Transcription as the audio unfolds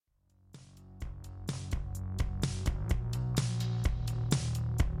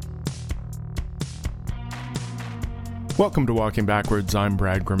Welcome to Walking Backwards. I'm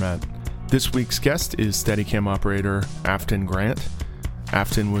Brad Grimmett. This week's guest is Steadicam operator Afton Grant.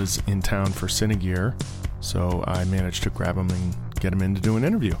 Afton was in town for Cinegear, so I managed to grab him and get him in to do an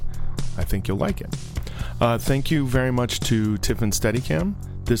interview. I think you'll like it. Thank you very much to Tiffin Steadicam.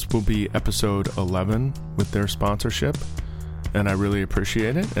 This will be episode 11 with their sponsorship, and I really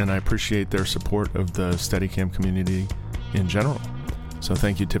appreciate it, and I appreciate their support of the Steadicam community in general. So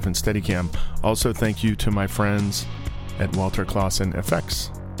thank you, Tiffin Steadicam. Also, thank you to my friends at Walter Clausen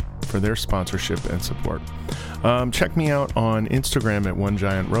FX for their sponsorship and support. Check me out on Instagram at One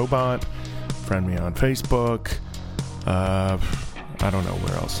Giant Robot. Friend me on Facebook. I don't know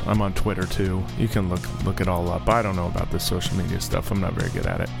where else. I'm on Twitter too. You can look it all up. I don't know about this social media stuff. I'm not very good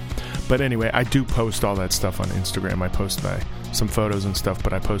at it. But anyway, I do post all that stuff on Instagram. I post some photos and stuff,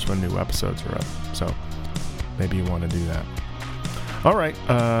 but I post when new episodes are up. So maybe you want to do that. All right.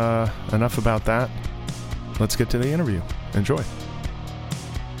 Enough about that. Let's get to the interview. Enjoy.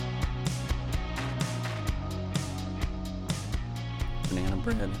 Banana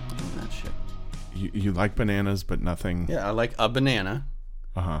bread and that shit. You like bananas, but nothing. Yeah, I like a banana.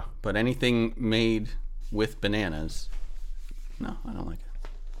 Uh-huh. But anything made with bananas, no, I don't like it.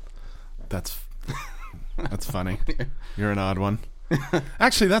 That's funny. You're an odd one.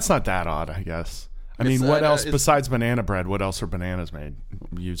 Actually, that's not that odd, I guess. I mean, what else besides banana bread? What else are bananas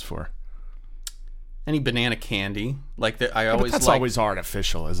used for? Any banana candy, like that. But that's always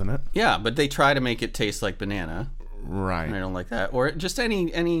artificial, isn't it? Yeah, but they try to make it taste like banana. Right. And I don't like that. Or just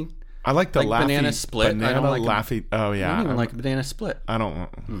any. I like the banana split. Banana I don't like Laffy. Oh yeah. I don't even like a banana split. I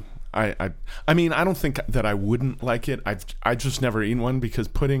don't. I mean, I don't think that I wouldn't like it. I just never eaten one because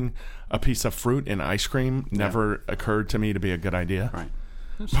putting a piece of fruit in ice cream never occurred to me to be a good idea. Right.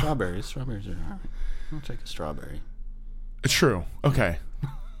 Strawberries are all right. I'll take a strawberry. It's true. Okay.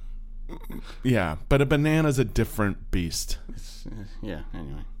 Yeah, but a banana's a different beast.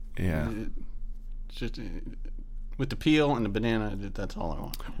 Anyway. Yeah. Just with the peel and the banana, that's all I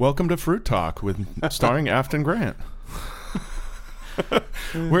want. Welcome to Fruit Talk with starring Afton Grant.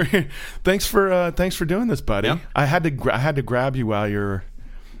 We're here. Thanks for doing this, buddy. Yeah. I had to grab you while you're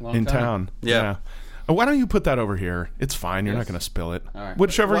in town. Yeah. Why don't you put that over here? It's fine. You're not going to spill it. All right.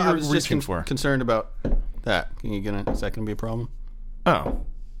 Whichever I you're was reaching just for. Concerned about that. Is that going to be a problem? Oh.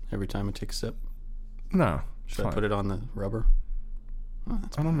 Every time I take a sip? No. Should I put it on the rubber? Oh,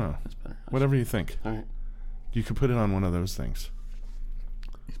 I don't know. That's better. Whatever you think. All right. You could put it on one of those things.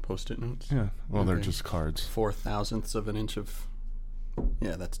 These Post-it notes? Yeah. Well, they're just cards. 4/1000th of an inch of...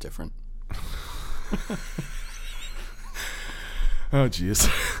 Yeah, that's different. Oh, geez.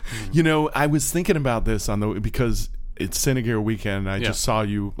 You know, I was thinking about this because it's Cinegear weekend. I just saw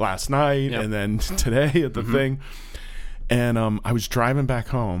you last night and then today at the thing. And I was driving back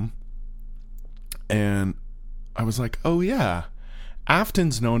home and I was like, oh, yeah.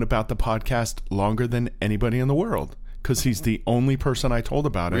 Afton's known about the podcast longer than anybody in the world because he's the only person I told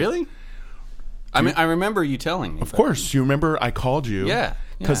about it. Really? I remember you telling me. Of course. You remember I called you. Yeah.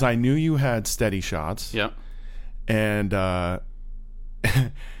 Because I knew you had Steady Shots. Yeah. And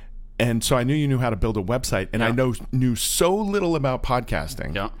and so I knew you knew how to build a website. And I knew so little about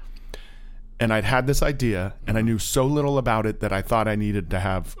podcasting. Yeah. And I'd had this idea, and I knew so little about it that I thought I needed to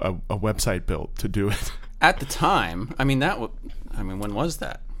have a website built to do it. At the time, when was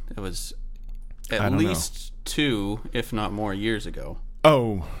that? It was at least 2, if not more, years ago.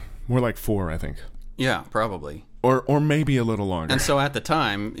 Oh, more like 4, I think. Yeah, probably. Or maybe a little longer. And so at the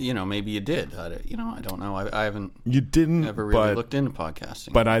time, maybe you did. I don't know. I haven't. You didn't ever really looked into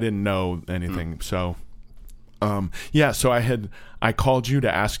podcasting. But I didn't know anything. So, so I called you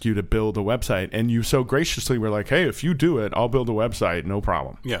to ask you to build a website, and you so graciously were like, "Hey, if you do it, I'll build a website, no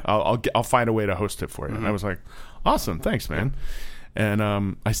problem. Yeah, I'll find a way to host it for you." And I was like, "Awesome, thanks, man." And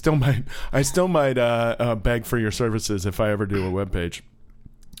I still might beg for your services if I ever do a webpage,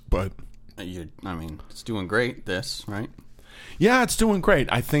 but. It's doing great, right? Yeah, it's doing great.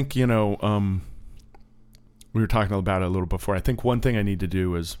 I think, we were talking about it a little before. I think one thing I need to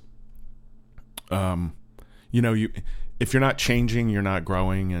do is, if you're not changing, you're not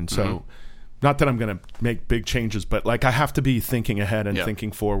growing. And so, not that I'm going to make big changes, but like I have to be thinking ahead and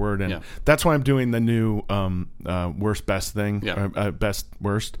thinking forward. And that's why I'm doing the new worst best thing, best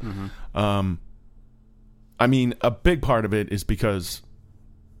worst. A big part of it is because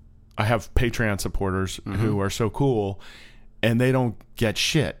I have Patreon supporters who are so cool, and they don't get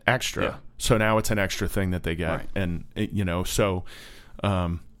shit extra. Yeah. So now it's an extra thing that they get, right. And it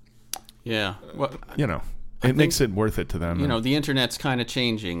makes it worth it to them. The internet's kind of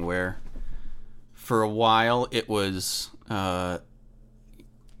changing. Where for a while it was, the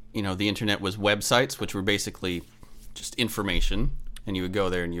internet was websites, which were basically just information, and you would go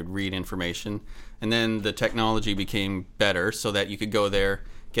there and you'd read information. And then the technology became better so that you could go there,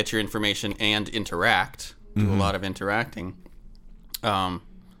 get your information, and interact, do a lot of interacting. But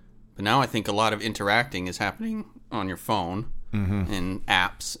now I think a lot of interacting is happening on your phone and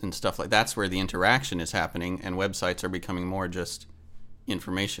apps and stuff like that. That's where the interaction is happening, and websites are becoming more just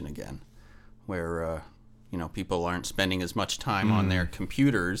information again, where people aren't spending as much time on their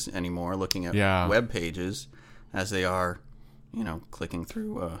computers anymore looking at web pages as they are, clicking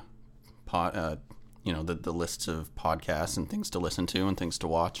through the lists of podcasts and things to listen to and things to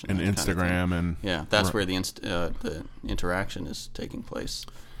watch and Instagram and that's where the interaction is taking place.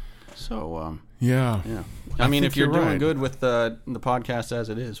 So I mean, if you're doing good with the podcast as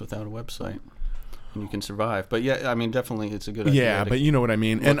it is without a website, you can survive. But I mean, definitely it's a good idea. Yeah, but you know what I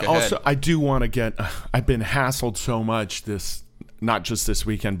mean. And also, I do want to I've been hassled so much not just this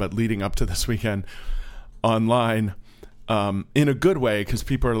weekend, but leading up to this weekend online, in a good way, because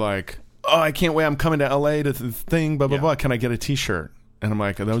people are like, oh, I can't wait, I'm coming to LA to the thing, blah, blah, blah. Can I get a t-shirt? And I'm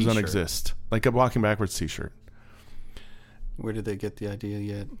like, those don't exist. Like a Walking Backwards t-shirt. Where did they get the idea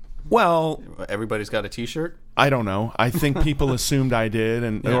yet? Well, everybody's got a t-shirt? I don't know. I think people assumed I did,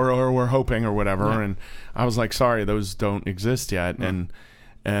 and or were hoping or whatever. Yeah. And I was like, sorry, those don't exist yet. Yeah.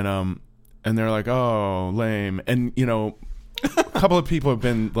 And they're like, oh, lame. And, a couple of people have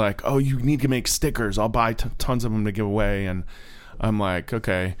been like, oh, you need to make stickers. I'll buy tons of them to give away. And I'm like,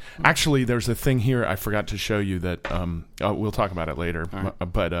 okay. Actually, there's a thing here I forgot to show you that we'll talk about it later. Right.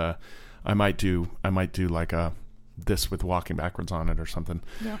 But I might do like this with Walking Backwards on it or something.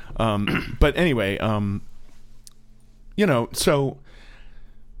 Yeah. But anyway, so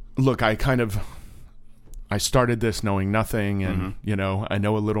look, I started this knowing nothing, and I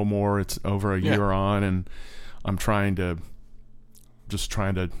know a little more. It's over a year on, and I'm trying to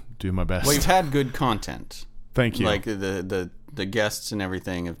do my best. Well, you've had good content. Thank you. Like the guests and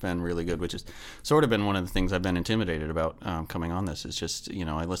everything have been really good, which is sort of been one of the things I've been intimidated about coming on this. Is just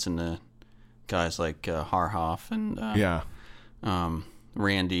I listen to guys like Harhoff and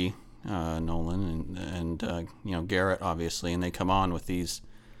Randy Nolan and Garrett, obviously, and they come on with these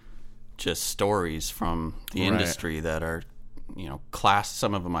just stories from the industry that are class.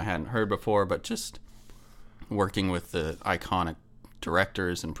 Some of them I hadn't heard before, but just working with the iconic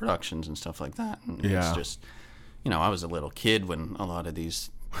directors and productions and stuff like that. And it's just I was a little kid when a lot of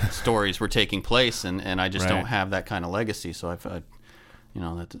these stories were taking place, and I just don't have that kind of legacy. So I've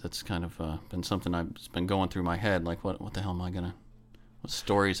that's kind of been something I've been going through my head. Like, what the hell am I gonna? What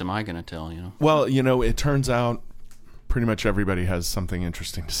stories am I gonna tell? Well, it turns out pretty much everybody has something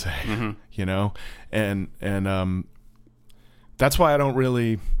interesting to say. And that's why I don't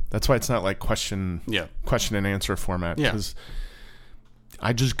really. That's why it's not like question and answer format. Because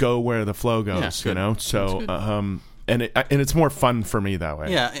I just go where the flow goes. So and it's more fun for me that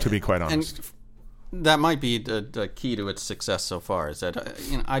way. To be quite honest. And that might be the key to its success so far, is that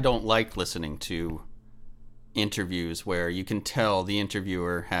I don't like listening to interviews where you can tell the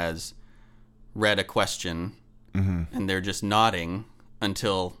interviewer has read a question and they're just nodding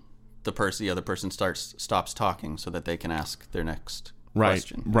until the other person stops talking so that they can ask their next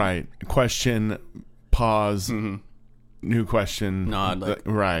question. Right. Question, pause, new question. Nod.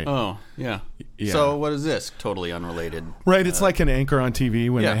 Right. Oh, yeah. So what is this? Totally unrelated. Right. It's like an anchor on TV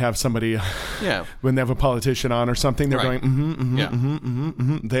when they have somebody, when they have a politician on or something, they're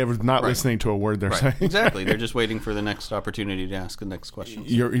going, They're not listening to a word they're saying. Exactly. They're just waiting for the next opportunity to ask the next question.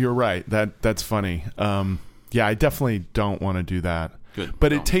 You're right. That's funny. I definitely don't want to do that. Good.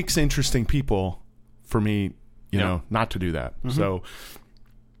 But it takes interesting people for me, not to do that. So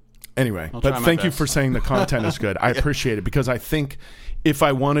anyway, but thank you for saying the content is good. I appreciate it, because I think if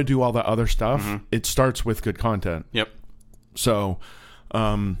I want to do all the other stuff, it starts with good content. Yep. So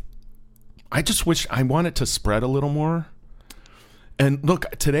I just wish I want it to spread a little more. And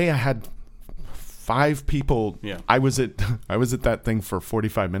look, today I had 5 people. Yeah. I was at that thing for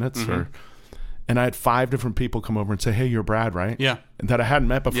 45 minutes and I had 5 different people come over and say, "Hey, you're Brad, right?" Yeah. That I hadn't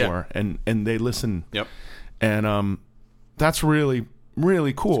met before, and they listen. Yep. And that's really,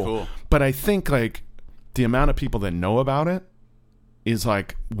 really cool. But I think like the amount of people that know about it is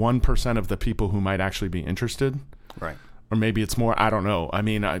like 1% of the people who might actually be interested. Right. Or maybe it's more. I don't know. I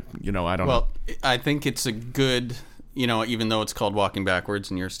mean, I don't know. Well, I think it's a good, even though it's called Walking Backwards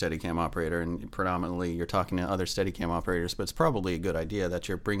and you're a Steadicam operator and predominantly you're talking to other Steadicam operators, but it's probably a good idea that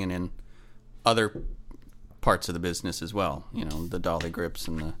you're bringing in other parts of the business as well. The dolly grips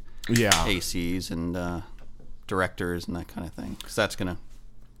and the ACs and directors and that kind of thing. Because that's gonna.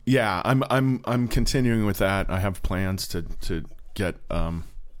 Yeah, I'm continuing with that. I have plans to get a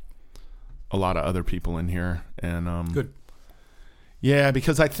lot of other people in here, And Good. Yeah,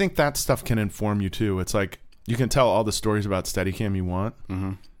 because I think that stuff can inform you too. It's like you can tell all the stories about Steadicam you want,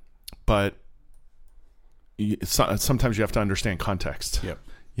 but sometimes you have to understand context. Yep.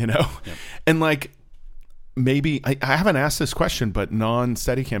 You know, Yep. and like maybe I haven't asked this question, but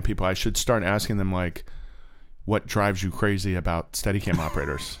non-Steadicam people, I should start asking them like, what drives you crazy about Steadicam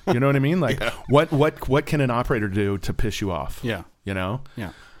operators? You know what I mean? Like, what can an operator do to piss you off? Yeah. You know?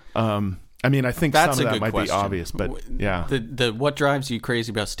 Yeah. I mean, I think That's some a of that good might question. be obvious, but yeah. The what drives you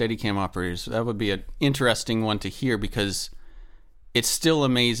crazy about Steadicam operators? That would be an interesting one to hear, because it still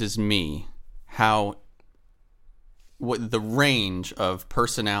amazes me how the range of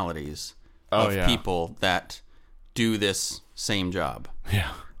personalities of people that do this same job. Yeah.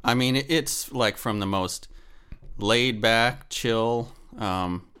 I mean, it's like from the most laid back, chill,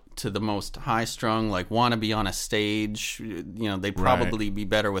 to the most high strung, like want to be on a stage. You know, they'd probably be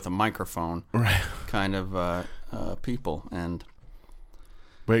better with a microphone, Right. kind of people. And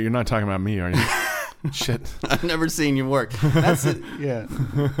Wait, you're not talking about me, are you? Shit. I've never seen you work. That's it. Yeah.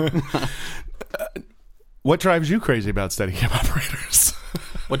 What drives you crazy about Steadicam operators?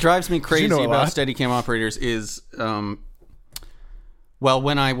 What drives me crazy know a about lot. Steadicam operators is, well,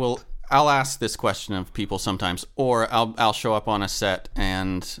 when I'll ask this question of people sometimes, or I'll show up on a set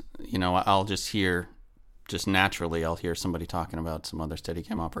and, you know, I'll just naturally I'll hear somebody talking about some other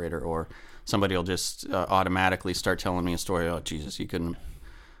Steadicam operator, or somebody will just automatically start telling me a story. Oh, Jesus, you couldn't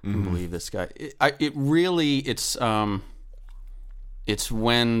believe this guy. It's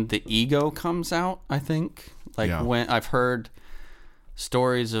when the ego comes out, I think. Like when I've heard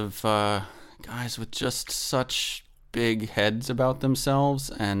stories of guys with just such big heads about themselves,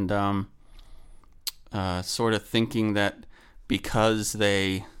 and sort of thinking that because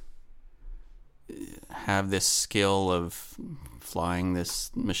they have this skill of flying this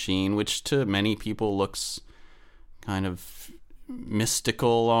machine, which to many people looks kind of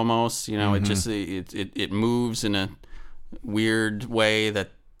mystical almost, you know, it just it moves in a weird way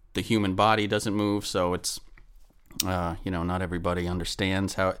that the human body doesn't move, so it's you know, not everybody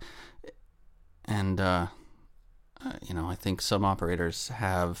understands how it, and you know, I think some operators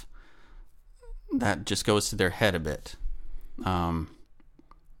have that just goes to their head a bit.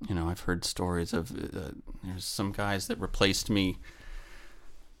 You know, I've heard stories of there's some guys that replaced me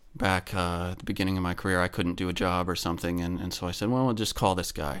back at the beginning of my career. I couldn't do a job or something, and so I said, well, I'll just call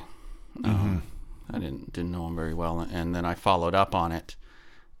this guy. I didn't know him very well, and then I followed up on it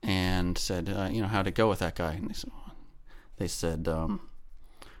and said, you know, how'd it go with that guy? And they said,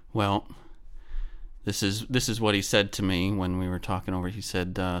 well, this is what he said to me when we were talking over. He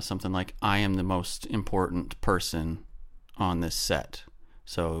said something like, I am the most important person on this set,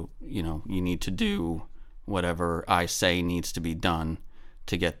 so, you know, you need to do whatever I say needs to be done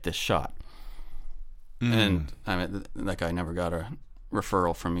to get this shot. And I mean, that guy never got a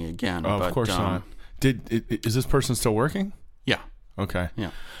referral from me again. Oh, but, of course not. Is this person still working? Yeah. Okay.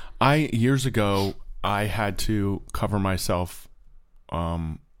 Yeah. Years ago, I had to cover myself. It was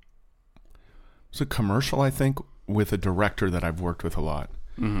a commercial, I think, with a director that I've worked with a lot.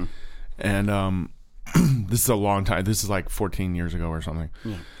 And this is a long time. This is like 14 years ago or something.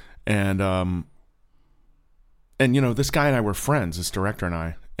 Yeah. And you know, this guy and I were friends, this director and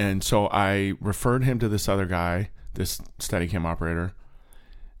I. And so I referred him to this other guy, this Steadicam operator.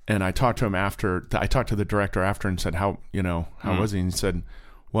 And I talked to him after. I talked to the director after and said, how was he? And he said,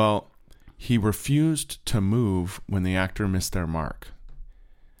 well, he refused to move when the actor missed their mark.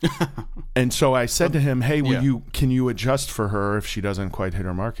 And so I said to him, hey, can you adjust for her if she doesn't quite hit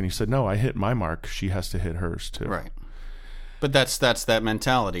her mark? And he said, no, I hit my mark. She has to hit hers too. Right. But that's that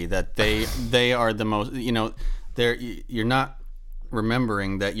mentality that they are the most, you know, you're not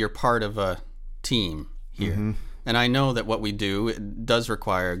remembering that you're part of a team here. And I know that what we do, it does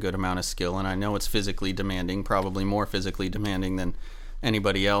require a good amount of skill, and I know it's physically demanding, probably more physically demanding than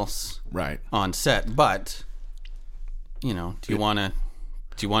anybody else on set. But, you know, do you want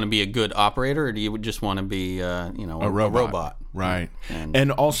to be a good operator, or do you just want to be a robot? Right.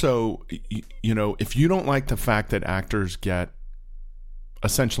 And also, you know, if you don't like the fact that actors get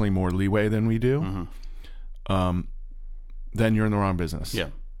essentially more leeway than we do, then you're in the wrong business. Yeah.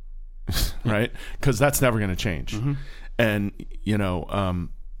 Right? Because that's never going to change. And, you know,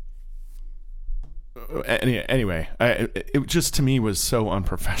 anyway, it just to me was so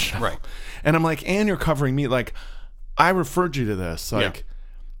unprofessional. Right. And I'm like, and you're covering me. Like, I referred you to this. Like,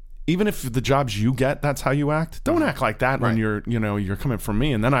 even if the jobs you get, that's how you act, don't act like that when you're coming from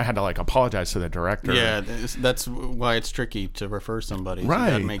me. And then I had to like apologize to the director. Yeah, that's why it's tricky to refer somebody. So you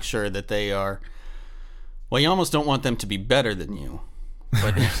got to make sure that they are. Well, you almost don't want them to be better than you.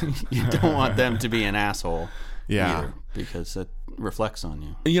 but you don't want them to be an asshole either, because it reflects on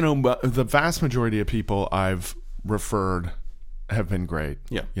you. You know, but the vast majority of people I've referred have been great.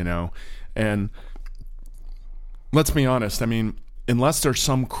 Yeah. You know, and let's be honest. I mean, unless there's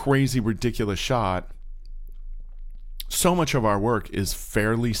some crazy, ridiculous shot, so much of our work is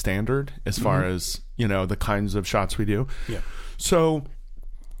fairly standard as far as, you know, the kinds of shots we do. Yeah. So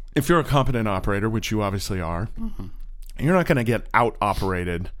if you're a competent operator, which you obviously are, you're not going to get out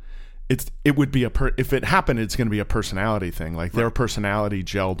operated. It would be if it happened, it's going to be a personality thing. Like their personality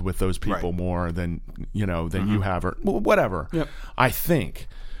gelled with those people more than, you know, than you have, or whatever. Yep. I think,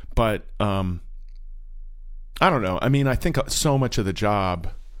 but I don't know. I mean, I think so much of the job,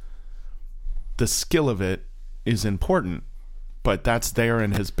 the skill of it is important, but that's there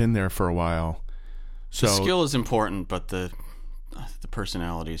and has been there for a while. So the skill is important, but the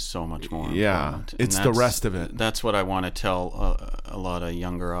personality is so much more important. It's the rest of it. That's what I want to tell a lot of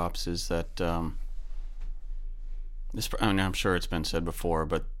younger ops, is that I'm sure it's been said before,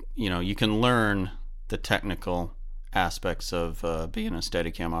 but you know, you can learn the technical aspects of being a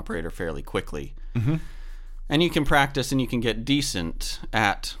Steadicam operator fairly quickly, and you can practice and you can get decent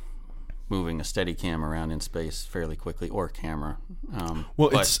at moving a Steadicam around in space fairly quickly, or camera.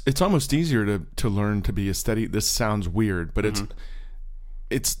 It's almost easier to learn to be a steady. This sounds weird, but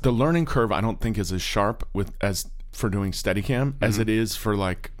it's the learning curve. I don't think is as sharp as for doing Steadicam as it is for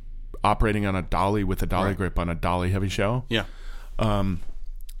like operating on a dolly with a dolly grip on a dolly heavy show. Yeah.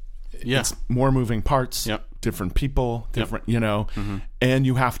 It's more moving parts, different people, different, you know, and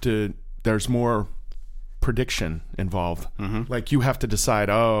you have to. There's more prediction involved. Like you have to decide,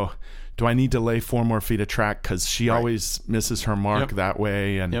 do I need to lay 4 more feet of track because she always misses her mark that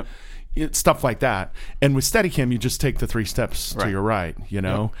way, and stuff like that. And with Steadicam, you just take the 3 steps to your right, you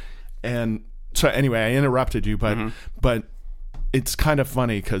know. And so anyway, I interrupted you, but it's kind of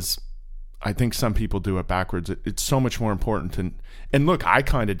funny because I think some people do it backwards. It's so much more important. And look, I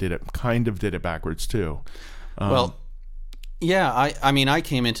kind of did it backwards too. Well, yeah, I mean, I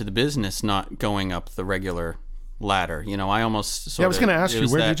came into the business not going up the regular ladder. You know, I almost I was going to ask you,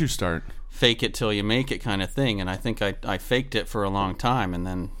 where did you start? Fake it till you make it kind of thing. And I think I faked it for a long time, and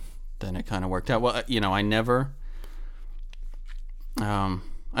then it kind of worked out. Well, you know, I never, I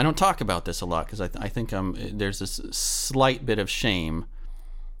don't talk about this a lot because I think there's this slight bit of shame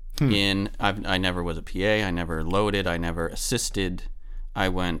in, I never was a PA, I never loaded, I never assisted. I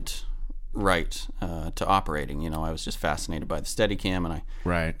went right to operating. You know, I was just fascinated by the Steadicam, and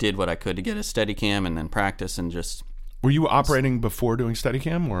I did what I could to get a Steadicam, and then practice and just. Were you operating before doing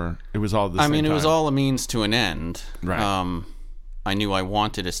Steadicam, or it was all the same time? It was all a means to an end. Right. I knew I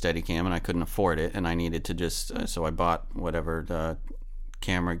wanted a Steadicam, and I couldn't afford it, and I needed to just so I bought whatever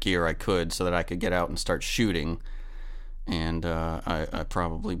camera gear I could so that I could get out and start shooting. And I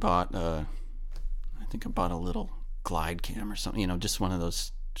probably bought I think I bought a little glide cam or something, you know, just one of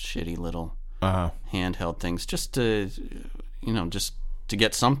those shitty little handheld things, just to, you know, just to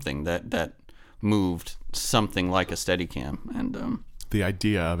get something that moved something like a Steadicam. And the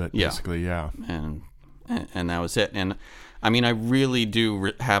idea of it, basically, and that was it. And I mean, I really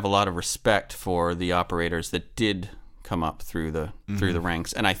do have a lot of respect for the operators that did come up through the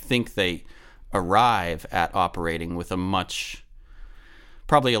ranks, and I think they arrive at operating with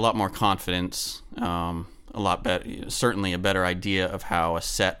probably a lot more confidence, a lot better, certainly a better idea of how a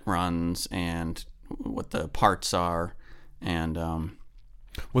set runs and what the parts are, and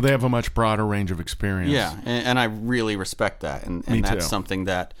well, they have a much broader range of experience. Yeah, and I really respect that, and that's something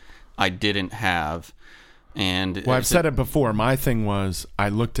that I didn't have. And well, I've said it before. My thing was, I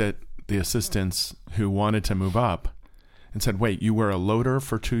looked at the assistants who wanted to move up and said, wait, you were a loader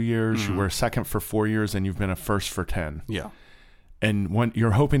for 2 years, you were a second for 4 years, and you've been a first for 10. Yeah. And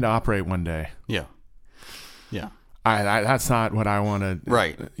you're hoping to operate one day. Yeah. Yeah. That's not what I wanted.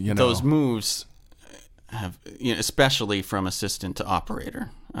 Right. You know. Those moves have, you know, especially from assistant to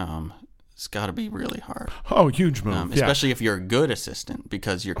operator, it's got to be really hard. Oh, huge move. Especially if you're a good assistant,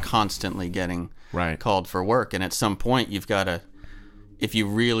 because you're constantly getting called for work. And at some point, you've got to, if you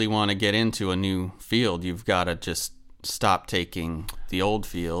really want to get into a new field, you've got to just stop taking the old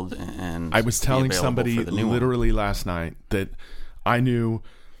field and I was telling somebody literally last night that I knew,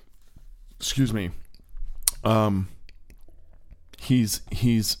 excuse me,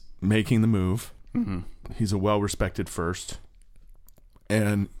 he's making the move. Mm-hmm. He's a well-respected first,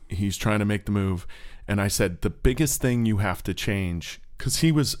 and he's trying to make the move. And I said, the biggest thing you have to change, because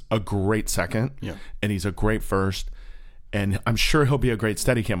he was a great second, and he's a great first, and I'm sure he'll be a great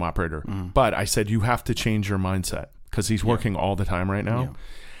Steadicam operator. But I said, you have to change your mindset, because he's working all the time right now.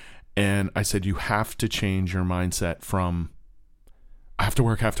 And I said, you have to change your mindset from, I have to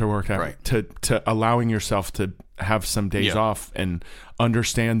work, Right. to allowing yourself to have some days Yeah. off and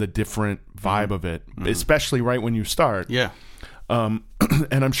understand the different vibe of it, especially right when you start. Yeah. And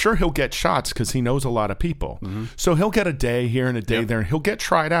I'm sure he'll get shots because he knows a lot of people. So he'll get a day here and a day there, and he'll get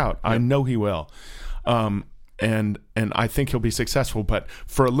tried out. I know he will. And I think he'll be successful. But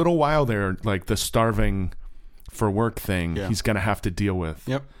for a little while there, like the starving for work thing, he's going to have to deal with.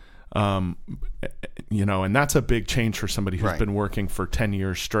 Yep. You know, and that's a big change for somebody who's Right. been working for 10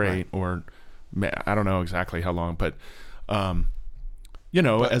 years straight, or I don't know exactly how long, but you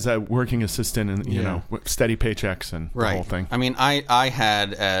know, as a working assistant and, you know, steady paychecks and the whole thing. I mean, I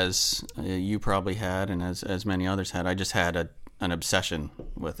had, as you probably had, and as many others had, I just had an obsession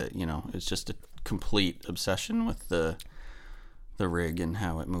with it. You know, it's just a complete obsession with the rig and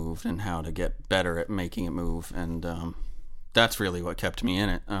how it moved and how to get better at making it move. And that's really what kept me in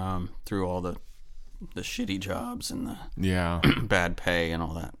it through all the shitty jobs and the bad pay and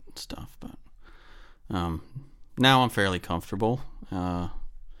all that stuff. But now I'm fairly comfortable.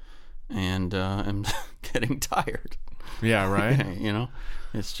 And I'm getting tired. Yeah, right? You know,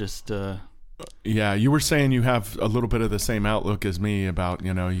 it's just... Yeah, you were saying you have a little bit of the same outlook as me about,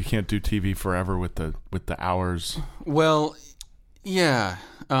 you know, you can't do TV forever with the hours. Well, yeah.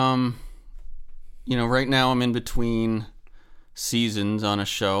 You know, right now I'm in between seasons on a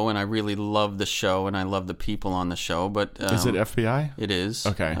show, and I really love the show, and I love the people on the show. But is it FBI? It is.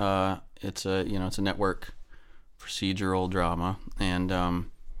 Okay. It's a network procedural drama, and the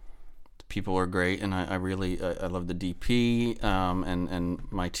people are great, and I really love the DP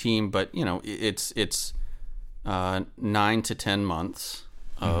and my team. But you know, it's 9 to 10 months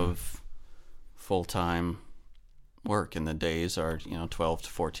of full time work, and the days are 12 to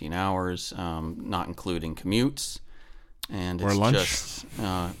 14 hours, not including commutes. And it's or lunch. Just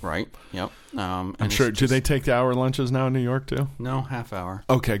right. Yep. I'm sure. Do they take the hour lunches now in New York too? No, half hour.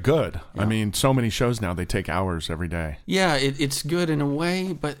 Okay, good. Yeah. I mean, so many shows now they take hours every day. Yeah, it's good in a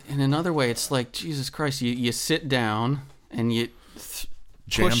way, but in another way, it's like Jesus Christ. You sit down and you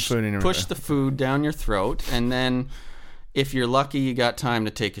push the food down your throat, and then if you're lucky, you got time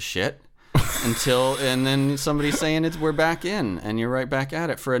to take a shit and then somebody's saying we're back in, and you're right back at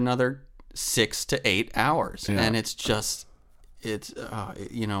it for another 6 to 8 hours, and it's just it's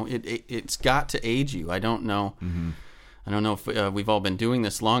got to age you. I don't know. I don't know if we've all been doing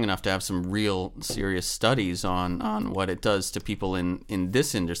this long enough to have some real serious studies on what it does to people in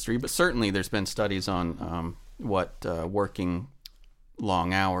this industry, but certainly there's been studies on what working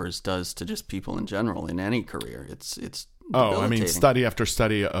long hours does to just people in general in any career. It's I mean, study after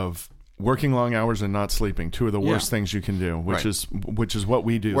study of working long hours and not sleeping, two of the worst things you can do, which is what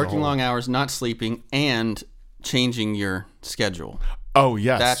we do. Working long hours, not sleeping, and changing your schedule. Oh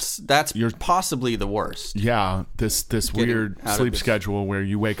yes, that's possibly the worst. Yeah, this weird sleep schedule where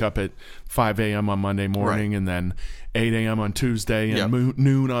you wake up at 5 a.m. on Monday morning, and then 8 a.m. on Tuesday, and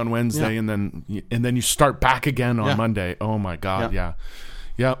noon on Wednesday, and then you start back again on Monday. Oh my God, yeah.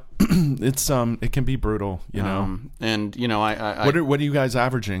 It's it can be brutal, you know. And I what are you guys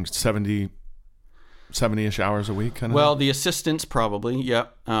averaging? 70-ish hours a week? Kind of? Well, the assistants probably.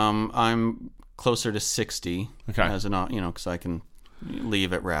 Yep. I'm closer to 60. Okay. As because I can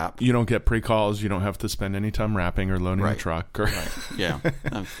leave at wrap. You don't get pre-calls. You don't have to spend any time wrapping or loading the truck. Or Yeah.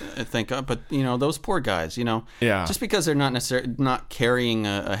 Thank God. But those poor guys. Just because they're not necessarily not carrying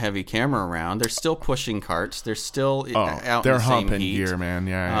a heavy camera around, they're still pushing carts. They're still out. They're in the same humping heat. gear, man.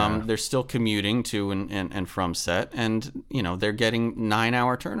 Yeah. They're still commuting to and from set, and they're getting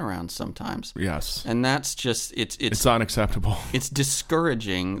 9-hour turnarounds sometimes. Yes. And that's just it's unacceptable. It's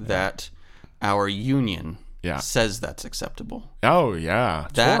discouraging that our union says that's acceptable. Oh yeah,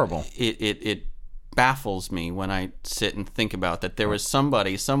 it's horrible. It baffles me when I sit and think about that. There was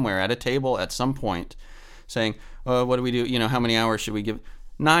somebody somewhere at a table at some point saying, "What do we do? How many hours should we give?"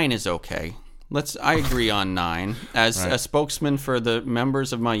 9 is okay. I agree on 9 as a spokesman for the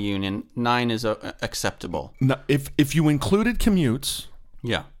members of my union. 9 is acceptable. No, if you included commutes,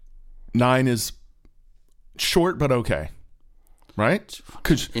 9 is short but okay, right?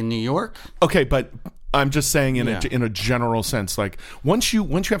 'Cause in New York, okay, but I'm just saying in a general sense, like once you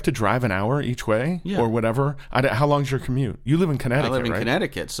have to drive an hour each way or whatever. How long's your commute? You live in Connecticut, I live in right?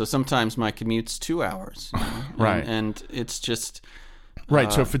 Connecticut, so sometimes my commute's 2 hours. Right, and it's just right.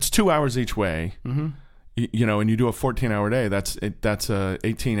 So if it's 2 hours each way, and you do a 14-hour day, that's a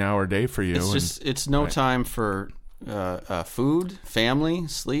 18-hour day for you. It's no time for food, family,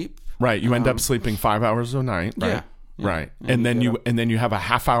 sleep. Right, you end up sleeping 5 hours a night. Right. Right. And then you have a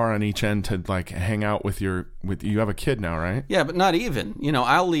half hour on each end to like hang out with you have a kid now, right? Yeah, but not even.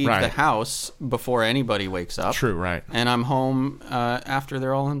 I'll leave the house before anybody wakes up. True, right. And I'm home after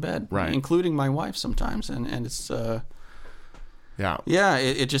they're all in bed, right, including my wife sometimes, and it's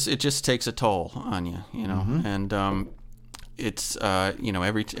it just takes a toll on you, and it's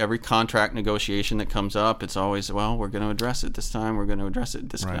every contract negotiation that comes up, it's always, well, we're going to address it this time, we're going to address it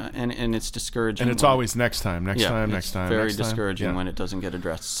this time, and it's discouraging. And it's always next time. It's very discouraging when it doesn't get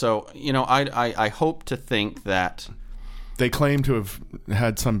addressed. So I hope to think that they claim to have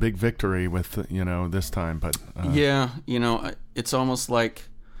had some big victory with this time, but it's almost like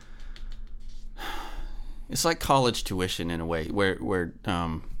it's like college tuition in a way, where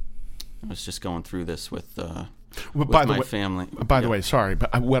I was just going through this with my family. By the way, sorry,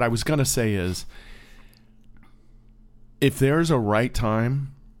 but what I was going to say is, if there's a right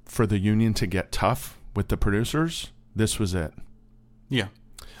time for the union to get tough with the producers, this was it. Yeah.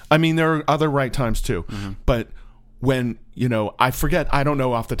 I mean, there are other right times too, but when, I forget, I don't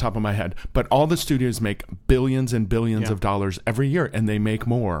know off the top of my head, but all the studios make billions and billions of dollars every year, and they make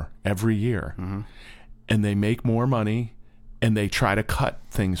more every year. And they make more money, and they try to cut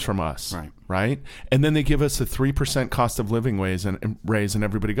things from us. Right? And then they give us a 3% cost of living raise, and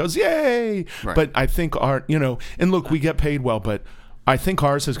everybody goes, yay! Right. But I think and look, we get paid well, but I think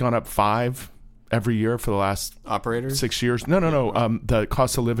ours has gone up 5 every year for the last operators 6 years. No. The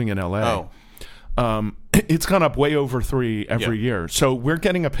cost of living in LA. It's gone up way over 3 every year. So we're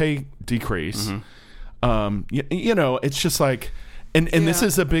getting a pay decrease. It's just like, and this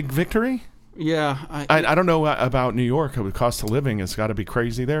is a big victory. Yeah, I don't know about New York. The cost of living has got to be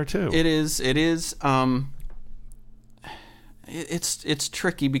crazy there too. It is. It's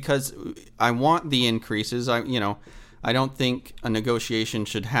tricky because I want the increases. I don't think a negotiation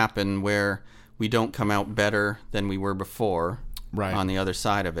should happen where we don't come out better than we were before. Right. On the other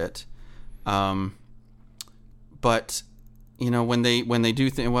side of it, but when they do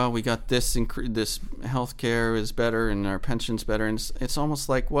think, well, we got this this healthcare is better and our pension's better, and it's almost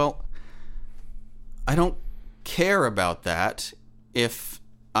like, well, I don't care about that if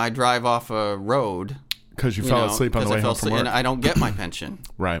I drive off a road because you fell asleep on the way home from work, and I don't get my pension.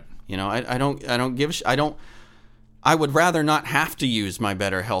 Right. I don't give. I would rather not have to use my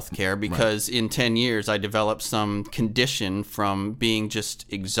better health care because in 10 years I developed some condition from being just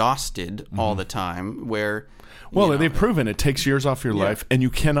exhausted all the time where. Well, they've proven it takes years off your life, and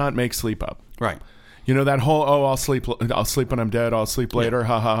you cannot make sleep up. Right. That whole, I'll sleep when I'm dead, I'll sleep later,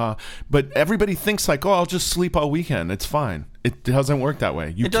 ha ha ha. But everybody thinks like, I'll just sleep all weekend. It's fine. It doesn't work that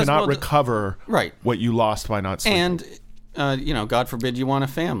way. You cannot recover what you lost by not sleeping. And, God forbid you want a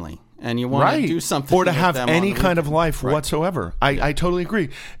family and you want to do something. Or to have any kind of life whatsoever. I totally agree.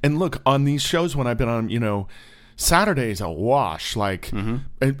 And look, on these shows when I've been on, Saturday's a wash. Like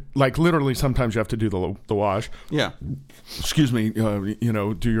literally sometimes you have to do the wash. Yeah. Excuse me,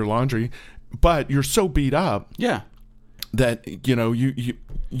 do your laundry. But you're so beat up that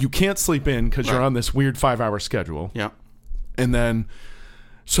you can't sleep in because you're on this weird 5-hour schedule. Yeah. And then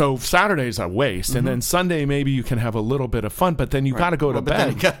so Saturday's a waste, and then Sunday maybe you can have a little bit of fun, but then you got to go to bed.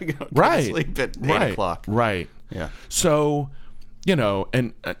 Then you got to go to sleep at 8 o'clock. Right. Yeah. So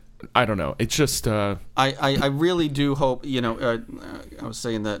and I don't know. It's just I really do hope. I was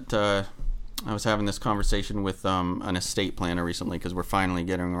saying that. I was having this conversation with an estate planner recently because we're finally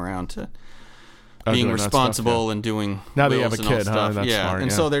getting around to being responsible and doing now that you have a and kid, stuff. That's smart,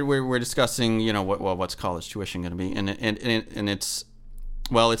 and so we're discussing, what's college tuition going to be, and it's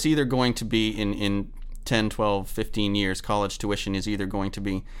it's either going to be in 10, 12, 15 years, college tuition is either going to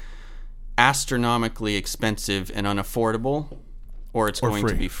be astronomically expensive and unaffordable, or it's going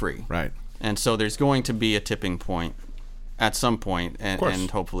to be free. Right. And so there's going to be a tipping point at some point, and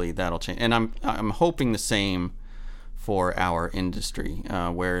hopefully that'll change. And I'm hoping the same for our industry,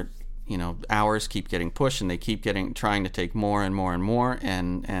 where hours keep getting pushed and they keep trying to take more and more and more,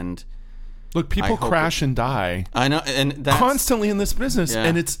 and look, people crash and die. I know, and that's constantly in this business,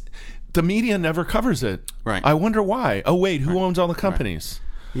 and the media never covers it. Right. I wonder why. Oh wait, who owns all the companies? Right.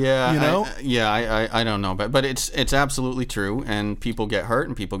 Yeah, I don't know, but it's absolutely true, and people get hurt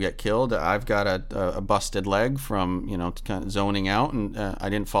and people get killed. I've got a busted leg from kind of zoning out, and I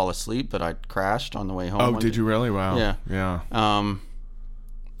didn't fall asleep, but I crashed on the way home. Oh, did you really? Wow. Yeah.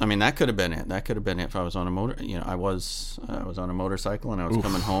 I mean, that could have been it. That could have been it if I was on a motor. I was on a motorcycle and I was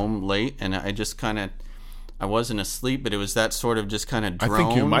coming home late, and I just I wasn't asleep, but it was that sort of just kind of drone. I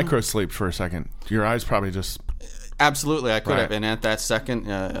think you micro-sleeped for a second. Your eyes probably just... Absolutely, I could have. And at that second,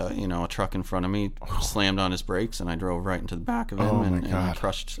 a truck in front of me slammed on his brakes, and I drove right into the back of him and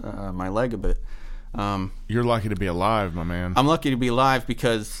crushed my leg a bit. You're lucky to be alive, my man. I'm lucky to be alive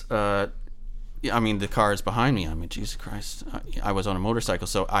because, the car is behind me. I mean, Jesus Christ. I was on a motorcycle,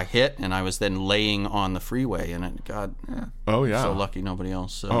 so I hit, and I was then laying on the freeway, and Oh, yeah. so lucky nobody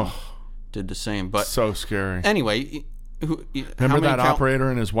else did the same. But so scary. Anyway, remember that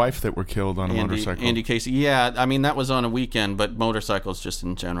operator and his wife that were killed on a motorcycle? Andy Casey. Yeah, I mean, that was on a weekend, but motorcycles just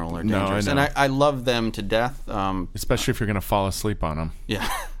in general are dangerous. No, I know. And I love them to death. Especially if you're going to fall asleep on them. Yeah.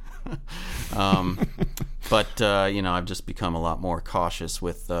 But I've just become a lot more cautious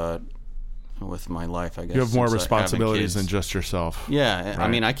with my life, I guess. You have more responsibilities than just yourself. Yeah, right? I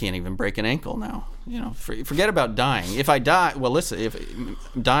mean, I can't even break an ankle now. Forget about dying. If I die, well, listen, if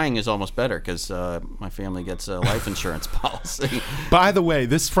dying is almost better because my family gets a life insurance policy. By the way,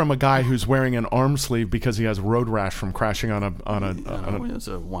 this is from a guy who's wearing an arm sleeve because he has road rash from crashing on a. It was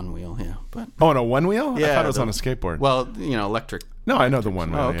a one wheel, yeah. But on a one wheel? Yeah, I thought it was on a skateboard. Well, electric. No, I know the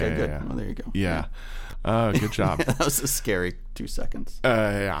one wheel. Oh, okay, yeah, good. Yeah. Well, there you go. Yeah. Good job. That was a scary 2 seconds.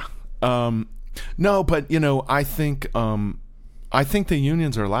 Yeah. No, but I think the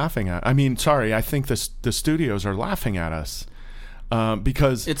unions are laughing at. I think the studios are laughing at us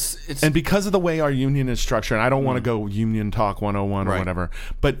because it's because of the way our union is structured. And I don't want to go union talk 101 or whatever,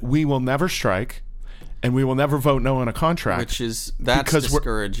 but we will never strike, and we will never vote no on a contract, that's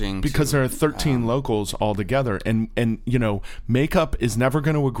discouraging because there are 13 locals altogether, and makeup is never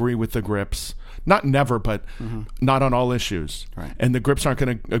going to agree with the grips. Not never, but not on all issues. Right. And the grips aren't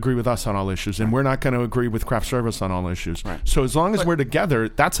going to agree with us on all issues, and we're not going to agree with craft service on all issues. Right. So as long as we're together,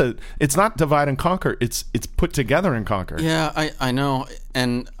 it's not divide and conquer. It's put together and conquer. Yeah, I know,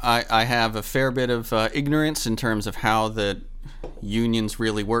 and I have a fair bit of ignorance in terms of how the unions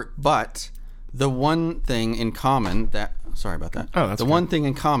really work. But the one thing in common sorry about that. Oh, that's one thing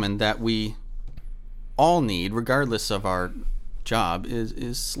in common that we all need, regardless of our job,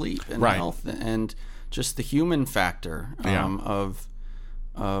 is sleep and health and just the human factor of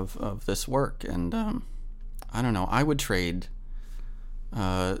this work. And I don't know, I would trade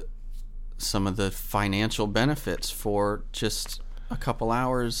some of the financial benefits for just a couple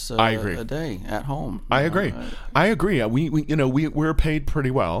hours I agree. a day at home. I agree. We're paid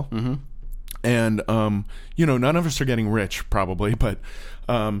pretty well. Mm-hmm. And none of us are getting rich probably, but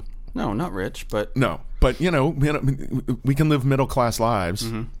no, not rich, but no. But we can live middle class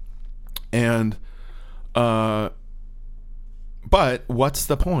lives, and but what's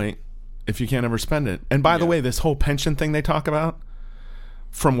the point if you can't ever spend it? And by the way, this whole pension thing they talk about,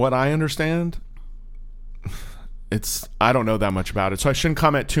 from what I understand, I don't know that much about it, so I shouldn't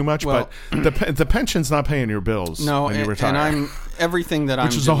comment too much. Well, but the pension's not paying your bills when you retire. And everything that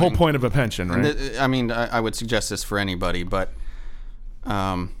which is the whole point of a pension, right? I would suggest this for anybody, but.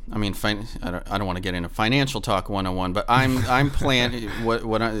 I don't want to get into financial talk 101, but I'm planning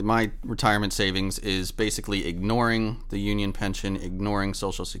my retirement savings is basically ignoring the union pension, ignoring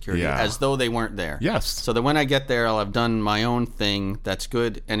Social Security, as though they weren't there. Yes. So that when I get there, I'll have done my own thing. That's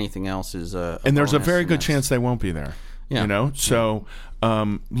good. Anything else is and there's a very good chance they won't be there. Yeah. So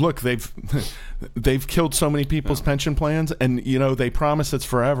look, they've killed so many people's pension plans, and they promise it's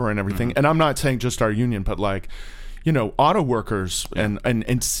forever and everything. Mm-hmm. And I'm not saying just our union, but like. Auto workers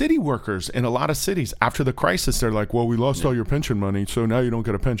and city workers in a lot of cities, after the crisis, they're like, well, we lost all your pension money, so now you don't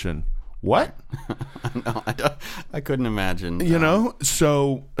get a pension. What? No, I couldn't imagine.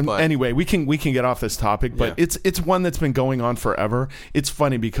 So anyway, we can get off this topic, but it's one that's been going on forever. It's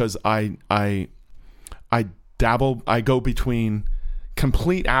funny because I go between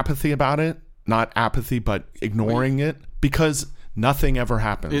complete apathy about it, not apathy, but ignoring it, because nothing ever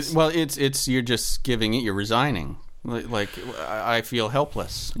happens. You're just giving it, you're resigning. Like I feel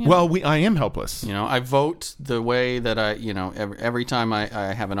helpless. I am helpless. I vote the way that every time I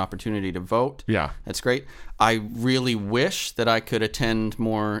have an opportunity to vote. Yeah, that's great. I really wish that I could attend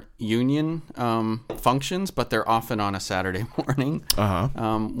more union functions, but they're often on a Saturday morning.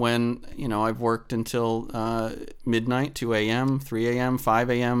 When I've worked until midnight, 2 a.m., 3 a.m., 5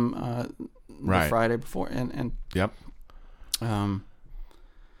 a.m. The Friday before, and yep. I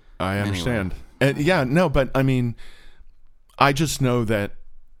understand. Anyway. But I mean, I just know that,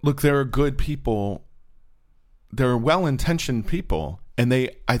 look, there are good people, there are well-intentioned people, and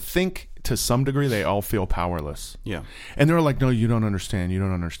I think to some degree they all feel powerless. Yeah. And they're like, no, you don't understand.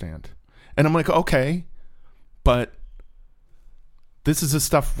 And I'm like, okay, but this is the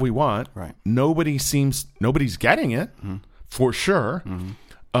stuff we want. Right. Nobody's getting it, for sure.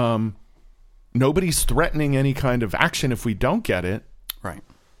 Mm-hmm. Nobody's threatening any kind of action if we don't get it. Right.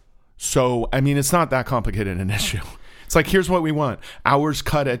 So, I mean, it's not that complicated an issue. It's like, here's what we want. Hours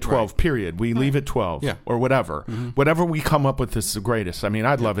cut at 12, period. We leave at 12 or whatever. Whatever we come up with is the greatest. I mean,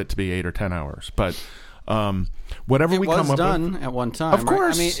 I'd love it to be 8 or 10 hours, but whatever we come up with. It was done at one time. Of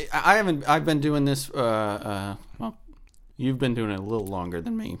course. Right? I mean, I've been doing this, well, you've been doing it a little longer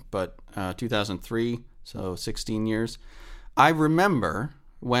than me, but 2003, so 16 years. I remember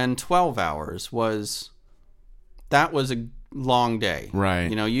when 12 hours was a long day. Right.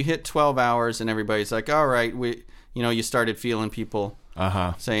 You know, you hit 12 hours and everybody's like, all right, you started feeling people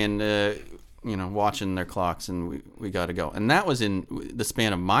saying, watching their clocks and we got to go. And that was in the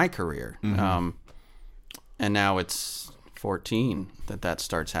span of my career. And now it's 14 that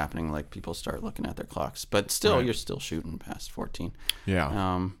starts happening. Like people start looking at their clocks, but still, you're still shooting past 14.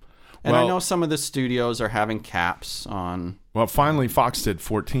 Yeah. And I know some of the studios are having caps on. Well, finally, Fox did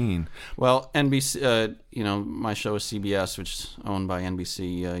 14. Well, NBC, my show is CBS, which is owned by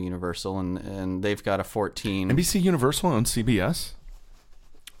NBC Universal, and they've got a 14. NBC Universal owns CBS?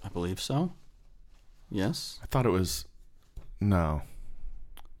 I believe so. Yes. I thought it was. No.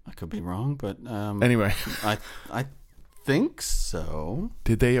 I could be wrong, but anyway, I think so.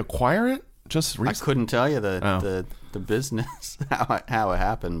 Did they acquire it? Just recently? I couldn't tell you the business how it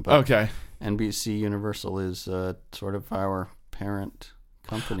happened, but okay. NBC Universal is sort of our parent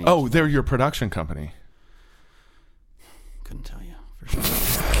company. Oh, they're your production company. Couldn't tell you for sure.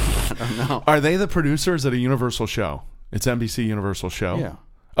 I don't know. Are they the producers at a Universal show? It's NBC Universal show. Yeah.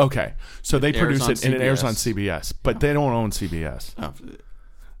 Okay, so they produce it and CBS. it airs on CBS, but they don't own CBS. Oh.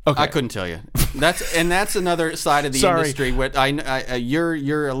 Okay. I couldn't tell you. That's another side of the industry. What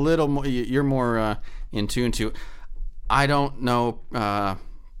you're a little more, you're more in tune to. I don't know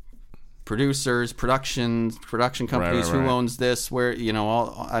producers, production companies, who owns this, where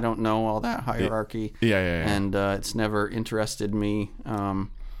I don't know all that hierarchy. Yeah. And it's never interested me.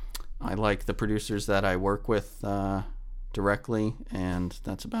 I like the producers that I work with directly, and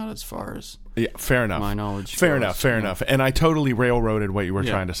that's about as far as fair enough. My knowledge. Fair enough. And I totally railroaded what you were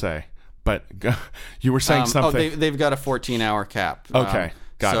trying to say, but you were saying something. They've got a 14-hour cap. Okay,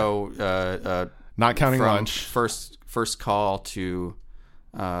 got it. Not counting lunch. First call to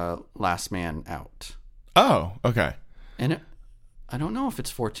last man out. Oh, okay. And I don't know if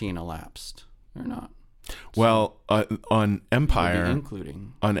it's 14 elapsed or not. Well, on Empire,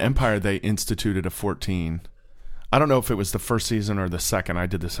 including on Empire, they instituted a 14. I don't know if it was the first season or the second. I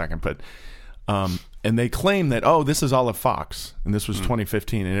did the second, but and they claim that this is all of Fox, and this was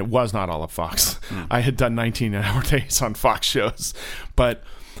 2015, and it was not all of Fox. I had done 19-hour days on Fox shows, but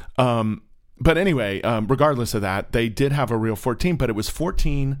anyway, regardless of that, they did have a real 14, but it was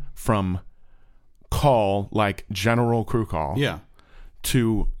 14 from call, like general crew call,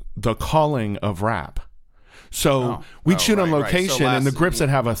 to the calling of wrap. So we'd shoot on location, and the grips would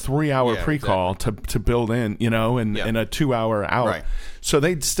have a 3-hour pre-call to build in, and a 2-hour out. Right. So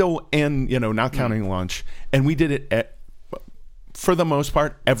they'd still end, not counting lunch. And we did it, for the most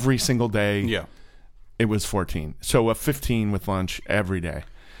part, every single day. Yeah. It was 14. So a 15 with lunch every day.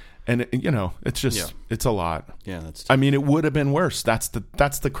 And, it's just, it's a lot. Yeah, that's I mean, it would have been worse. That's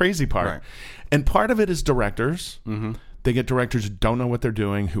the crazy part. Right. And part of it is directors. Mm-hmm. They get directors who don't know what they're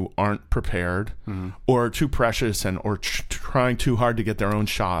doing, who aren't prepared, or are too precious or trying too hard to get their own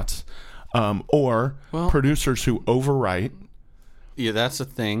shots, or producers who overwrite. Yeah, that's a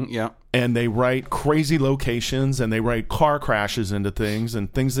thing. Yeah, and they write crazy locations, and they write car crashes into things,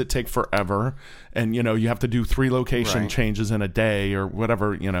 and things that take forever. And you have to do 3 location changes in a day or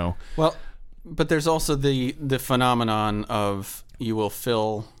whatever. Well, but there's also the phenomenon of you will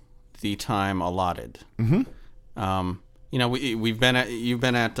fill the time allotted. Mm-hmm. You've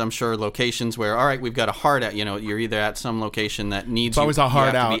been at I'm sure locations where all right, we've got a hard out. You're either at some location that needs. It's always a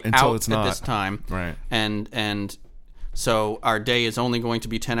hard out until out it's not at this time, right? And so our day is only going to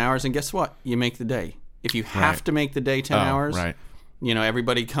be 10 hours, and guess what? You make the day. If you have to make the day 10 hours, right?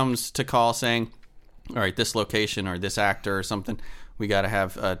 Everybody comes to call saying, all right, this location or this actor or something, we got to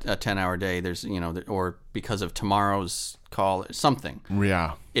have a 10-hour day. There's or because of tomorrow's call, something.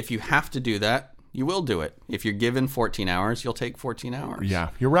 Yeah. If you have to do that, you will do it. If you're given 14 hours, you'll take 14 hours. Yeah,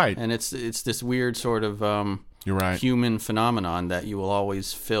 you're right. And it's this weird sort of you're right. human phenomenon that you will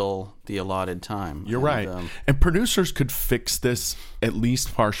always fill the allotted time. You're right. And producers could fix this at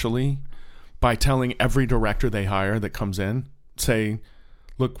least partially by telling every director they hire that comes in, say,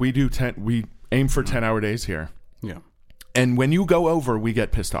 look, we aim for 10-hour days here. Yeah. And when you go over, we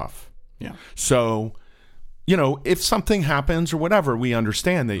get pissed off. Yeah. So if something happens or whatever, we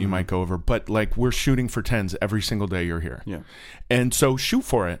understand that you might go over, but like we're shooting for 10s every single day you're here. Yeah. And so shoot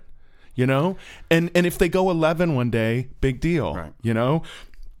for it, and if they go 11 one day, big deal, right.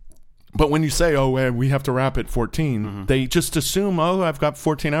 But when you say, "Oh, we have to wrap at 14," they just assume, "Oh, I've got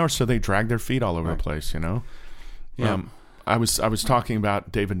 14 hours," so they drag their feet all over the place. Yeah. I was talking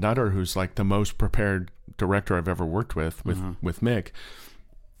about David Nutter, who's like the most prepared director I've ever worked with Mick,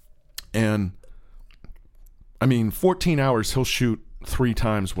 and I mean, 14 hours, he'll shoot 3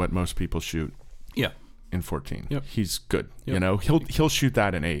 times what most people shoot. Yeah. In 14. Yep. He's good. Yep. He'll shoot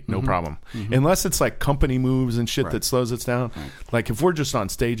that in 8, no problem. Unless it's like company moves and shit that slows us down. Right. Like if we're just on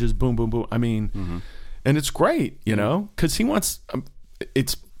stages, boom, boom, boom. I mean, and it's great, because he wants.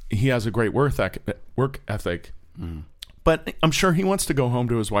 He has a great work ethic, but I'm sure he wants to go home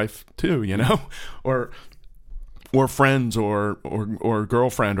to his wife too, or friends, or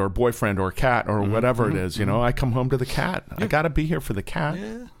girlfriend, or boyfriend, or cat, or whatever it is. I come home to the cat. I got to be here for the cat.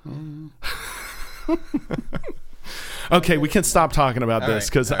 Yeah. Okay, we can stop talking about this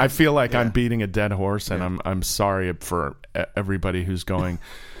because I feel like I'm beating a dead horse, and I'm sorry for everybody who's going.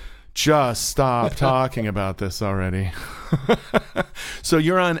 Just stop talking about this already. So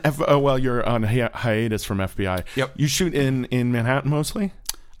you're on you're on hiatus from FBI. Yep. You shoot in Manhattan mostly?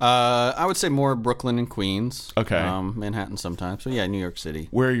 I would say more Brooklyn and Queens. Okay. Manhattan sometimes. So yeah, New York City.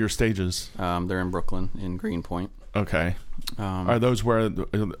 Where are your stages? They're in Brooklyn, in Greenpoint. Okay. Are those where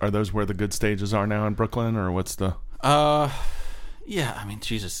the good stages are now in Brooklyn, or what's the? Yeah. I mean,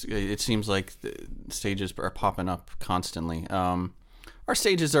 Jesus, it seems like the stages are popping up constantly. Our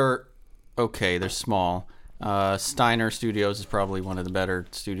stages are okay. They're small. Steiner Studios is probably one of the better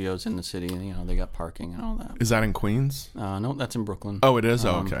studios in the city. They got parking and all that. Is that in Queens? No, that's in Brooklyn. Oh, it is?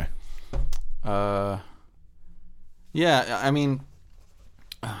 Okay. Yeah, I mean,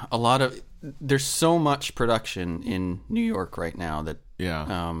 there's so much production in New York right now that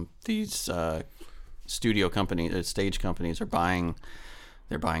these studio companies, stage companies are buying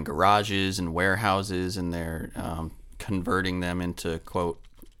garages and warehouses, and they're converting them into, quote,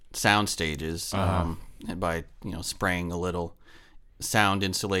 sound stages. By spraying a little sound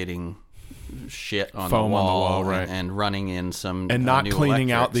insulating shit on foam the wall, on the wall, right, and running in some and not new cleaning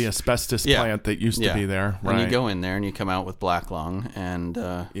electrics. out the asbestos plant that used to be there. Right. And you go in there and you come out with black lung, and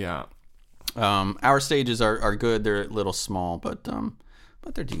our stages are good. They're a little small, but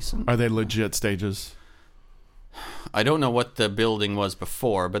they're decent. Are they legit stages? I don't know what the building was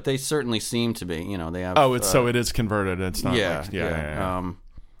before, but they certainly seem to be. They have. Oh, so it is converted. It's not. Yeah.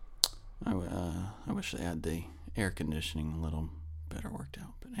 I wish they had the air conditioning a little better worked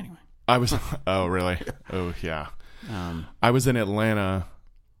out. But anyway. Oh, really? Oh, yeah. I was in Atlanta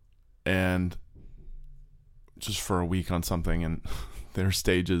and just for a week on something, and their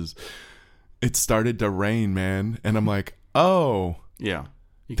stages, it started to rain, man. And I'm like, oh. Yeah.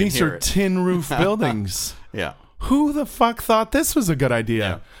 These are tin roof buildings. Yeah. Who the fuck thought this was a good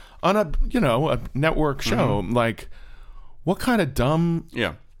idea? On a network show? Like, what kind of dumb...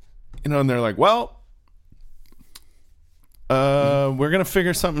 Yeah. And they're like, well, we're going to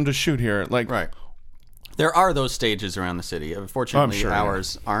figure something to shoot here. Like, right. There are those stages around the city. Unfortunately,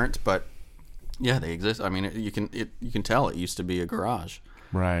 ours aren't, but yeah, they exist. I mean, you can tell it used to be a garage.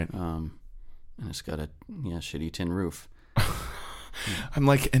 Right. And it's got a shitty tin roof. I'm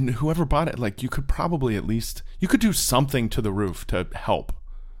like, and whoever bought it, like, you could probably you could do something to the roof to help,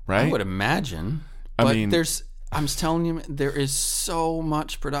 right? I would imagine. I'm telling you, there is so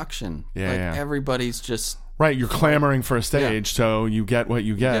much production. Everybody's just... Right, you're clamoring for a stage, so you get what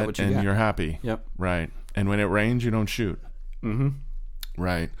you get, you're happy. Yep. Right. And when it rains, you don't shoot. Mm-hmm.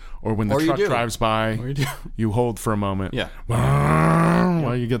 Right. Or when the truck drives by, you hold for a moment. Yeah.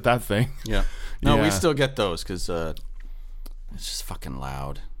 While you get that thing. Yeah. No, we still get those because it's just fucking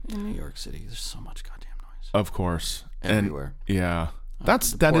loud in New York City. There's so much goddamn noise. Of course. Everywhere. And,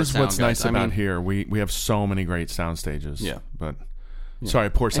 that is what's nice about here. We have so many great sound stages. Yeah. But sorry,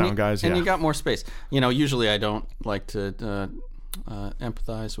 poor sound guys. And you got more space. Usually I don't like to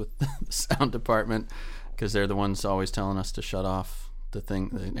empathize with the sound department because they're the ones always telling us to shut off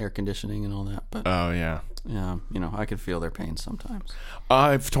the air conditioning and all that. But yeah, I can feel their pain sometimes.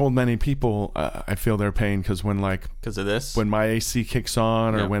 I've told many people I feel their pain because because of this, when my AC kicks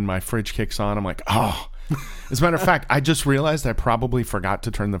on or when my fridge kicks on, I'm like, oh. As a matter of fact, I just realized I probably forgot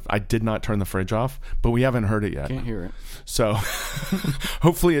to I did not turn the fridge off, but we haven't heard it yet. Can't hear it. So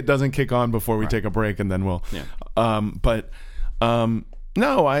hopefully it doesn't kick on before we take a break, and then we'll. Yeah.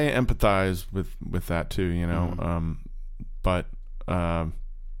 No, I empathize with that too.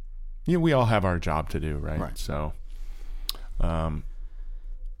 We all have our job to do, right? Right. So,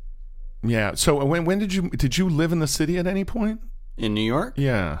 yeah. So when did you live in the city at any point? In New York?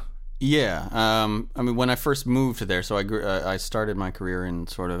 Yeah. Yeah, I mean, when I first moved there, so I started my career in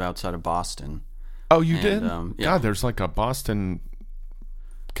sort of outside of Boston. Oh, you did? God, there's like a Boston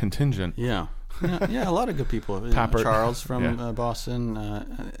contingent. Yeah. Yeah, a lot of good people. Papert. Charles from Boston. I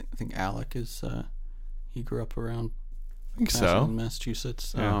think Alec is. He grew up around. I think so.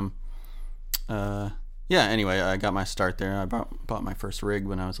 Massachusetts. Yeah. Anyway, I got my start there. I bought my first rig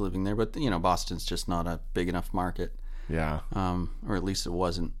when I was living there, but Boston's just not a big enough market. Yeah. Or at least it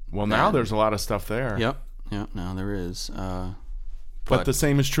wasn't. Well, now there's a lot of stuff there. Yep. Now there is. But the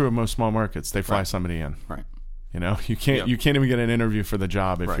same is true of most small markets. They fly somebody in. Right. You can't even get an interview for the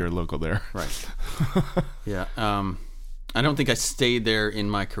job if you're local there. Right. Yeah. I don't think I stayed there in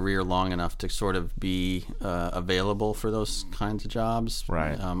my career long enough to sort of be available for those kinds of jobs.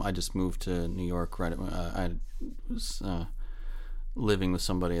 Right. I just moved to New York right. I was living with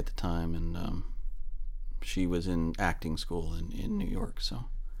somebody at the time, and she was in acting school in New York. So,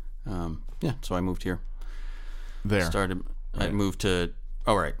 so I moved here. I moved to.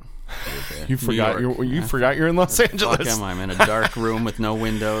 Oh, right. You forgot you forgot you're in Los Angeles. Fuck am I? I'm in a dark room with no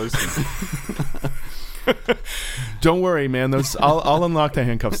windows. Don't worry, man. I'll unlock the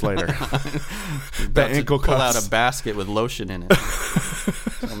handcuffs later. The ankle cuffs. Pull out a basket with lotion in it.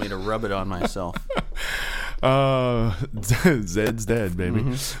 Tell me to rub it on myself. Zed's dead, baby.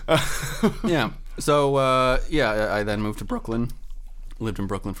 Mm-hmm. Yeah. So I then moved to Brooklyn. Lived in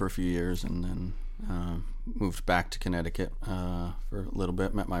Brooklyn for a few years, and then moved back to Connecticut for a little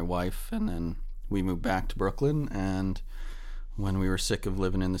bit. Met my wife, and then we moved back to Brooklyn. And when we were sick of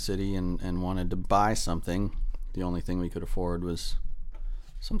living in the city and wanted to buy something, the only thing we could afford was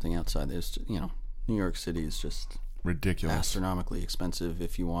something outside. New York City is just ridiculous, astronomically expensive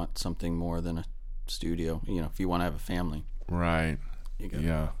if you want something more than a studio. If you want to have a family, right? You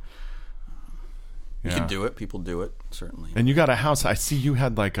can do it. People do it, certainly. And you got a house. I see you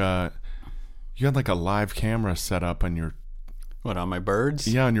had like a live camera set up on your. What, on my birds?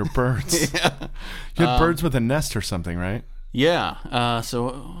 Yeah, on your birds. Yeah. You had birds with a nest or something, right? Yeah.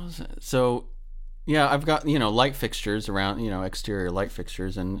 So I've got, light fixtures around, exterior light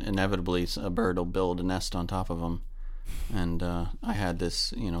fixtures, and inevitably a bird will build a nest on top of them. And I had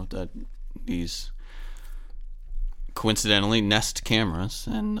this, these coincidentally Nest cameras,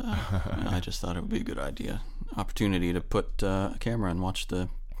 and I just thought it would be a good opportunity to put a camera and watch the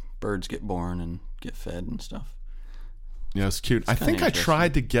birds get born and get fed and stuff. Yeah, it's cute. I think I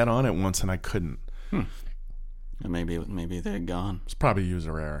tried to get on it once and I couldn't. Maybe they're gone. It's probably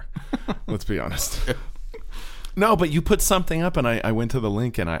user error. Let's be honest. No, but you put something up and I went to the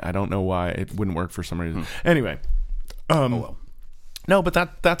link and I don't know why it wouldn't work for some reason. Anyway. Well. No, but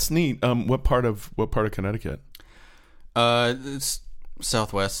that's neat. What part of Connecticut? It's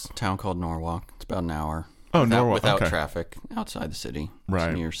southwest town called Norwalk. It's about an hour. Norwalk. Without okay. traffic outside the city. Right.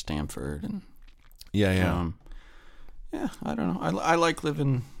 It's near Stamford and Yeah. I don't know. I like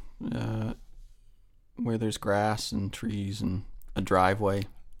living where there's grass and trees and a driveway.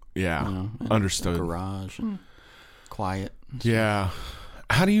 Yeah. And understood. A garage and quiet. And yeah.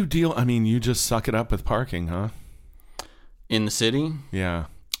 How do you deal? I mean, you just suck it up with parking, huh? In the city? Yeah.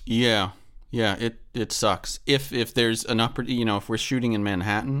 Yeah. It sucks. If there's an if we're shooting in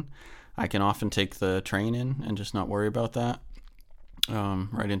Manhattan, I can often take the train in and just not worry about that.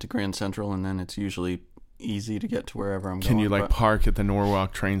 Right into Grand Central, and then it's usually easy to get to wherever I'm going. Can you park at the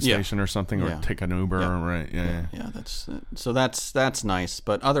Norwalk train station or something, or take an Uber? Yeah. Right. Yeah. That's nice.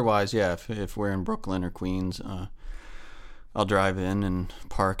 But otherwise, if we're in Brooklyn or Queens, I'll drive in and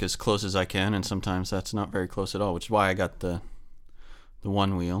park as close as I can, and sometimes that's not very close at all, which is why I got the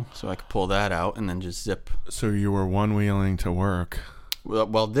one wheel, so I could pull that out and then just zip. So you were one wheeling to work.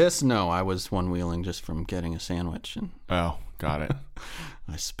 Well, I was one wheeling just from getting a sandwich. Oh, got it.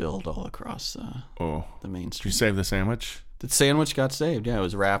 I spilled all across the main street. Did you save the sandwich? The sandwich got saved. Yeah, it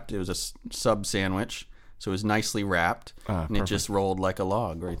was wrapped. It was a sub sandwich, so it was nicely wrapped, and perfect. it just rolled like a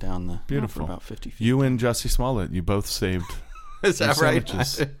log right down the beautiful for about 50 feet. You and Jussie Smollett, you both saved. Is that right? I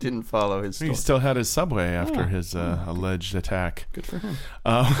didn't follow his story. He still had his Subway after his alleged attack. Good for him.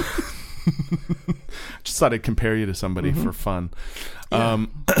 Just thought I'd compare you to somebody for fun. Yeah.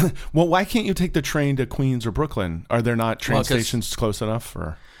 Well, why can't you take the train to Queens or Brooklyn? Are there not train stations close enough?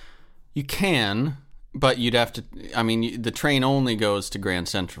 Or you can, but you'd have to. I mean, the train only goes to Grand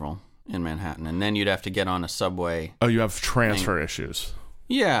Central in Manhattan, and then you'd have to get on a subway. Oh, you have transfer issues.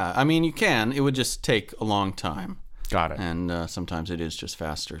 Yeah, I mean, you can. It would just take a long time. Got it. And sometimes it is just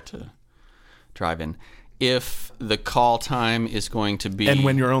faster to drive in. If the call time is going to be... And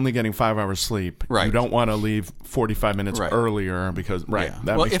when you're only getting 5 hours sleep, right. You don't want to leave 45 minutes earlier because... Right.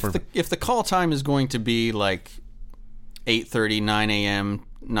 Yeah. Well, if the call time is going to be like 8:30, 9 a.m.,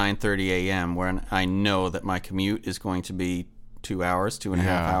 9:30 a.m., where I know that my commute is going to be 2 hours, 2.5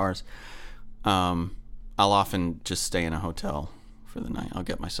 hours, I'll often just stay in a hotel for the night. I'll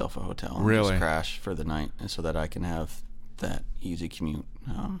get myself a hotel and Really? just crash for the night, and so that I can have that easy commute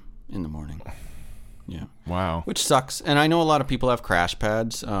in the morning. Yeah. Wow. Which sucks. And I know a lot of people have crash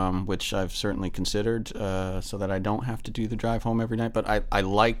pads, which I've certainly considered, so that I don't have to do the drive home every night. But I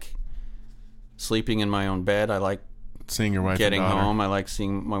like sleeping in my own bed. I like Seeing your wife getting and daughter. home. I like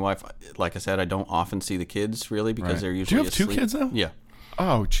seeing my wife. Like I said, I don't often see the kids, really, because Right. they're Do usually you have two asleep. kids now? Yeah.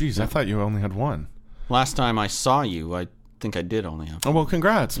 Oh, geez. I thought you only had one. Last time I saw you, I think I did only have Oh, well,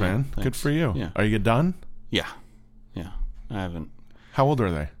 congrats, man. Good thanks. for you. Yeah. Are you done? Yeah. I haven't. How old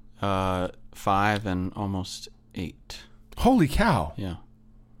are they? 5 and almost 8. Holy cow. Yeah.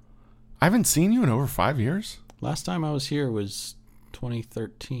 I haven't seen you in over 5 years? Last time I was here was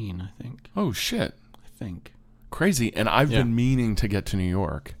 2013, I think. Oh, shit. Crazy. And I've been meaning to get to New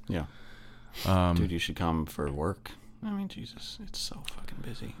York. Yeah. Dude, you should come for work. I mean, Jesus, it's so fucking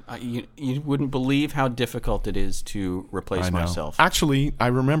busy. You wouldn't believe how difficult it is to replace I know. myself. Actually, I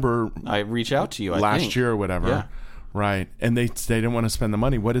remember I reach out to you, last year or whatever. Yeah. Right. And they didn't want to spend the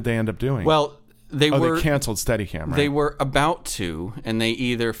money. What did they end up doing? Well, they they canceled Steadicam, right? They were about to, and they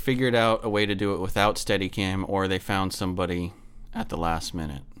either figured out a way to do it without Steadicam, or they found somebody at the last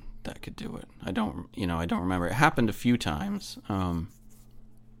minute that could do it. I don't remember. It happened a few times.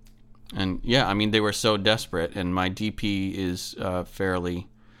 And yeah, I mean, they were so desperate, and my DP is fairly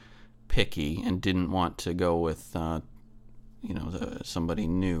picky and didn't want to go with, somebody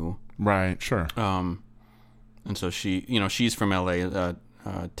new. Right, sure. And so she's from LA,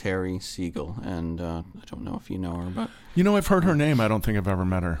 Terry Siegel, and I don't know if you know her, but I've heard her name. I don't think I've ever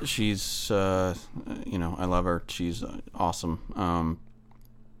met her. she's, I love her. She's awesome.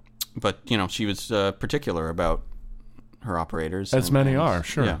 But she was particular about her operators, As many are,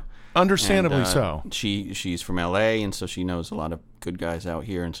 sure. Yeah. Understandably And, so. She's from LA, and so she knows a lot of good guys out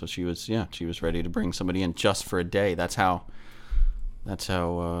here, and so she was ready to bring somebody in just for a day. That's how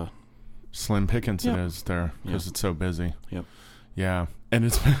Slim pickings Yep. it is there because it's so busy. Yep. Yeah. And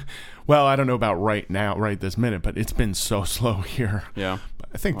it's well, I don't know about right now, right this minute, but it's been so slow here. Yeah.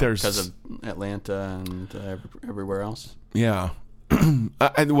 I think there's because of Atlanta and everywhere else. Yeah.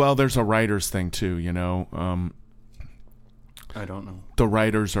 Well, there's a writers thing too, I don't know. The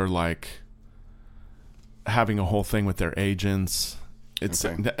writers are like having a whole thing with their agents. It's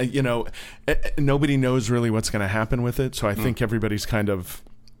nobody knows really what's going to happen with it, so I think everybody's kind of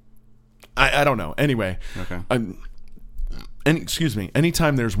I don't know. Anyway, Okay. excuse me.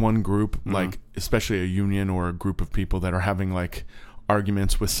 Anytime there's one group, like especially a union or a group of people that are having like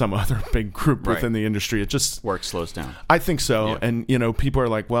arguments with some other big group Right. within the industry, it just Work slows down. I think so. Yeah. And people are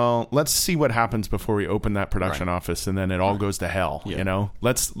like, well, let's see what happens before we open that production Right. office, and then it all goes to hell. Yeah.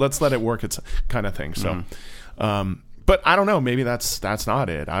 Let's let it work. It's kind of thing. So, but I don't know. Maybe that's not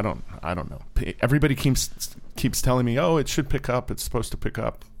it. I don't know. Everybody keeps telling me, oh, it should pick up. It's supposed to pick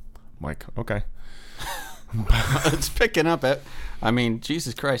up. I'm like, okay. It's picking up. I mean,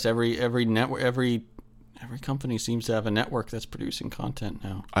 Jesus Christ! Every network, every company seems to have a network that's producing content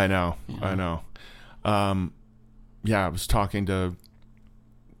now. I know. I know. I was talking to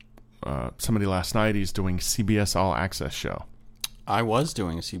somebody last night. He's doing CBS All Access show. I was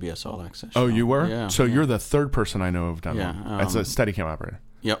doing a CBS All Access Oh, show. you were? Yeah. So you're the third person I know who've done Yeah, that. As a Steadicam operator.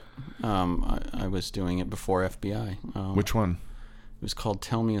 Yep. I was doing it before FBI. Which one? It was called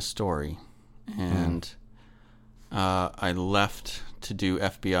Tell Me a Story, and I left to do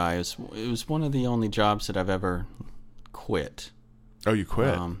FBI. It was one of the only jobs that I've ever quit. Oh, you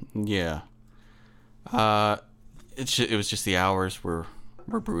quit? Yeah. It was just the hours were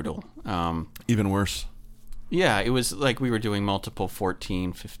brutal. Even worse. Yeah, it was like we were doing multiple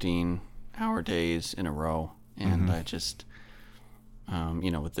 14, 15-hour days in a row, and I just,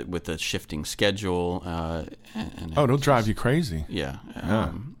 with the shifting schedule. And it'll drive you crazy. Yeah.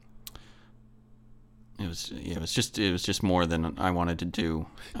 It was just more than I wanted to do.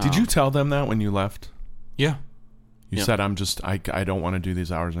 Did you tell them that when you left? Yeah. You said, I don't want to do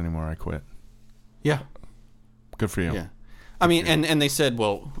these hours anymore. I quit. Yeah. Good for you. Yeah. I mean, and they said,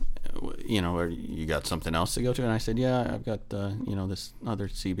 well, you got something else to go to? And I said, yeah, I've got, this other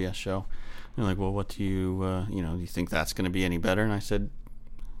CBS show. And they're like, well, what do you, do you think that's going to be any better? And I said,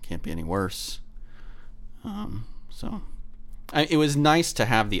 can't be any worse. It was nice to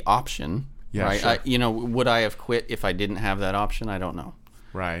have the option. Yeah, right? sure. Would I have quit if I didn't have that option? I don't know.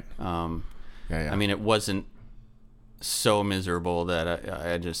 Right. Yeah. I mean, it wasn't so miserable that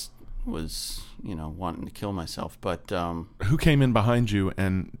I just was, wanting to kill myself. But who came in behind you,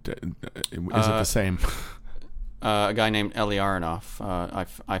 and is it the same? A guy named Eli Aronoff.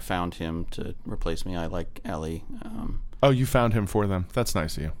 I found him to replace me. I like Eli. Oh, you found him for them. That's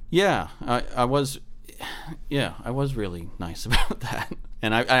nice of you. Yeah, I was. yeah, I was really nice about that,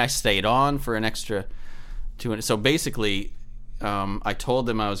 and I stayed on for an extra 2. So basically, I told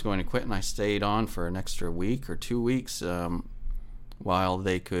them I was going to quit, and I stayed on for an extra week or 2 weeks while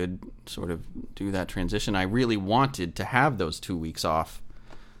they could sort of do that transition. I really wanted to have those 2 weeks off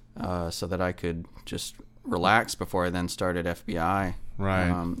so that I could just relax before I then started FBI. Right.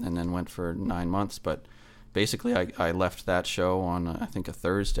 And then went for 9 months. But basically, I left that show on, I think, a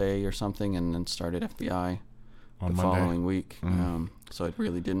Thursday or something, and then started FBI On the Monday. following week. So I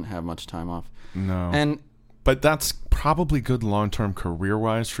really didn't have much time off. No. But that's probably good long-term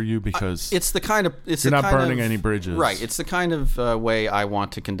career-wise for you because it's the kind of you're not burning any bridges. Right. It's the kind of way I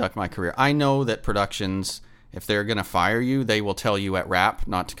want to conduct my career. I know that productions, if they're going to fire you, they will tell you at wrap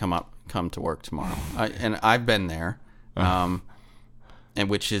not to come to work tomorrow. And I've been there, and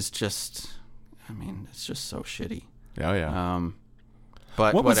which is just, I mean, it's just so shitty. Oh yeah.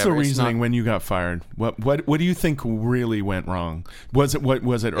 But what was whatever. the reasoning when you got fired? What do you think really went wrong? Was it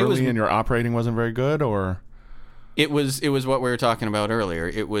early in your operating wasn't very good, or? It was what we were talking about earlier.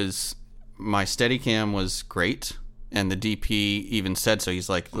 It was my Steadicam was great, and the DP even said so. He's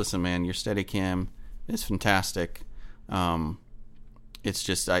like, "Listen, man, your Steadicam is fantastic. It's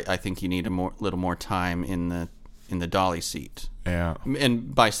just I think you need little more time in the dolly seat." Yeah.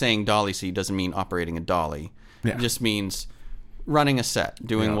 And by saying dolly seat doesn't mean operating a dolly. Yeah. It just means running a set,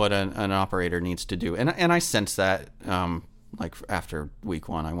 doing what an operator needs to do. And I sensed that. Like after week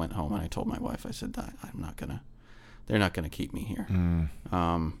 1, I went home and I told my wife, I said, they're not gonna keep me here.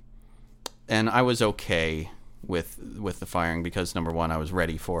 And I was okay with the firing because number 1, I was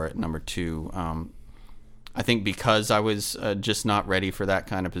ready for it. Number 2, I think because I was just not ready for that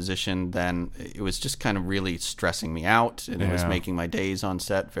kind of position, then it was just kind of really stressing me out, and it was making my days on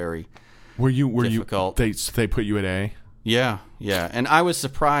set very difficult. They put you at A? Yeah, and I was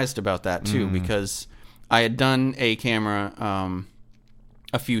surprised about that too because I had done a camera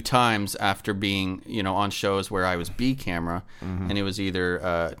a few times after being, on shows where I was B camera, and it was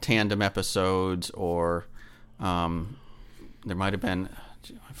either tandem episodes or there might have been,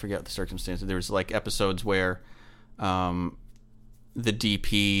 I forget the circumstances. There was like episodes where the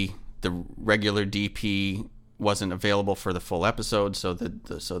regular DP wasn't available for the full episode, so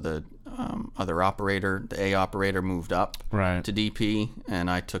the other operator, the A operator, moved up to DP, and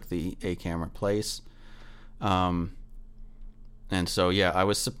I took the A camera place. And so, I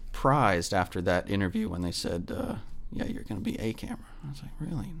was surprised after that interview when they said, you're going to be A camera. I was like,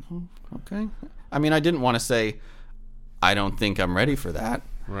 really? No? Okay. I mean, I didn't want to say, I don't think I'm ready for that.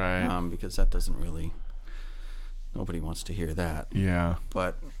 Right. Because that doesn't really, nobody wants to hear that. Yeah.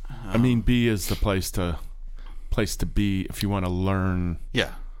 But, I mean, B is the place to be if you want to learn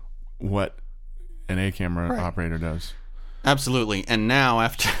what an A camera operator does. Absolutely. And now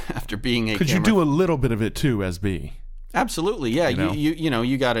after being A camera, could you do a little bit of it too as B? Absolutely, yeah.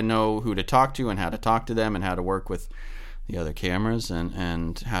 You got to know who to talk to and how to talk to them and how to work with the other cameras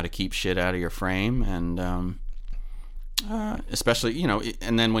and how to keep shit out of your frame and especially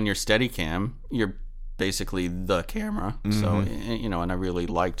and then when you're Steadicam, you're basically the camera. So and I really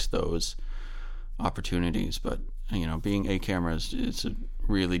liked those opportunities, but being A camera is a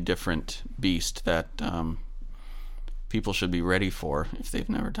really different beast that people should be ready for if they've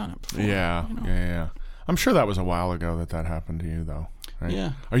never done it before. Yeah. I'm sure that was a while ago that happened to you, though. Right?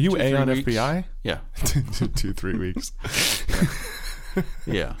 Yeah. Are you 2, A on weeks? FBI? Yeah. 2-3 weeks.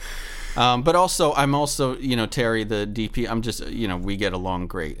 Yeah. But also, I'm also, Terry, the DP, I'm just, we get along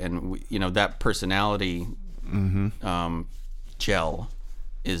great. And, that personality gel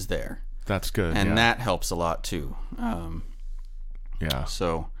is there. That's good. And that helps a lot, too.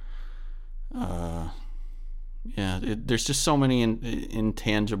 So, there's just so many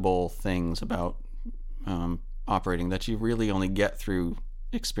intangible things about operating that you really only get through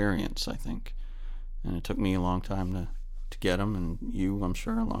experience, I think. And it took me a long time to get them, and you, I'm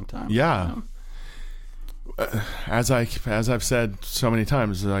sure, a long time. Yeah. As I've said so many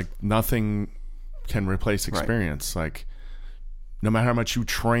times, like nothing can replace experience. Like no matter how much you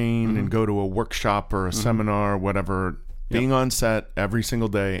train and go to a workshop or a seminar or whatever, being on set every single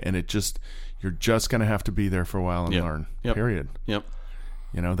day, and you're just going to have to be there for a while and learn. Period. Yep.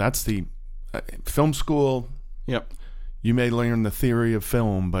 That's the film school. Yep. You may learn the theory of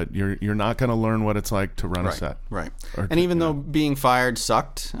film, but you're not going to learn what it's like to run a set. Right. And even though being fired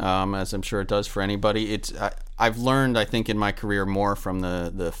sucked, as I'm sure it does for anybody, I've learned, I think, in my career more from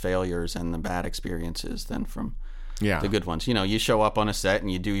the failures and the bad experiences than from the good ones. You show up on a set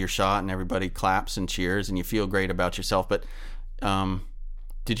and you do your shot and everybody claps and cheers and you feel great about yourself, but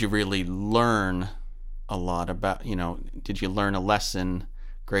did you really learn a lot about, did you learn a lesson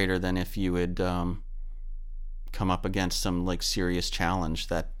greater than if you had come up against some like serious challenge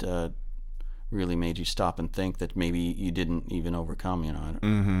that really made you stop and think that maybe you didn't even overcome. You know, I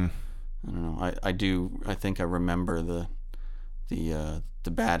don't know. I think I remember the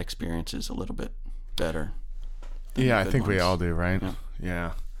bad experiences a little bit better. Yeah, I think we all do, right?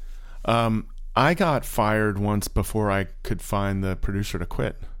 Yeah. I got fired once before I could find the producer to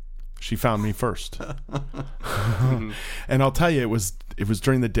quit. She found me first. And I'll tell you, it was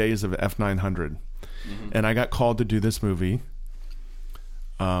during the days of F900. And I got called to do this movie.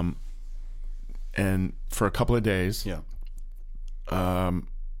 And for a couple of days. Yeah. And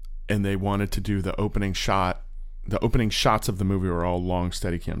they wanted to do the opening shot. The opening shots of the movie were all long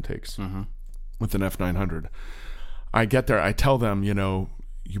Steadicam takes with an F900. I get there, I tell them, you know,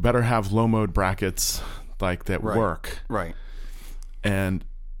 you better have low mode brackets like that work. Right. And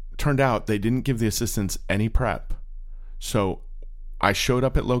turned out they didn't give the assistants any prep. So I showed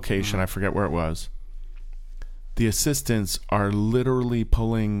up at location, I forget where it was. The assistants are literally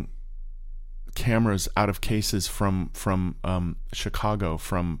pulling cameras out of cases from Chicago,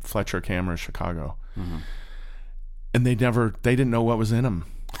 from Fletcher Cameras Chicago. And they didn't know what was in them.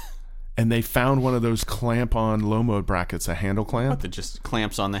 And they found one of those clamp-on low-mode brackets, a handle clamp. What, that just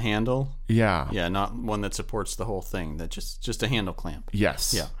clamps on the handle? Yeah. Yeah, not one that supports the whole thing. That just a handle clamp.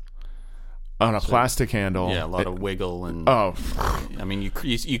 Yes. Yeah. On a plastic handle. Yeah, a lot of wiggle and. I mean,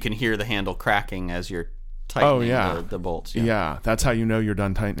 you can hear the handle cracking as you're tightening the bolts. Yeah, that's how you know you're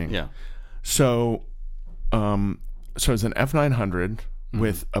done tightening. Yeah. So it's an F900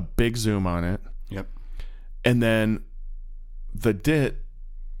 with a big zoom on it. Yep. And then the DIT.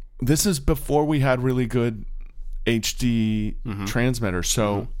 This is before we had really good HD transmitters,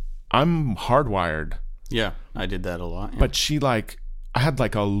 so I'm hardwired. Yeah, I did that a lot. Yeah. But I had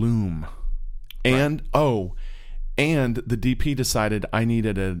like a loom, and the DP decided I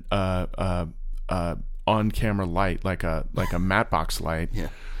needed a on-camera light, like a matte box light. Yeah.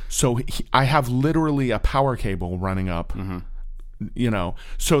 So I have literally a power cable running up. You know,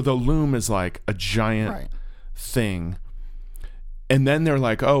 so the loom is like a giant thing. And then they're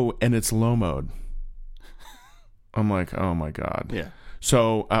like, oh, and it's low mode. I'm like, oh my God. Yeah.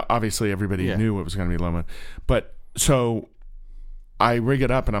 So obviously everybody knew it was going to be low mode. But so I rig it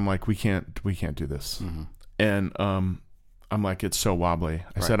up and I'm like, we can't do this. And I'm like, it's so wobbly.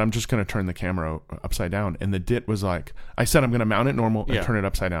 I said, I'm just going to turn the camera upside down. And the DIT was like, I said, I'm going to mount it normal and turn it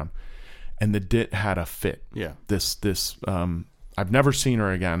upside down. And the DIT had a fit. Yeah. This I've never seen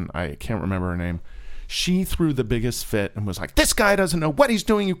her again. I can't remember her name. She threw the biggest fit and was like, this guy doesn't know what he's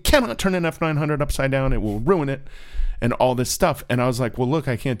doing. You cannot turn an F900 upside down. It will ruin it. And all this stuff. And I was like, well, look,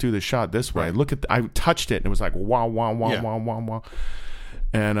 I can't do the shot this way. Look at, I touched it and it was like, wow, wow, wow, wow, wow, wow.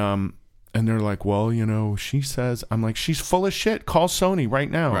 And they're like, well, you know, she says, I'm like, she's full of shit. Call Sony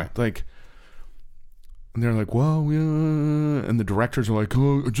right now. Like, and they're like, well, yeah. And the directors are like,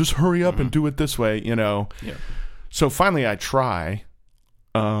 oh, just hurry up and do it this way, you know? Yeah. So finally I try.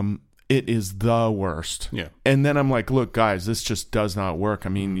 It is the worst. Yeah. And then I'm like, look, guys, this just does not work. I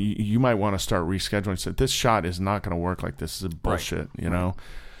mean, you might want to start rescheduling. So this shot is not going to work like this. This is bullshit, you know?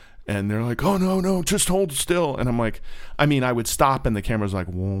 And they're like, oh, no, just hold still. And I'm like, I mean, I would stop and the camera's like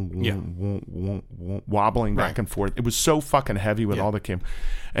wobbling back and forth. It was so fucking heavy with all the cam.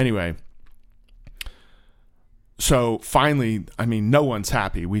 Anyway, so finally, I mean, no one's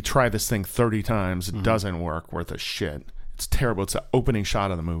happy. We try this thing 30 times. It doesn't work worth a shit. It's terrible. It's the opening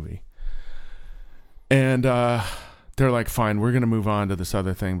shot of the movie. And they're like, fine, we're going to move on to this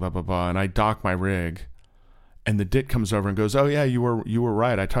other thing, blah, blah, blah. And I dock my rig. And the DIT comes over and goes, oh, yeah, you were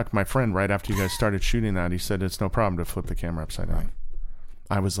right. I talked to my friend right after you guys started shooting that. He said it's no problem to flip the camera upside down.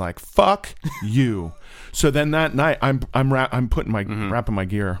 I was like, fuck you. So then that night, I'm putting my wrapping my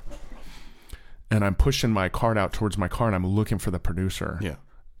gear. And I'm pushing my cart out towards my car. And I'm looking for the producer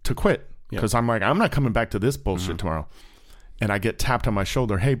to quit. Because I'm like, I'm not coming back to this bullshit tomorrow. And I get tapped on my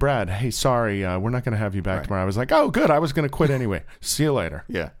shoulder. Hey, Brad. Hey, sorry. We're not going to have you back tomorrow. I was like, oh, good. I was going to quit anyway. See you later.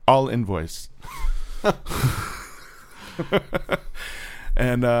 Yeah. All invoice.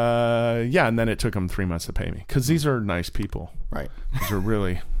 And and then it took them 3 months to pay me. Because these are nice people. Right. These are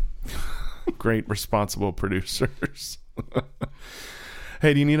really great, responsible producers.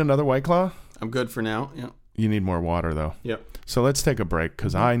 Hey, do you need another White Claw? I'm good for now. Yeah. You need more water, though. Yep. So let's take a break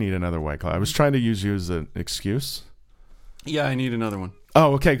because I need another White Claw. I was trying to use you as an excuse. Yeah, I need another one.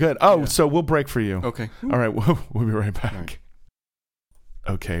 Oh, okay, good. Oh, so we'll break for you. Okay. All right, we'll be right back. Right.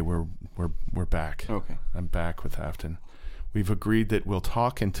 Okay, we're back. Okay. I'm back with Afton. We've agreed that we'll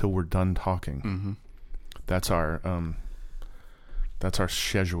talk until we're done talking. That's our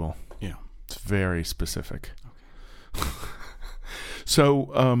schedule. Yeah. It's very specific. Okay.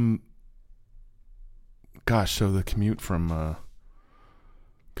 So, gosh, so the commute from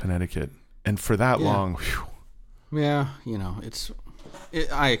Connecticut, and for that long, whew. Yeah,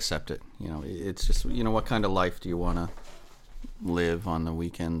 I accept it. It's just, what kind of life do you want to live on the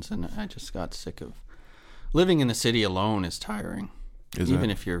weekends? And I just got sick of living in the city alone is tiring. Even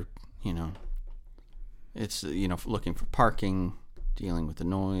if you're, it's, looking for parking, dealing with the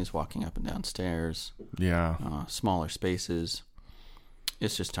noise, walking up and down stairs. Yeah. Smaller spaces.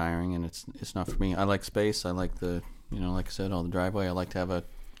 It's just tiring, and it's not for me. I like space. I like the, like I said, all the driveway. I like to have a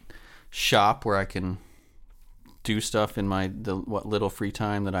shop where I can do stuff in what little free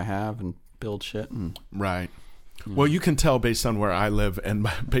time that I have and build shit. And right. Well, you can tell based on where I live and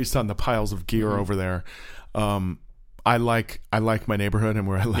based on the piles of gear over there. I like my neighborhood and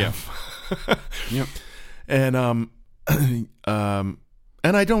where I live. Yep. And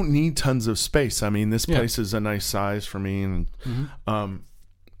and I don't need tons of space. I mean, this place is a nice size for me, and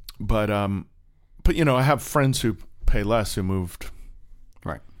but I have friends who pay less who moved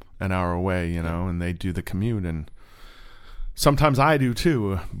right an hour away, and they do the commute, and sometimes I do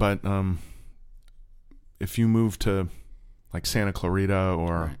too. But if you move to like Santa Clarita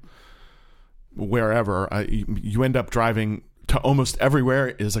or wherever, you end up driving to almost everywhere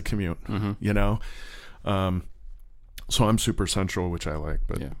is a commute. So I'm super central, which I like,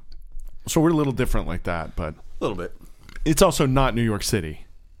 but so we're a little different like that, but a little bit. It's also not New York City,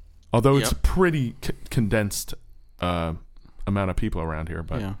 although it's a pretty condensed amount of people around here.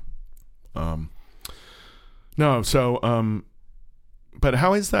 But no, so but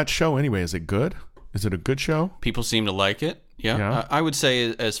how is that show anyway? Is it good? Is it a good show? People seem to like it. Yeah. I would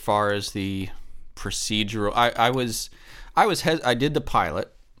say as far as the procedural, I did the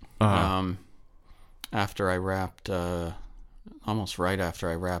pilot. After I wrapped, almost right after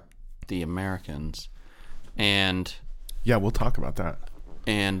I wrapped The Americans, and we'll talk about that.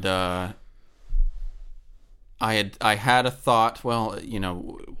 And I had a thought. Well,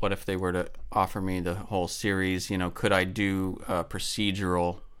 what if they were to offer me the whole series? Could I do a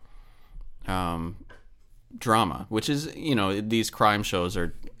procedural drama, which is these crime shows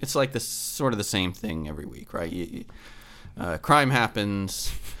are. It's like this sort of the same thing every week, right? Crime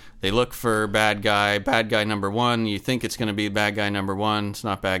happens. They look for bad guy number one. You think it's going to be bad guy number one. It's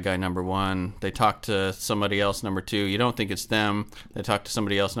not bad guy number one. They talk to somebody else, number two. You don't think it's them. They talk to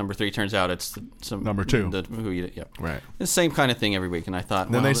somebody else, number three. Turns out it's number two. Right. It's the same kind of thing every week. And I thought,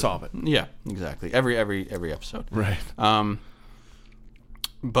 then they solve it. Yeah, exactly. Every episode. Right.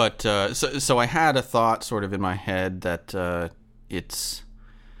 But so I had a thought sort of in my head that it's,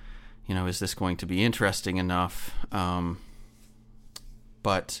 is this going to be interesting enough?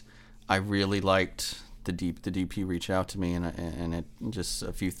 But I really liked the DP reach out to me, and it just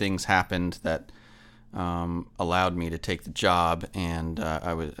a few things happened that allowed me to take the job, and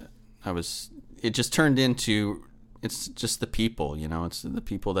it just turned into, it's just the people, it's the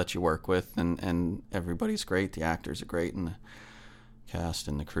people that you work with, and everybody's great. The actors are great, and the cast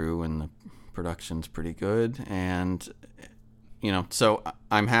and the crew and the production's pretty good, and so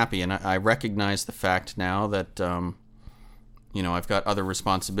I'm happy, and I recognize the fact now that I've got other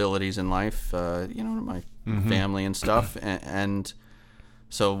responsibilities in life, my family and stuff. And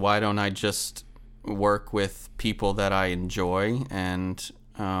so why don't I just work with people that I enjoy? And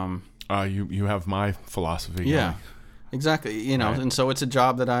you have my philosophy. Yeah, exactly. Right. And so it's a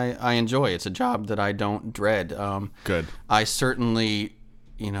job that I enjoy. It's a job that I don't dread. Good. I certainly,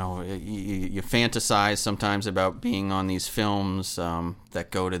 you fantasize sometimes about being on these films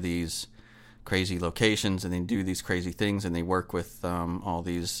that go to these crazy locations, and they do these crazy things, and they work with all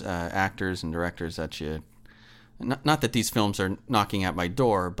these actors and directors that you. Not that these films are knocking at my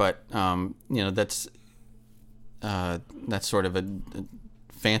door, but that's sort of a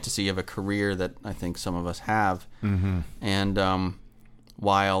fantasy of a career that I think some of us have. Mm-hmm. And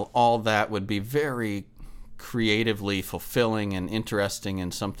while all that would be very creatively fulfilling and interesting,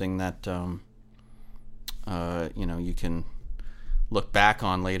 and something that you can look back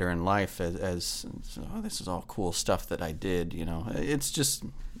on later in life as this is all cool stuff that I did. It's just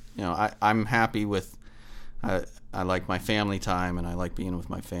I'm happy with. I like my family time, and I like being with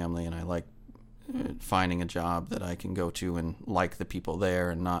my family, and I like finding a job that I can go to and like the people there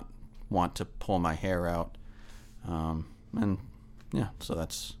and not want to pull my hair out. So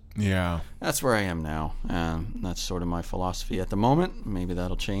that's where I am now, and that's sort of my philosophy at the moment. Maybe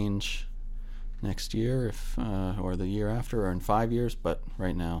that'll change next year, or the year after, or in 5 years. But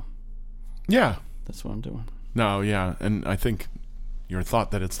right now, that's what I'm doing. No, yeah, and I think your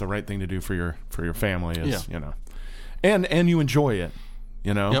thought that it's the right thing to do for your family is and you enjoy it,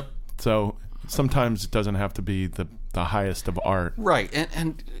 Yep. So sometimes it doesn't have to be the highest of art. Right.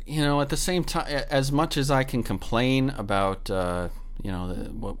 And at the same time, as much as I can complain about,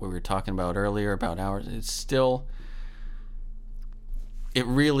 what we were talking about earlier about hours, it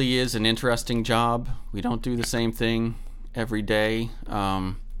really is an interesting job. We don't do the same thing every day.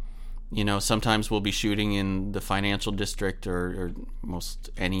 Sometimes we'll be shooting in the financial district or most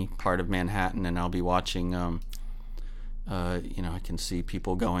any part of Manhattan, and I'll be watching, I can see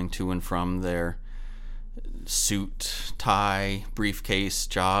people going to and from their suit, tie, briefcase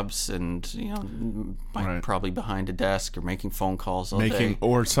jobs, and probably behind a desk or making phone calls all day.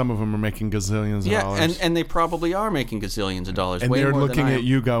 Or some of them are making gazillions of dollars. And they probably are making gazillions of dollars. And way they're more looking than at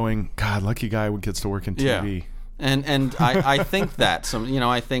you going, God, lucky guy who gets to work in TV. Yeah. And I think that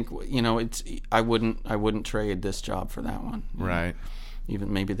I wouldn't trade this job for that one. Right.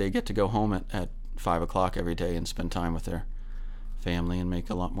 Even maybe they get to go home at 5 o'clock every day and spend time with their family and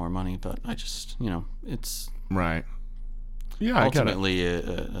make a lot more money. But I just, it's right. Yeah, ultimately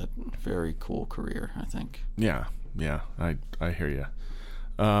a very cool career, I think. Yeah. I hear you.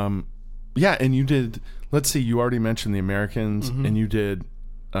 Yeah, and you did. Let's see. You already mentioned The Americans, and you did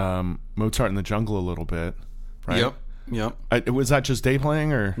Mozart in the Jungle a little bit. Right? Yep. Was that just day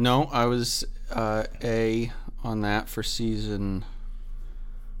playing, or no? I was A on that for season.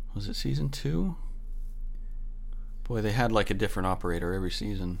 Was it season 2? Boy, they had like a different operator every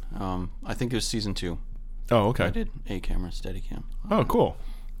season. I think it was season 2. Oh, okay. I did A camera, Steadicam. Oh, cool.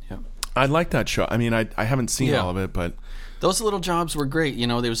 Yep. I like that show. I mean, I haven't seen all of it, but those little jobs were great.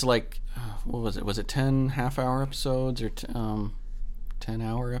 There was like, what was it? Was it 10 half-hour episodes or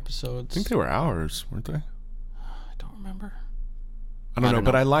 10-hour episodes? I think they were hours, weren't they? I don't remember. I don't know,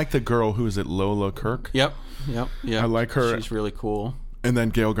 but I like the girl who is it, Lola Kirk? Yep. I like her. She's really cool. And then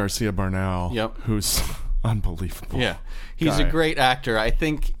Gail Garcia Bernal, who's unbelievable. Yeah, he's a great actor. I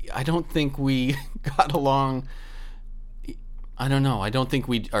don't think we got along. I don't know. I don't think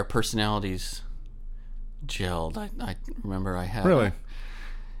our personalities gelled. I remember I had. Really?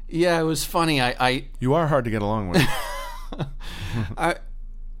 Yeah, it was funny. You are hard to get along with. I'm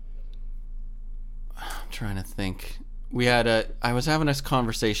trying to think. I was having this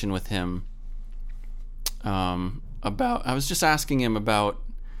conversation with him about. I was just asking him about,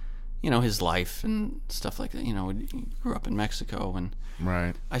 his life and stuff like that. He grew up in Mexico, and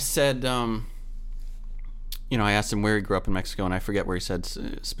right. I said, I asked him where he grew up in Mexico, and I forget where he said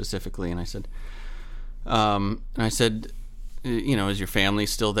specifically. And I said, is your family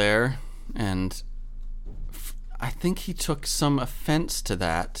still there? And I think he took some offense to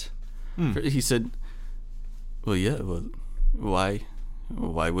that. He said, well, yeah, well,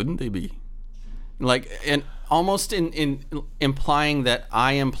 why wouldn't they be? Like, and almost in implying that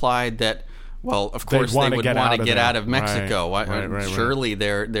I implied that, well, of course they would want to get out of Mexico. Right. Surely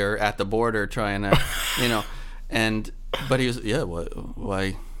they're at the border trying to, but he was, yeah,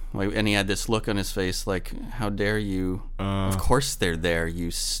 why? And he had this look on his face like, how dare you? Of course they're there, you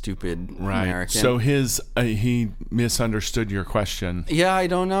stupid American. So he misunderstood your question. Yeah, I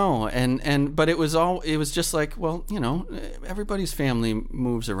don't know. But it was just like, well, everybody's family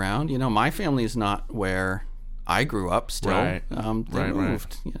moves around. My family is not where I grew up still. Right. They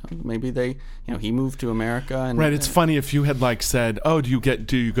moved. Maybe he moved to America. And, right. It's funny if you had like said, "Oh, do you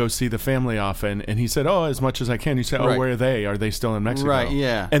go see the family often?" And he said, "Oh, as much as I can." You say, "Oh, where are they? Are they still in Mexico?" Right.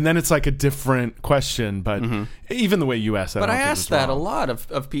 Yeah. And then it's like a different question, but even the way you asked that, but I asked that a lot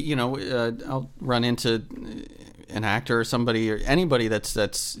of people. I'll run into an actor or somebody or anybody that's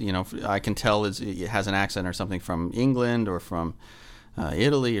I can tell has an accent or something from England or from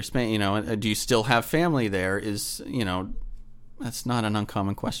Italy or Spain, do you still have family there? That's not an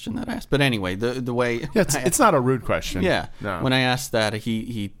uncommon question that I asked. But anyway, the way it's not a rude question. Yeah, no. When I asked that,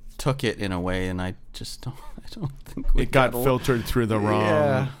 he took it in a way, and I don't think it got filtered through the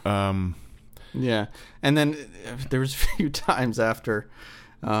wrong. Yeah, and then there was a few times after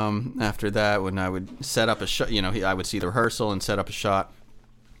that when I would set up a shot. I would see the rehearsal and set up a shot.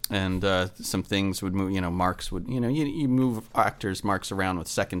 And some things would move, marks would, you move actors' marks around with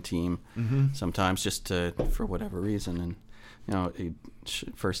second team sometimes just for whatever reason. And,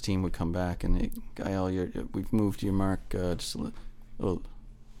 first team would come back and, Gael, we've moved your mark just a little.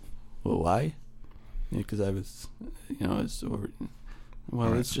 Well, why? Because I was,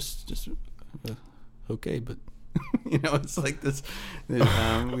 it's just okay, but, it's like this,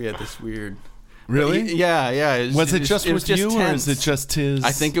 we had this weird... Really? Yeah. Was it just with you, tense. Or is it just his?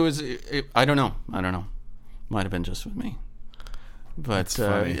 I think it was. I don't know. Might have been just with me. But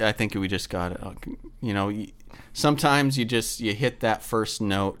I think we just got it. Sometimes you hit that first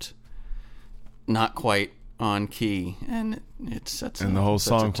note, not quite on key, and it sets and the whole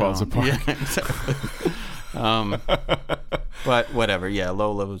song falls apart. Yeah, exactly. But whatever. Yeah,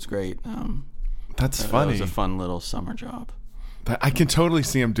 Lola was great. That's funny. It was a fun little summer job. I can totally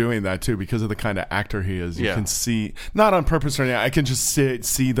see him doing that too, because of the kind of actor he is. You Yeah. can see, not on purpose or anything. I can just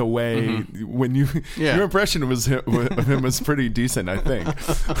see the way when you Yeah. your impression of him was pretty decent, I think.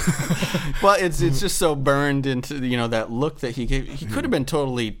 Well, it's just so burned into that look that he gave. He could have been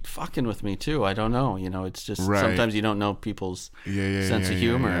totally fucking with me too. I don't know. It's just Right. sometimes you don't know people's sense of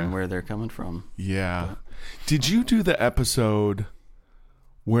humor and where they're coming from. Yeah. Did you do the episode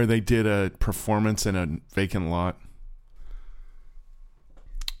where they did a performance in a vacant lot?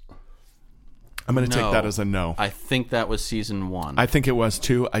 I'm going to take that as a no. I think that was season 1. I think it was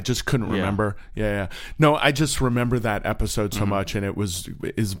too. I just couldn't remember. Yeah. No, I just remember that episode so much, and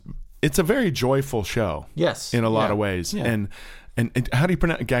it's a very joyful show. Yes, in a lot of ways. Yeah. And how do you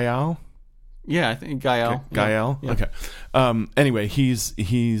pronounce Gael? Yeah, I think Gael. Gael. Yeah. Okay. Anyway,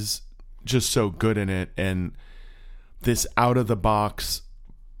 he's just so good in it, and this out of the box,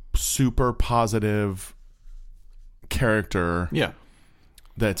 super positive character. Yeah.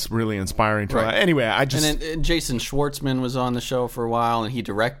 That's really inspiring to Right. Anyway, I just and then Jason Schwartzman was on the show for a while, and he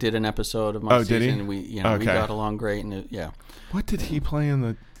directed an episode of my season. Did he? And we got along great, and what did he play in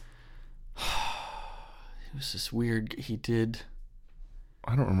the? It was this weird. He did.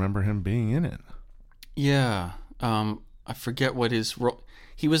 I don't remember him being in it. Yeah, I forget what his role.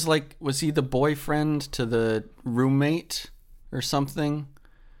 He was like, was he the boyfriend to the roommate or something?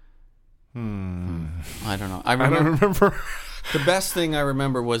 I don't know. I don't remember. The best thing I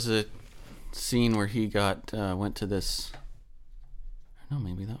remember was a scene where he went to this. No,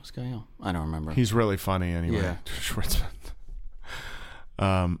 maybe that was Gael. I don't remember. He's really funny anyway. Yeah. Schwartzman.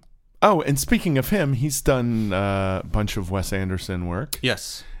 And speaking of him, he's done a bunch of Wes Anderson work.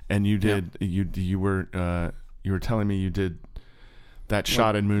 Yes. And you did. You were telling me you did that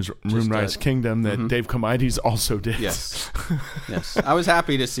shot in Moonrise Kingdom that Dave Comides also did. Yes. Yes. I was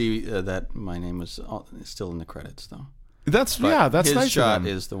happy to see that my name was still in the credits, though. That's his nice. Shot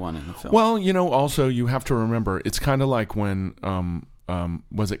is the one in the film. Well, also you have to remember, it's kind of like when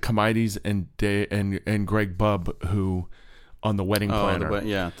was it Comides and Greg Bubb who on The Wedding Planner?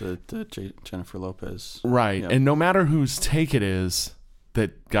 The Jennifer Lopez. Right, Yep. and no matter whose take it is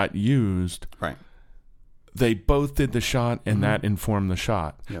that got used, right, they both did the shot, and that informed the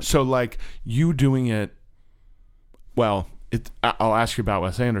shot. Yep. So, like you doing it, well, I'll ask you about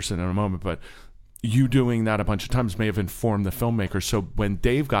Wes Anderson in a moment, but you doing that a bunch of times may have informed the filmmaker. So when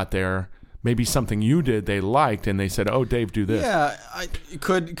Dave got there, maybe something you did they liked, and they said, "Oh, Dave, do this." Yeah, it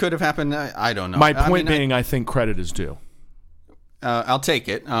could have happened. I don't know. My point being, I think credit is due. I'll take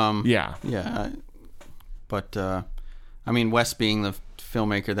it. Yeah. But Wes being the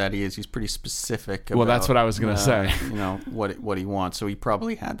filmmaker that he is, he's pretty specific about, well, that's what I was going to say. What he wants. So he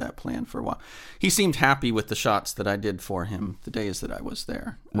probably had that plan for a while. He seemed happy with the shots that I did for him the days that I was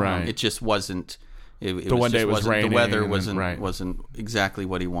there. Right. It just wasn't. One day it was raining. The weather wasn't exactly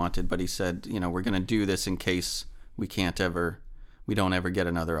what he wanted. But he said, we're going to do this in case we don't ever get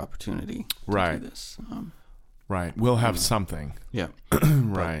another opportunity to do this. Right. We'll have something. Yeah.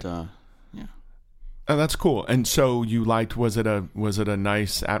 Right. But, Oh, that's cool. And so you liked? Was it a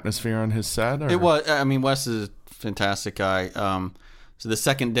nice atmosphere on his set? Or? It was. Wes is a fantastic guy. So the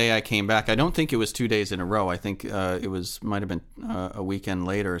second day I came back, I don't think it was 2 days in a row. I think might have been a weekend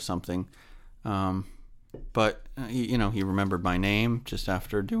later or something. But he remembered my name just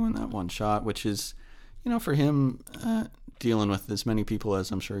after doing that one shot, which is, for him dealing with as many people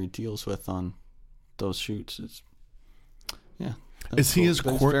as I'm sure he deals with on those shoots. Is he as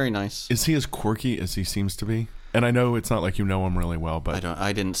very nice? Is he as quirky as he seems to be? And I know it's not like you know him really well, but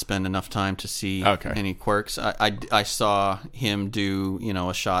I didn't spend enough time to see any quirks. I saw him do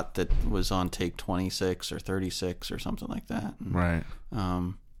a shot that was on take 26 or 36 or something like that. And, right.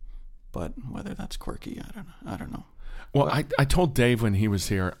 But whether that's quirky, I don't know. Well, I told Dave when he was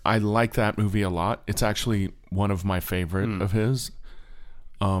here, I like that movie a lot. It's actually one of my favorite of his,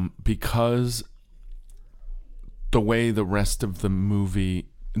 because the way the rest of the movie,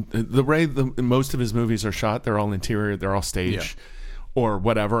 the way most of his movies are shot, they're all interior, they're all stage or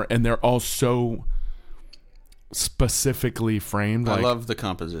whatever, and they're all so specifically framed. I love the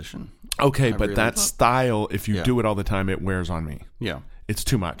composition. Okay, but really that style, if you do it all the time, it wears on me. Yeah. It's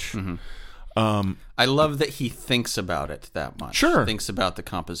too much. Mm-hmm. I love that he thinks about it that much. Sure. Thinks about the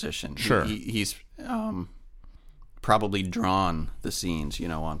composition. Sure. He's probably drawn the scenes,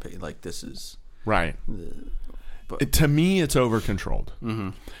 on page. Like, this is... Right. To me, it's over-controlled,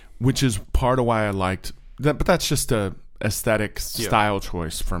 which is part of why I liked that. But that's just a aesthetic style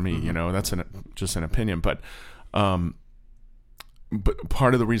choice for me. You know, that's just an opinion, but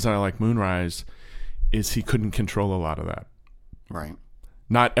part of the reason I like Moonrise is he couldn't control a lot of that. Right.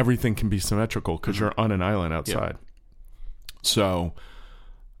 Not everything can be symmetrical because you're on an island outside. So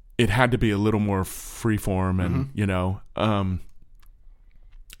it had to be a little more freeform and, you know, and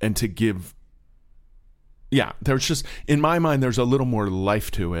to give, there's just, in my mind, there's a little more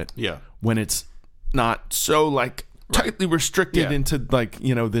life to it. Yeah. When it's not so like tightly restricted into like,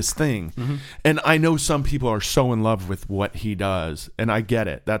 you know, this thing. And I know some people are so in love with what he does, and I get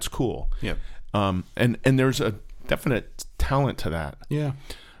it. That's cool. Yeah. And there's a definite talent to that. Yeah.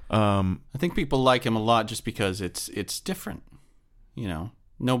 I think people like him a lot just because it's different. You know,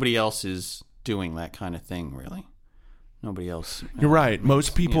 nobody else is doing that kind of thing, really. Nobody else. You're right.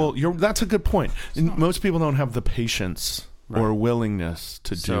 Most people. That's a good point. Most people don't have the patience or willingness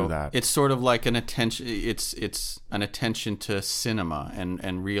to do that. It's sort of like an attention. It's an attention to cinema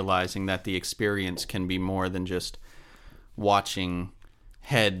and realizing that the experience can be more than just watching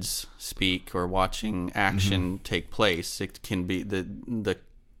heads speak or watching action take place. It can be the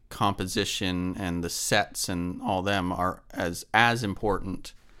composition and the sets and all them are as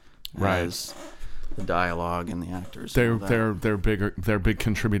important as the dialogue and the actors. They're big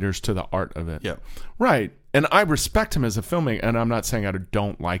contributors to the art of it. Yeah. Right. And I respect him as a filmmaker, and I'm not saying I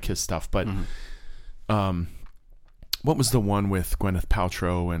don't like his stuff, but what was the one with Gwyneth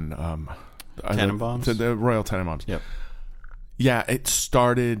Paltrow and Tenenbaums? The Royal Tenenbaums. Yep. Yeah, it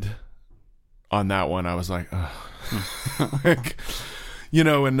started on that one. I was like, like, you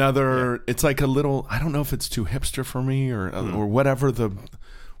know, it's like a little, I don't know if it's too hipster for me or whatever the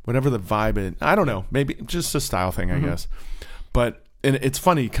vibe is. I don't know, maybe just a style thing, I guess. But and it's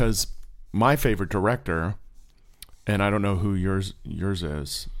funny because my favorite director, and I don't know who yours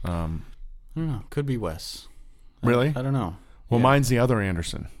is. I don't know. Could be Wes. Really? I don't know. Well, mine's the other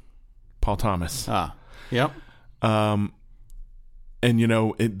Anderson, Paul Thomas. Yep. And you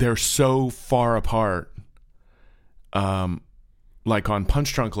know, they're so far apart. Like on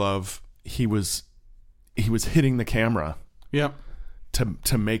Punch Drunk Love, he was hitting the camera. Yep.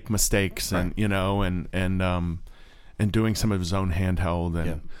 To make mistakes and you know and doing some of his own handheld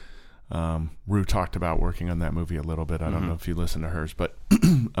and Rue talked about working on that movie a little bit. I don't know if you listened to hers, but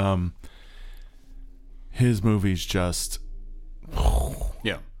his movies just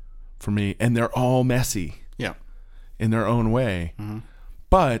for me, and they're all messy in their own way.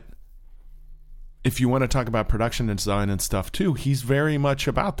 But if you want to talk about production and design and stuff too, he's very much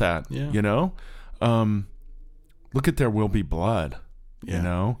about that. You know, look at There Will Be Blood. You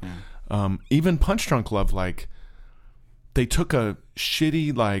know, even Punch Drunk Love, like they took a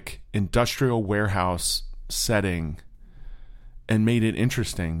shitty like industrial warehouse setting and made it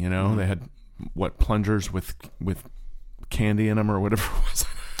interesting. You know, they had plungers with candy in them or whatever it was.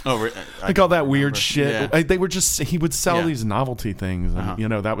 Like all that weird shit. They were just, he would sell these novelty things, and you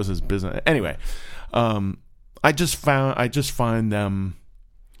know, that was his business. Anyway, I just find them.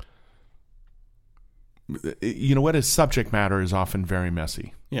 You know what? His subject matter is often very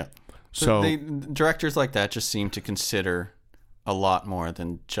messy. Yeah. So directors like that just seem to consider a lot more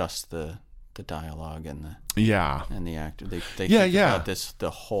than just the dialogue and the actor. They think about the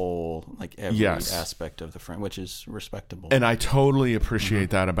whole, like every aspect of the frame, which is respectable. And I totally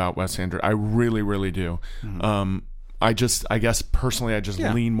appreciate that about Wes Anderson. I really, really do. I guess personally, I just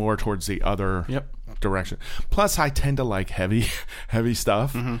lean more towards the other direction. Plus, I tend to like heavy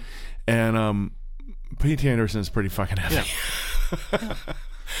stuff, and P.T. Anderson is pretty fucking heavy.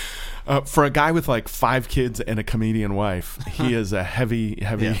 For a guy with like 5 kids and a comedian wife, he is a heavy.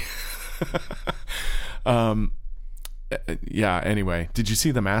 Anyway, did you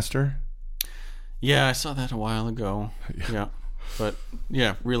see The Master? Yeah, I saw that a while ago. But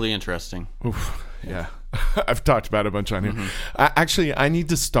really interesting. Oof, yeah. I've talked about it a bunch on here. Actually, I need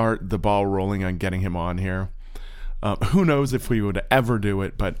to start the ball rolling on getting him on here. Who knows if we would ever do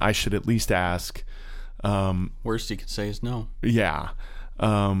it, but I should at least ask. Worst he could say is no. Yeah.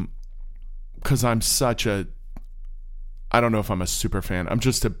 Because I'm such a, I don't know if I'm a super fan. I'm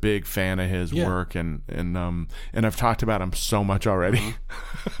just a big fan of his work, and I've talked about him so much already.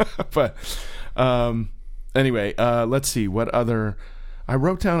 But anyway, let's see what other. I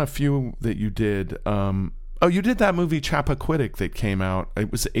wrote down a few that you did. You did that movie Chappaquiddick that came out.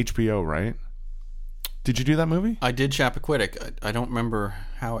 It was HBO, right? Did you do that movie? I did Chappaquiddick. I don't remember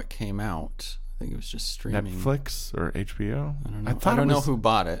how it came out. I think it was just streaming. Netflix or HBO? I don't know. I don't know who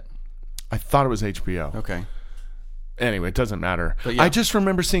bought it. I thought it was HBO. Okay. Anyway, it doesn't matter. I just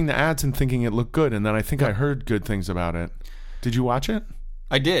remember seeing the ads and thinking it looked good, and then I think I heard good things about it. Did you watch it?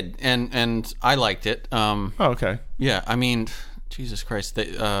 I did, and I liked it. Oh, okay. Yeah, I mean, Jesus Christ,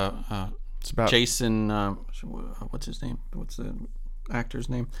 It's about Jason. What's his name? What's the actor's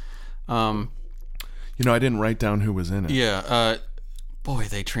name? I didn't write down who was in it. Yeah. Boy,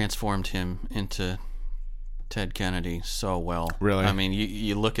 they transformed him into Ted Kennedy so well. Really? I mean,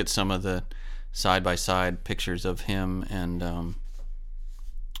 you look at some of the side-by-side pictures of him and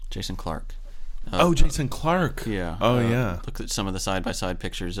Jason Clarke. Jason Clarke. Yeah. Oh, yeah. Look at some of the side-by-side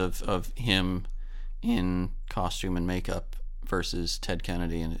pictures of him in costume and makeup versus Ted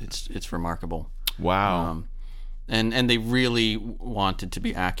Kennedy, and it's remarkable. Wow. And they really wanted to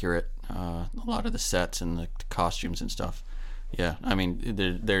be accurate. A lot of the sets and the costumes and stuff. Yeah, I mean,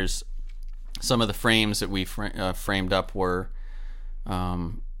 there's some of the frames that we framed up were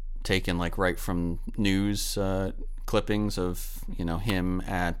taken like right from news clippings of him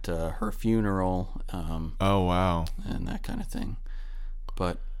at her funeral. Oh wow, and that kind of thing.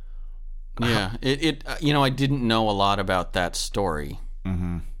 But yeah, it I didn't know a lot about that story.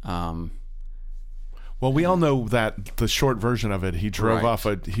 Mm-hmm. Well, we all know that the short version of it, he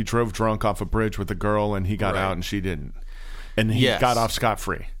drove drunk off a bridge with a girl, and he got out and she didn't, and he got off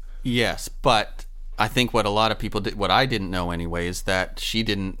scot-free. Yes, but I think what a lot of people did, what I didn't know anyway, is that she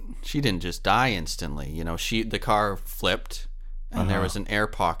didn't just die instantly. The car flipped, and there was an air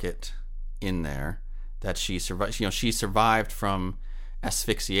pocket in there that she survived. She survived from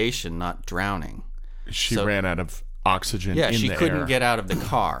asphyxiation, not drowning. She ran out of oxygen. Yeah, in she the couldn't air. get out of the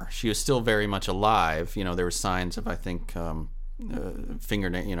car. She was still very much alive. There were signs of, I think,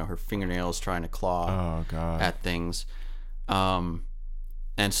 fingernail. Her fingernails trying to claw at things.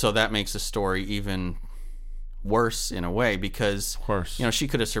 And so that makes the story even worse in a way because, of course, she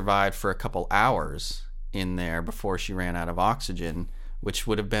could have survived for a couple hours in there before she ran out of oxygen, which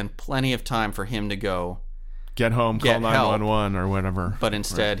would have been plenty of time for him to go get home, call 911 or whatever. But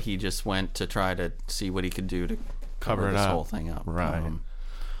instead, he just went to try to see what he could do to cover this whole thing up. Right.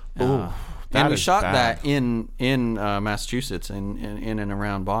 And we shot that in Massachusetts, in and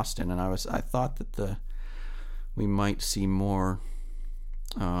around Boston, and I thought that we might see more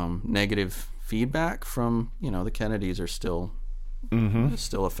negative feedback from the Kennedys are still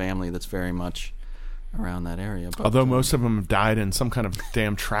still a family that's very much around that area. But, although most of them have died in some kind of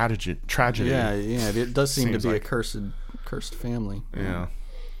damn tragedy. Yeah, it does seem to be like a cursed family. Yeah.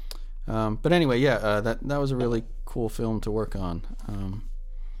 But anyway, that was a really cool film to work on.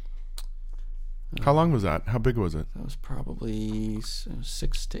 How long was that? How big was it? That was probably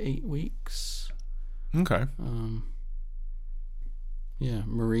 6 to 8 weeks. Okay.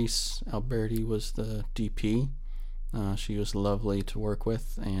 Maurice Alberti was the DP. She was lovely to work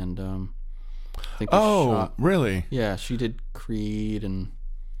with, and I think really? Yeah, she did Creed and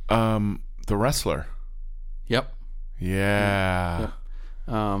The Wrestler. Yep. Yeah.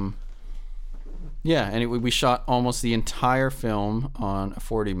 Yep. And we shot almost the entire film on a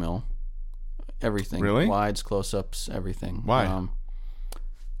 40 mil. Everything. Really? Wides, close-ups, everything. Why? I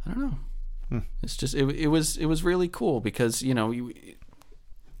don't know. It's just it was really cool because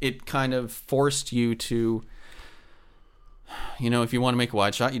it kind of forced you to, if you want to make a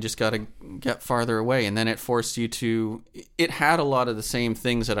wide shot, you just got to get farther away, and then it forced you to. It had a lot of the same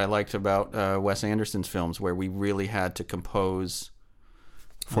things that I liked about Wes Anderson's films, where we really had to compose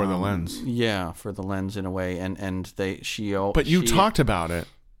for the lens. Yeah, for the lens in a way, and she. But you talked about it.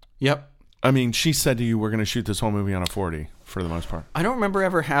 Yep. I mean, she said to you, "We're going to shoot this whole movie on a 40 for the most part." I don't remember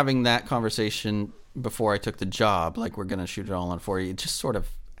ever having that conversation before I took the job. Like, we're going to shoot it all on 40. It just sort of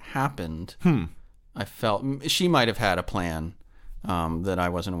happened. I felt she might have had a plan that I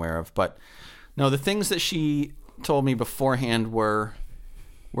wasn't aware of, but no, the things that she told me beforehand were,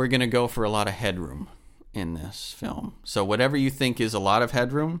 we're going to go for a lot of headroom in this film. So whatever you think is a lot of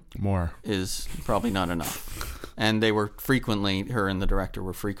headroom, more is probably not enough. And they were frequently, her and the director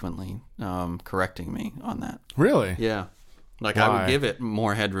were frequently correcting me on that. Really? Yeah. Like, why? I would give it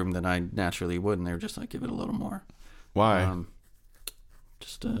more headroom than I naturally would, and they were just like, give it a little more. Why?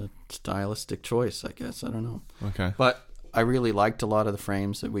 Just a stylistic choice, I guess. I don't know. Okay. But I really liked a lot of the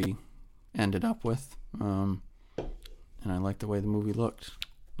frames that we ended up with. And I liked the way the movie looked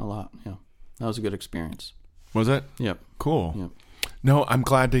a lot. Yeah. That was a good experience. Was it? Yep. Cool. Yep. No, I'm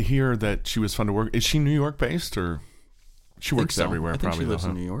glad to hear that she was fun to work. Is she New York based, or she works everywhere? I think probably she lives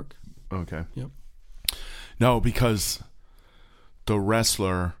in New York. Okay. Yep. No, because The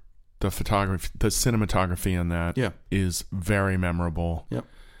Wrestler, the photography, the cinematography in that is very memorable. Yep.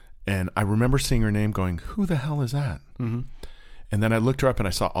 And I remember seeing her name, going, "Who the hell is that?" Mm-hmm. And then I looked her up and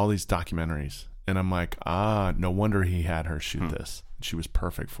I saw all these documentaries, and I'm like, no wonder he had her shoot this. She was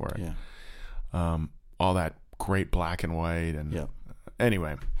perfect for it. Yeah. All that great black and white, and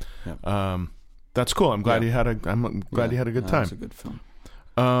anyway, Yeah. that's cool. I'm glad you had a good time. It's a good film.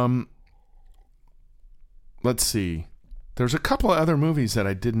 Let's see. There's a couple of other movies that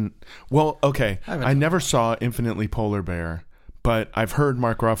I didn't. Well, okay. I never saw Infinitely Polar Bear, but I've heard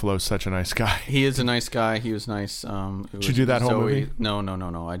Mark Ruffalo's such a nice guy. He is a nice guy. He was nice. Did you do that whole movie?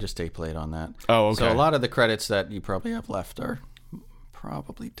 No. I just day played on that. Oh, okay. So a lot of the credits that you probably have left are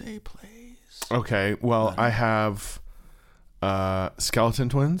probably day plays. Okay. Well, I have Skeleton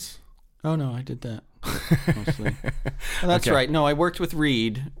Twins. Oh, no, I did that. Mostly. Well, that's right. No, I worked with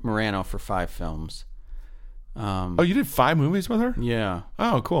Reed Morano for 5 films. Oh, you did 5 movies with her? Yeah.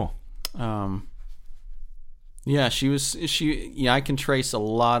 Oh, cool. Yeah, I can trace a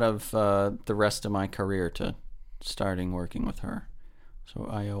lot of the rest of my career to starting working with her. So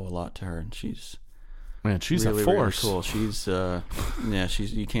I owe a lot to her, and she's really, a force. Really cool. She's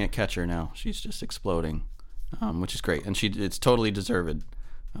you can't catch her now. She's just exploding, which is great, and it's totally deserved.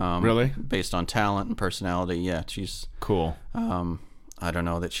 Really? Based on talent and personality. Yeah, she's cool. I don't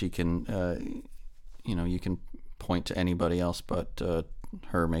know that she can you can point to anybody else but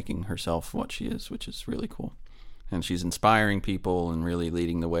her making herself what she is, which is really cool. And she's inspiring people and really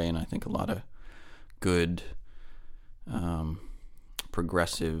leading the way, and I think a lot of good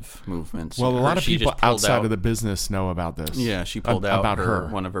progressive movements. Well, a lot of people outside of the business know about this. Yeah, she pulled out about her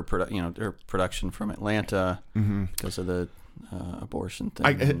one of her her production from Atlanta because of the abortion thing.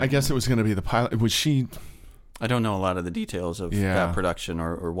 I guess it was going to be the pilot. Was she... I don't know a lot of the details of that production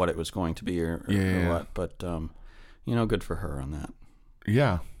or what it was going to be or what, but good for her on that.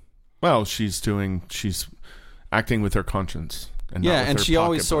 Yeah. Well, she's acting with her conscience. And she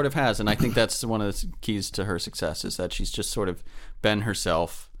always sort of has, and I think that's one of the keys to her success is that she's just sort of been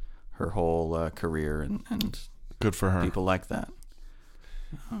herself her whole career, and good for her. People like that.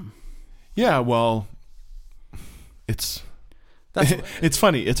 Yeah, well, it's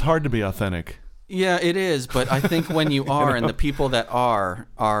funny. It's hard to be authentic. Yeah, it is, but I think when you are, and the people that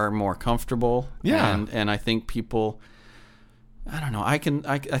are more comfortable. Yeah, and I think people, I don't know. I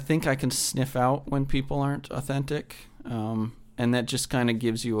think I can sniff out when people aren't authentic, and that just kind of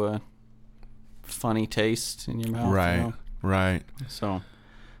gives you a funny taste in your mouth. Right, right. So,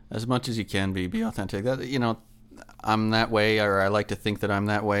 as much as you can be authentic. That I'm that way, or I like to think that I'm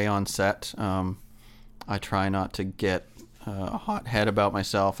that way on set. I try not to get a hot head about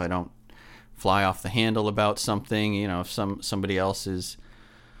myself. I don't fly off the handle about something. If somebody else is,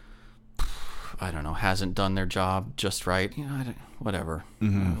 I don't know, hasn't done their job just right, whatever.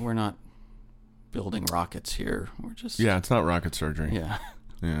 Mm-hmm. We're not building rockets here. We're just... Yeah, it's not rocket surgery. Yeah.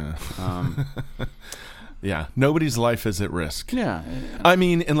 Yeah. Yeah, nobody's life is at risk. Yeah. I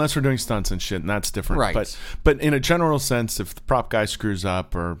mean, unless we're doing stunts and shit, and that's different. Right. But in a general sense, if the prop guy screws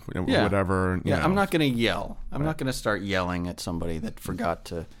up or whatever... Yeah, I'm not going to yell. I'm not going to start yelling at somebody that forgot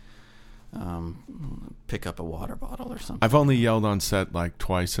to pick up a water bottle or something. I've only yelled on set like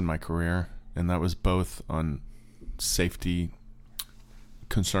twice in my career, and that was both on safety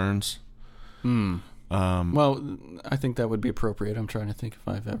concerns. Well, I think that would be appropriate. I'm trying to think if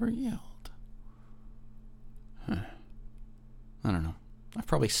I've ever yelled. I don't know. I've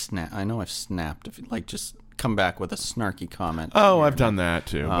probably snapped. I know I've snapped. Just come back with a snarky comment. Oh, I've done that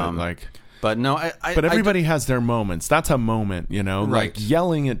too. But no, but everybody has their moments. That's a moment, Right. Like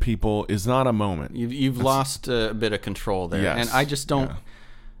yelling at people is not a moment. You've lost a bit of control there, yes. and I just don't. Yeah.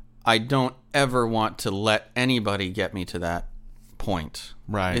 I don't ever want to let anybody get me to that point.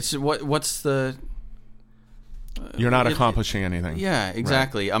 Right. It's what's the. You're not accomplishing anything. Yeah,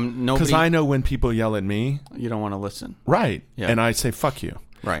 exactly. Right. Because I know when people yell at me, you don't want to listen. Right. Yeah. And I say fuck you.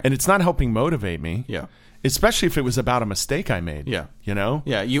 Right. And it's not helping motivate me. Yeah. Especially if it was about a mistake I made. Yeah.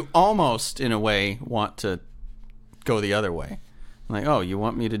 Yeah, you almost, in a way, want to go the other way. Like, oh, you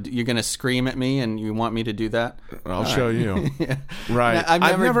want me to... You're going to scream at me and you want me to do that? I'll show you. Yeah. Right. Now,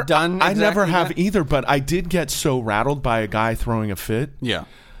 I've never done exactly I never have that. either, but I did get so rattled by a guy throwing a fit. Yeah.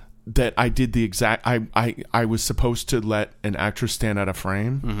 That I did the exact... I was supposed to let an actress stand out of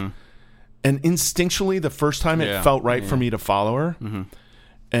frame. Mm-hmm. And instinctually, the first time it felt right for me to follow her. Mm-hmm.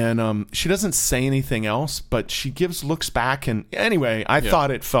 And she doesn't say anything else, but she looks back. And anyway, I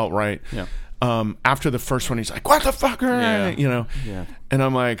thought it felt right. Yeah. After the first one, he's like, "What the fuck?" Yeah. And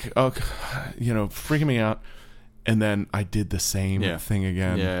I'm like, "Oh, freaking me out." And then I did the same thing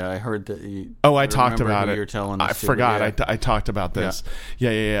again. Yeah, I heard that. I talked about it. You're telling us I forgot. I talked about this.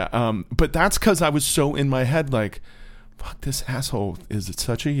 Yeah. But that's because I was so in my head, like, fuck, this asshole is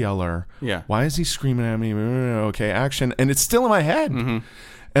such a yeller. Yeah. Why is he screaming at me? Okay, action. And it's still in my head. Mm-hmm.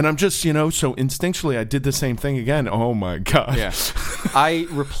 And I'm just, so instinctually I did the same thing again. Oh, my God. Yeah. I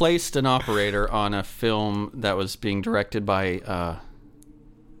replaced an operator on a film that was being directed by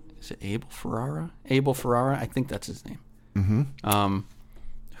it Abel Ferrara? Abel Ferrara, I think that's his name. Mm-hmm.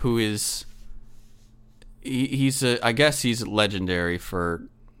 Who is I guess he's legendary for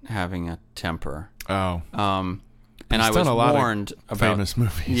having a temper. Oh. And I was warned about famous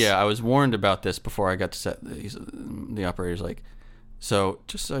movies. Yeah, I was warned about this before I got to set. The operator's like, so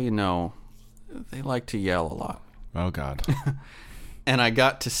just so you know, they like to yell a lot. Oh God. And I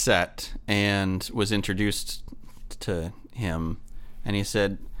got to set and was introduced to him, and he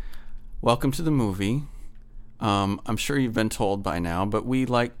said, "Welcome to the movie. I'm sure you've been told by now, but we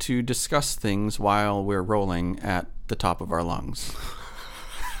like to discuss things while we're rolling at the top of our lungs."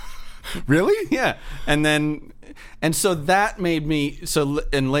 Really? Yeah. And so that made me,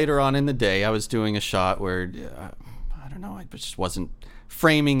 and later on in the day, I was doing a shot where, I don't know, I just wasn't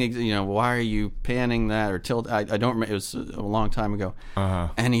framing, why are you panning that or tilt? I don't remember, it was a long time ago. Uh-huh.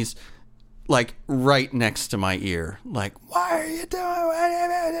 And he's like right next to my ear, like, why are you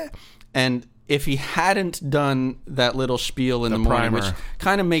doing? And if he hadn't done that little spiel in the morning, primer, which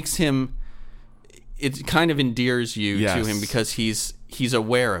kind of makes him, it kind of endears you yes, to him because he's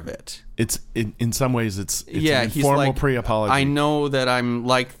aware of it. It's in some ways it's an he's informal like, pre-apology. I know that I'm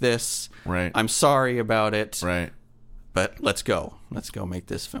like this. Right. I'm sorry about it. Right. But let's go make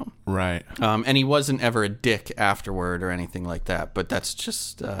this film. Right. And he wasn't ever a dick afterward or anything like that. But that's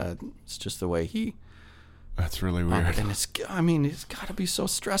just it's just the way he. That's really weird. And it's got to be so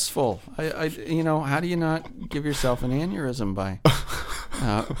stressful. How do you not give yourself an aneurysm by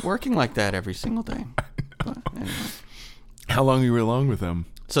working like that every single day? But anyway. How long you were along with him?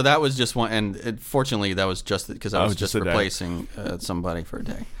 So that was just one, and fortunately that was just because I was just replacing somebody for a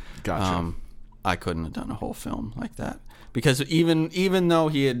day. Gotcha. I couldn't have done a whole film like that because even though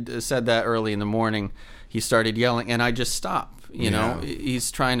he had said that early in the morning, he started yelling, and I just stopped.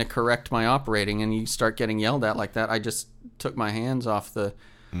 He's trying to correct my operating, and you start getting yelled at like that. I just took my hands off the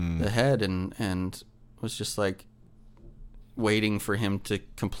head and was just like waiting for him to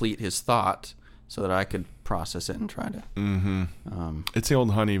complete his thought so that I could process it and try to. Mm-hmm. It's the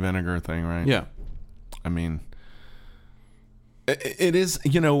old honey vinegar thing, right? Yeah. I mean, it is.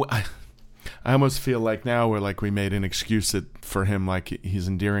 I almost feel like now we're like we made an excuse for him, like he's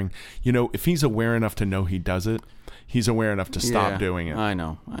endearing. If he's aware enough to know he does it, he's aware enough to stop doing it. I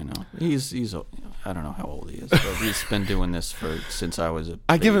know. He's I don't know how old he is, but he's been doing this since I was a baby.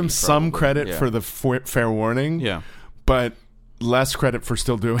 I give him some credit for the fair warning. Yeah. But less credit for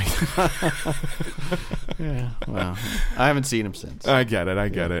still doing it. Yeah. Well, I haven't seen him since. I get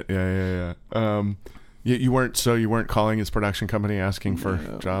it. Yeah. You weren't calling his production company asking for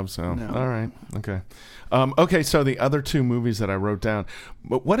jobs? So. No. All right. Okay. Okay, so the other two movies that I wrote down.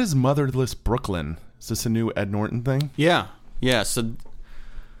 But what is Motherless Brooklyn? Is this a new Ed Norton thing? Yeah. So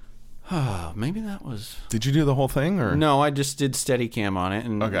maybe that was... Did you do the whole thing? Or no, I just did Steadicam on it.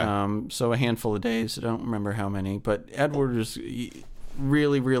 And, okay. So a handful of days. I don't remember how many. But Edward was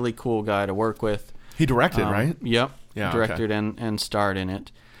really, really cool guy to work with. He directed, right? Yep. Yeah, directed and starred in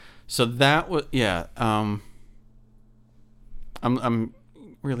it. So that was, I'm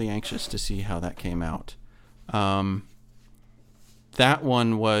really anxious to see how that came out. That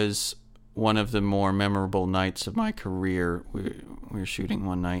one was one of the more memorable nights of my career. We were shooting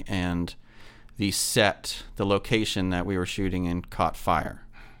one night, and the location that we were shooting in caught fire.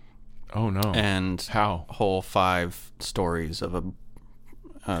 Oh no! And how? Whole 5 stories of a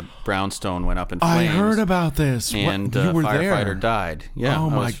brownstone went up in flames. I heard about this. And you were firefighter there. died. Yeah. Oh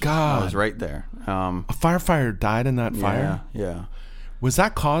my God! I was right there. A firefighter died in that fire. Yeah. Was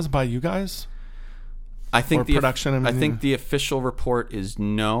that caused by you guys? I think the production. I think the official report is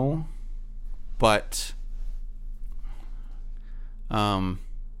no, but I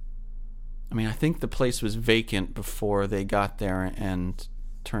think the place was vacant before they got there and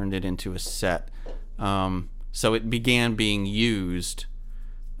turned it into a set. So it began being used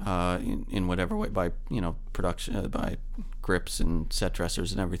in whatever way by production by grips and set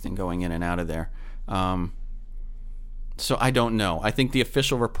dressers and everything going in and out of there. So I don't know. I think the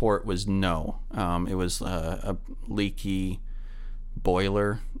official report was no. It was a leaky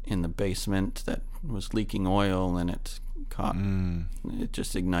boiler in the basement that was leaking oil, and it caught. It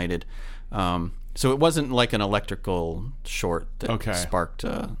just ignited. So it wasn't like an electrical short that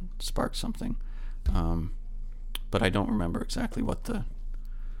sparked something. But I don't remember exactly what the.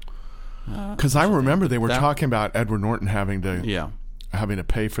 Because I remember they were talking about Edward Norton having to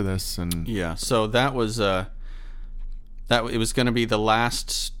pay for this, and so that was that it was going to be the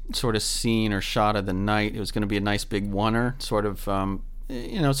last sort of scene or shot of the night. It was going to be a nice big oneer, sort of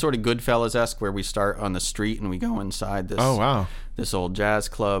sort of Goodfellas-esque, where we start on the street and we go inside this this old jazz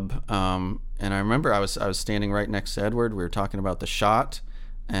club. And I remember I was standing right next to Edward. We were talking about the shot,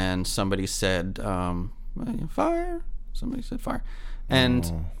 and somebody said fire. Somebody said fire.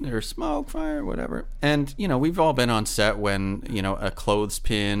 And there's smoke, fire, whatever. And, we've all been on set when, a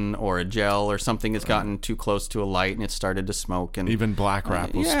clothespin or a gel or something has gotten too close to a light and it started to smoke. And even black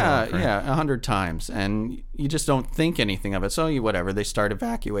wrap will smoke, right? Yeah, 100 times. And you just don't think anything of it. So whatever, they start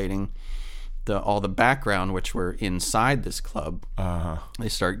evacuating all the background, which were inside this club. They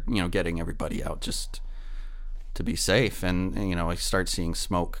start, getting everybody out just to be safe. And I start seeing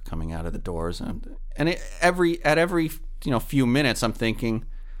smoke coming out of the doors. And at every few minutes, I'm thinking,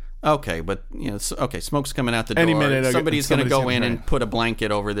 okay, but smoke's coming out the door. Any minute, somebody's going to go in and put a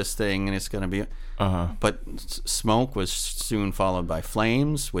blanket over this thing, and it's going to be. But smoke was soon followed by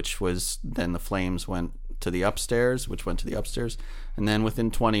flames, then the flames went to the upstairs, which went to the upstairs, and then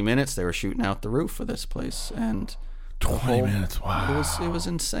within 20 minutes they were shooting out the roof of this place, and 20 minutes, wow, it was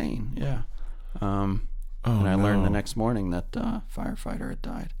insane, yeah. And I learned the next morning that firefighter had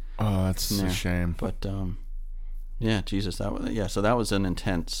died. Oh, that's a shame. But yeah, Jesus, so that was an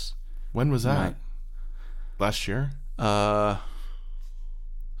intense. When was that? Night. Last year?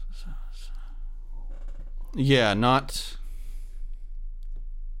 Yeah, not.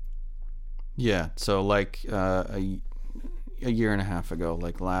 Yeah, so like a year and a half ago,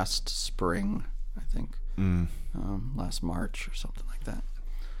 like last spring, I think. Last March or something like that.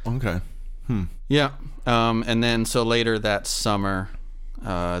 Okay. Yeah, and then so later that summer,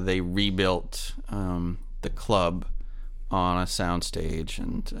 they rebuilt the club on a soundstage,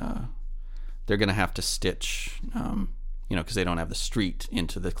 and they're going to have to stitch, because they don't have the street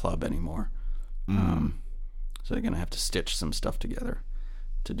into the club anymore. So they're going to have to stitch some stuff together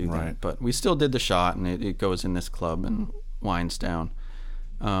to do that. But we still did the shot, and it goes in this club and winds down.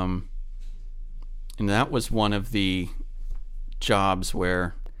 And that was one of the jobs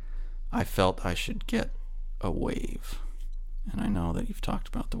where I felt I should get a wave. And I know that you've talked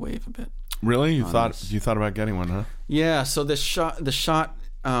about the wave a bit. Really? You thought about getting one, huh? Yeah, so the shot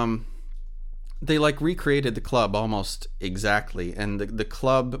they like recreated the club almost exactly, and the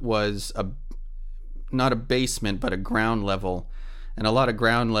club was not a basement but a ground level, and a lot of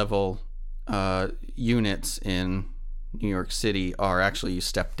ground level units in New York City are actually you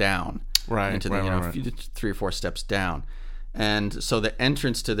step down into the 3 or 4 steps down. And so the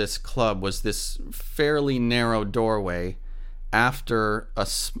entrance to this club was this fairly narrow doorway after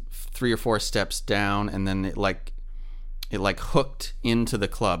 3 or 4 steps down, and then it hooked into the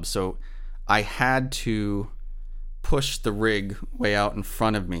club. So I had to push the rig way out in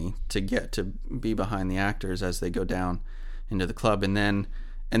front of me to get to be behind the actors as they go down into the club. And then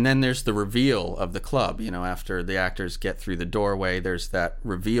there's the reveal of the club. After the actors get through the doorway, there's that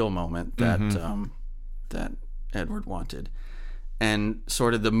reveal moment that that Edward wanted. And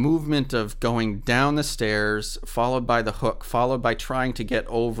sort of the movement of going down the stairs, followed by the hook, followed by trying to get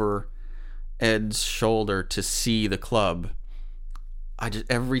over Ed's shoulder to see the club.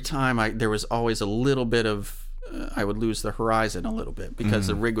 Every time there was always a little bit of, I would lose the horizon a little bit because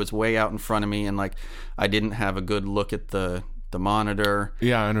the rig was way out in front of me, and like I didn't have a good look at the monitor.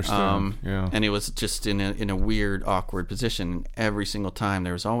 Yeah, I understand. And it was just in a weird, awkward position. And every single time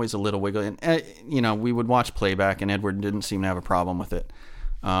there was always a little wiggle. And we would watch playback, and Edward didn't seem to have a problem with it.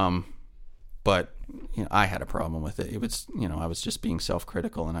 But I had a problem with it. It was I was just being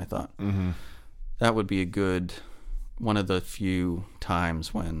self-critical, and I thought that would be one of the few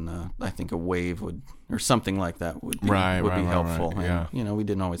times when I think a wave or something like that would be helpful. Right. Yeah. And we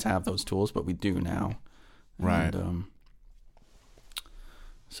didn't always have those tools, but we do now. Right. And,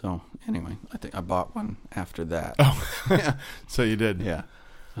 so anyway, I think I bought one after that. Oh, yeah. So you did. Yeah.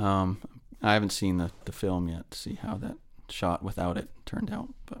 I haven't seen the film yet to see how that shot without it turned out,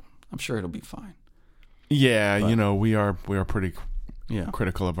 but I'm sure it'll be fine. Yeah, but, we are pretty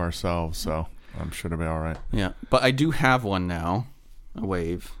critical of ourselves, so I'm sure it'll be all right. Yeah, but I do have one now, a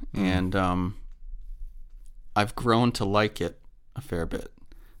wave, and I've grown to like it a fair bit.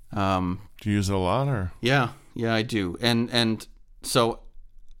 Do you use it a lot, or? Yeah, I do, and so.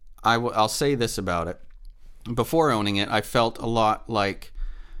 I'll say this about it. Before owning it, I felt a lot like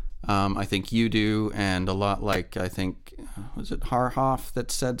I think you do, and a lot like I think was it Harhoff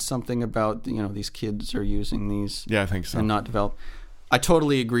that said something about these kids are using these. Yeah, I think so. And not develop. I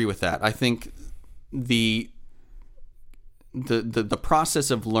totally agree with that. I think the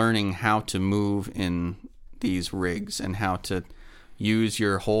process of learning how to move in these rigs and how to use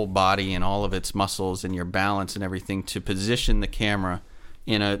your whole body and all of its muscles and your balance and everything to position the camera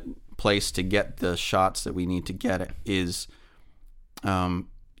in a place to get the shots that we need to get it is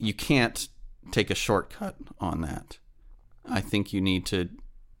you can't take a shortcut on that. I think you need to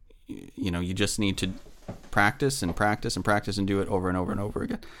you just need to practice and practice and practice and do it over and over and over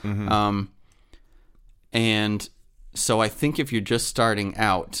again. And so I think if you're just starting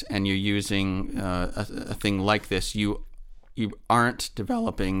out and you're using a thing like this, you aren't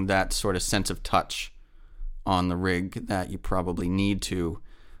developing that sort of sense of touch on the rig that you probably need to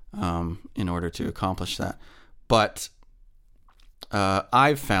in order to accomplish that. But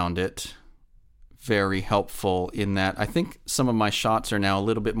I've found it very helpful in that I think some of my shots are now a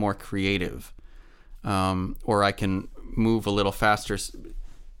little bit more creative, or I can move a little faster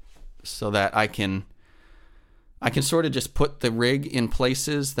so that I can sort of just put the rig in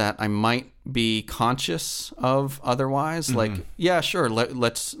places that I might be conscious of otherwise. Like, yeah, sure,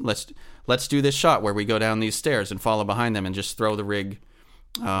 let's do this shot where we go down these stairs and follow behind them and just throw the rig,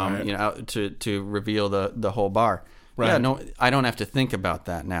 out to reveal the whole bar. Right. Yeah, no, I don't have to think about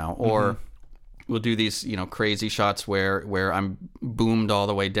that now. Or we'll do these, crazy shots where I'm boomed all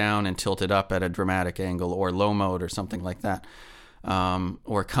the way down and tilted up at a dramatic angle, or low mode or something like that.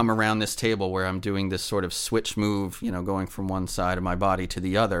 Or come around this table where I'm doing this sort of switch move, going from one side of my body to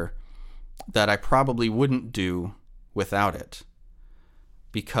the other, that I probably wouldn't do without it,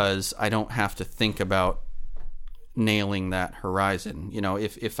 because I don't have to think about nailing that horizon.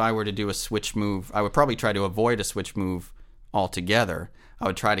 If I were to do a switch move, I would probably try to avoid a switch move altogether. I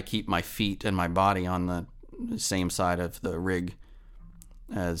would try to keep my feet and my body on the same side of the rig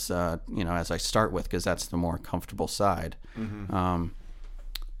as I start with, because that's the more comfortable side.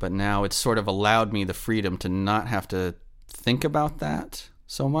 But now it's sort of allowed me the freedom to not have to think about that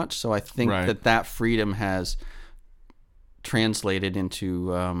so much. So I think that freedom has translated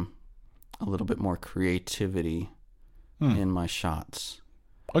into a little bit more creativity in my shots.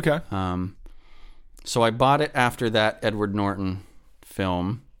 Okay. So I bought it after that Edward Norton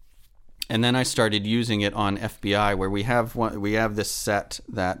film, and then I started using it on FBI, where we have this set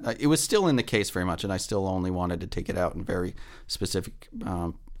that it was still in the case very much, and I still only wanted to take it out in very specific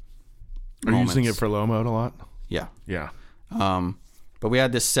Are you using it for low mode a lot? Yeah. Yeah. But we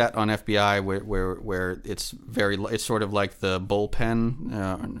had this set on FBI where it's sort of like the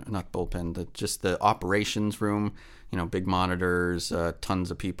bullpen, not bullpen, just the operations room. Big monitors, tons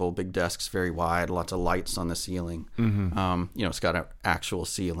of people, big desks, very wide, lots of lights on the ceiling. It's got an actual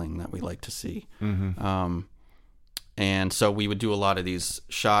ceiling that we like to see. And so we would do a lot of these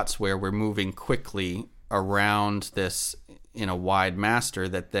shots where we're moving quickly around this in a wide master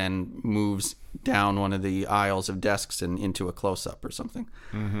that then moves down one of the aisles of desks and into a close-up or something.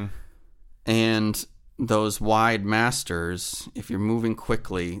 And those wide masters, if you're moving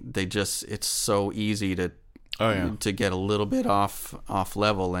quickly, it's so easy to get a little bit off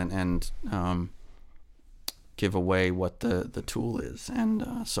level and give away what the tool is.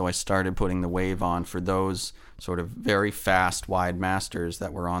 And so I started putting the wave on for those sort of very fast wide masters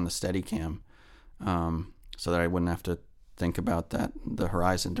that were on the Steadicam, so that I wouldn't have to think about the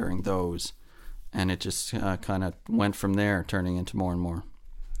horizon during those. And it just kind of went from there, turning into more and more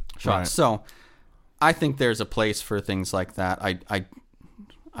shots. Right. So I think there's a place for things like that.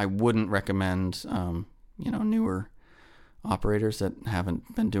 I wouldn't recommend newer operators that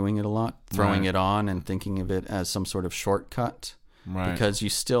haven't been doing it a lot, throwing it on and thinking of it as some sort of shortcut, because you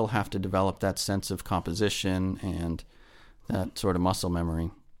still have to develop that sense of composition and that sort of muscle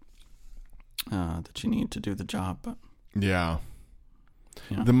memory that you need to do the job. But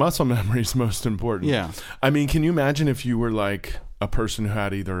the muscle memory is most important. Yeah. I mean, can you imagine if you were like a person who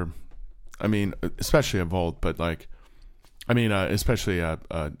had especially a Volt, but especially a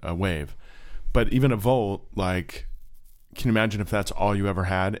Wave. But even a Volt, can you imagine if that's all you ever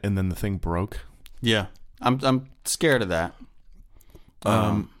had and then the thing broke? Yeah. I'm scared of that.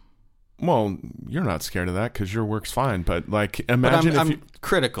 Well, you're not scared of that because your work's fine. But imagine I'm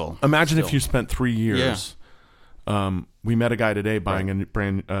critical. Imagine if you spent 3 years. Yeah. We met a guy today buying a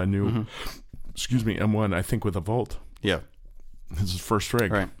brand new, M1, I think with a Volt. Yeah. This is his first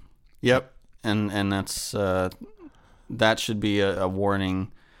rig. Right. Yep. And that's that should be a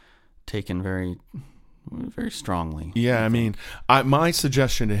warning taken very, very strongly. Yeah, my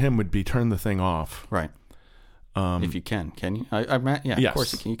suggestion to him would be turn the thing off. Right. If you can you? Yeah, yes. Of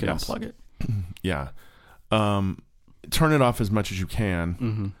course you can. You can unplug it. Yeah. Turn it off as much as you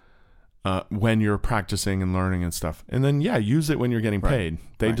can when you're practicing and learning and stuff. And then, use it when you're getting paid.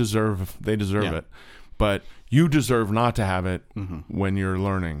 They deserve it. But you deserve not to have it when you're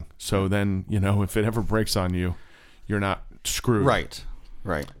learning. So then, if it ever breaks on you, you're not screwed. Right.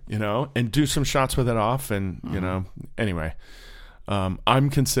 And do some shots with it off. And, anyway, I'm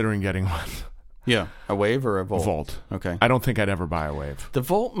considering getting one. Yeah. A Wave or a Volt? Volt. Okay. I don't think I'd ever buy a Wave. The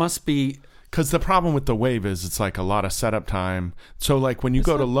Volt must be... Because the problem with the Wave is it's like a lot of setup time. So when you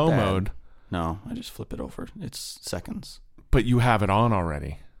go to low mode... No, I just flip it over. It's seconds. But you have it on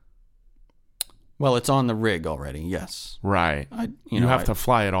already. Well, it's on the rig already, yes. Right. You have to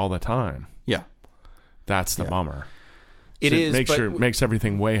fly it all the time. Yeah. That's the bummer. It is. Makes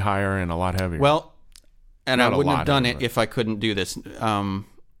everything way higher and a lot heavier. Well, and Not I a wouldn't lot have done heavier. it if I couldn't do this.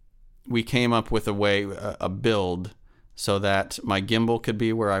 We came up with a build so that my gimbal could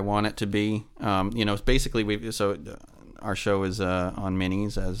be where I want it to be. Basically, our show is on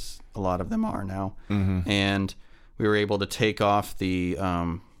minis, as a lot of them are now, and we were able to take off the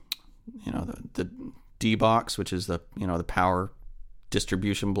D box, which is the power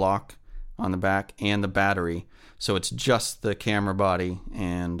distribution block on the back, and the battery. So it's just the camera body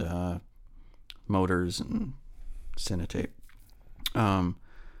and motors and Cinetape.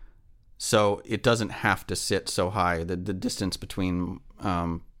 So it doesn't have to sit so high. The distance between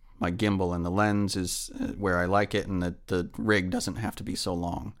my gimbal and the lens is where I like it, and the rig doesn't have to be so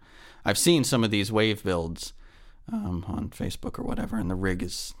long. I've seen some of these wave builds on Facebook or whatever, and the rig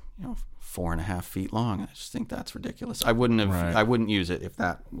is 4.5 feet long. I just think that's ridiculous. I wouldn't use it if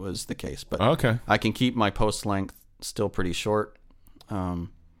that was the case. But okay. I can keep my post length still pretty short.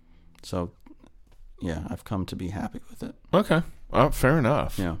 So yeah, I've come to be happy with it. Okay. Fair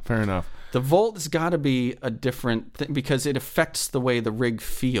enough. Yeah. Fair enough. The volt has got to be a different thing because it affects the way the rig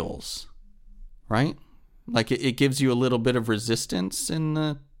feels, right? Like it gives you a little bit of resistance in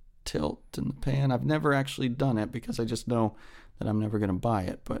the tilt and the pan. I've never actually done it because I just know that I'm never going to buy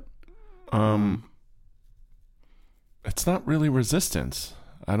it. But it's not really resistance.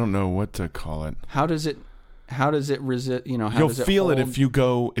 I don't know what to call it. How does it resist? You'll does it feel hold? it if you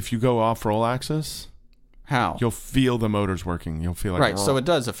go off roll axis. How? You'll feel the motors working. You'll feel like right. So it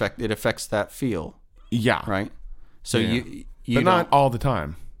does affects that feel. Yeah. Right. So yeah. you but not all the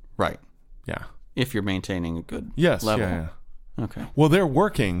time. Right. Yeah. If you're maintaining a good yes, level. Yeah. Okay. Well, they're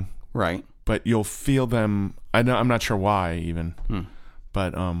working. Right. But you'll feel them. I'm not sure why even.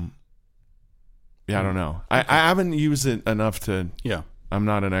 But yeah, I don't know. Okay. I haven't used it enough to. Yeah. I'm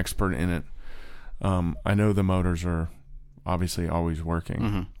not an expert in it. I know the motors are obviously always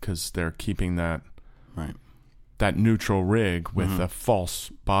working because they're keeping that neutral rig with a false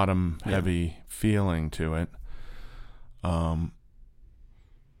bottom heavy feeling to it. Yeah.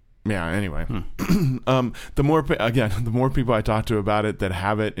 Anyway, the more people I talk to about it that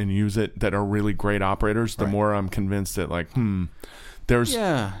have it and use it that are really great operators, the more I'm convinced that I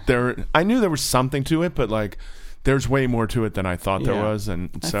knew there was something to it, but like. There's way more to it than I thought there was, and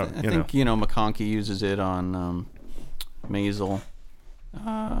so I think McConkey uses it on Maisel,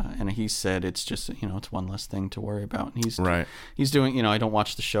 and he said it's just it's one less thing to worry about. And he's doing I don't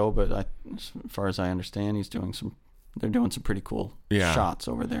watch the show, but as far as I understand, they're doing some pretty cool shots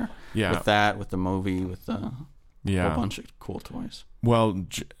over there. Yeah, with the movie, with a whole bunch of cool toys. Well,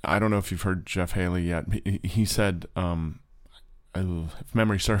 I don't know if you've heard Jeff Haley yet. He said, if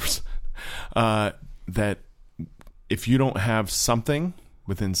memory serves, that. If you don't have something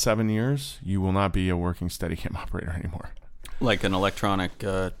within 7 years, you will not be a working Steadicam operator anymore. Like an electronic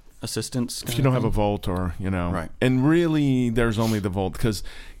assistance? If you don't have a Volt or, Right. And really, there's only the Volt. Because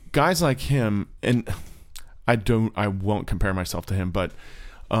guys like him, and I won't compare myself to him, but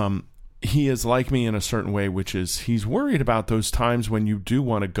he is like me in a certain way, which is he's worried about those times when you do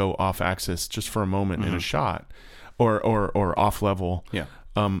want to go off axis just for a moment in a shot or off level. Yeah.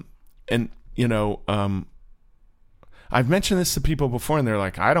 I've mentioned this to people before, and they're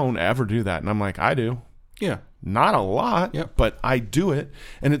like, I don't ever do that. And I'm like, I do. Yeah. Not a lot, but I do it.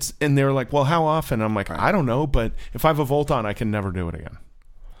 And they're like, well, how often? I'm like, I don't know, but if I have a Volt on, I can never do it again.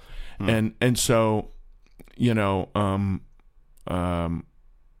 And so, and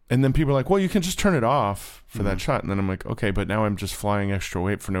then people are like, well, you can just turn it off for that shot. And then I'm like, okay, but now I'm just flying extra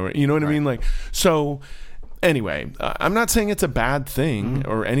weight for no reason. You know what I mean? Like, so anyway, I'm not saying it's a bad thing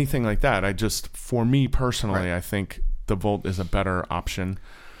or anything like that. I just, for me personally, I think the Volt is a better option.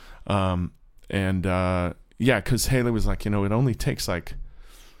 Because Haley was like, it only takes like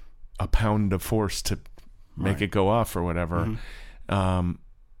a pound of force to make it go off or whatever. And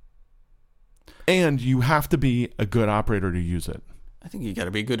you have to be a good operator to use it. I think you got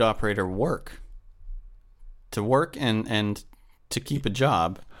to be a good operator to work and to keep a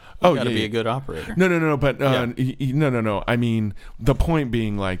job. You got to be a good operator. No. But no. I mean, the point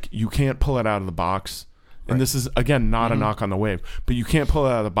being, like, you can't pull it out of the box. And this is, again, not a knock on the Wave. But you can't pull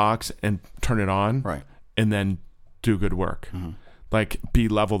it out of the box and turn it on and then do good work. Like, be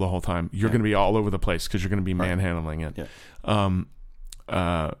level the whole time. You're going to be all over the place because you're going to be manhandling it. Yeah.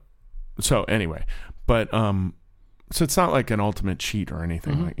 So, anyway. But, so it's not like an ultimate cheat or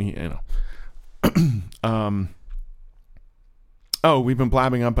anything. Like, Oh, we've been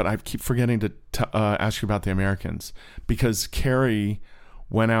blabbing up, but I keep forgetting to ask you about the Americans, because Carrie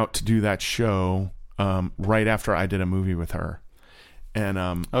went out to do that show right after I did a movie with her. And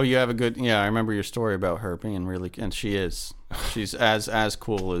oh, you have a good, I remember your story about her being really, and she's as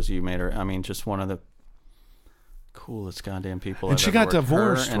cool as you made her. I mean, just one of the coolest goddamn people. And I've she ever got worked.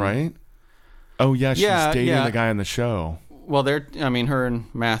 divorced, right? Oh yeah, she's dating the guy on the show. Well, her and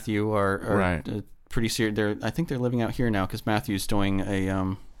Matthew are right. Pretty serious. I think they're living out here now because Matthew's doing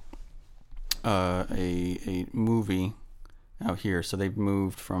a movie out here, so they've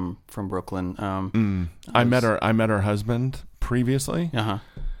moved from Brooklyn. I met her husband previously,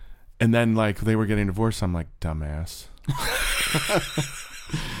 and then like they were getting divorced. I'm like, dumbass.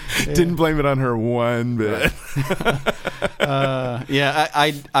 Didn't blame it on her one bit.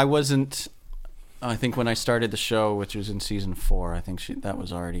 I wasn't. I think when I started the show, which was in season 4, I think that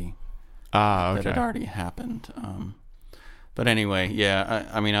was already. Okay. That had already happened. But anyway,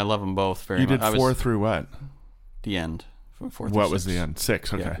 I mean, I love them both very much. You did 4 through what? The end. 4 through 6. What was the end?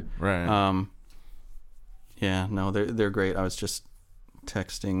 6. Okay, right. No, they're great. I was just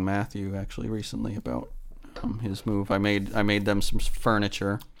texting Matthew actually recently about his move. I made them some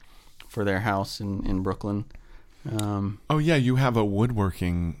furniture for their house in Brooklyn. Oh yeah, you have a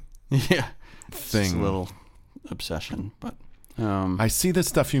woodworking thing. It's a little obsession, but I see the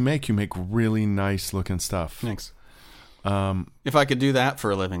stuff you make. You make really nice looking stuff. Thanks. If I could do that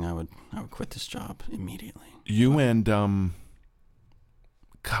for a living, I would quit this job immediately. You and God,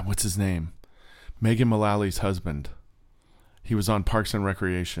 what's his name? Megan Mullally's husband. He was on Parks and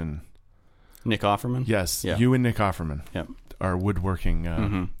Recreation. Nick Offerman? Yes. Yeah. You and Nick Offerman. Yep. Are woodworking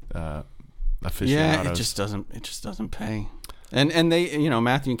aficionados. Yeah, it just doesn't pay. And they,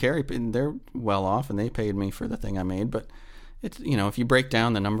 Matthew and Carrie, they're well off, and they paid me for the thing I made. But it's, if you break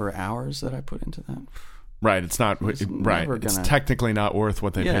down the number of hours that I put into that, right? It's not right. It's technically not worth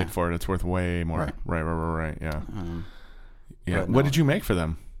what they paid for it. It's worth way more. Right. Yeah. Yeah. What did you make for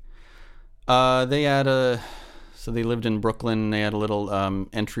them? They had so they lived in Brooklyn. They had a little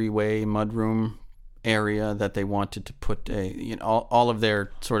entryway mudroom area that they wanted to put all of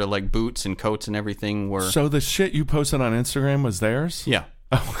their sort of like boots and coats and everything were. So the shit you posted on Instagram was theirs? Yeah.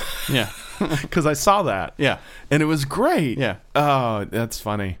 Oh. Yeah. Because I saw that. Yeah. And it was great. Yeah. Oh, that's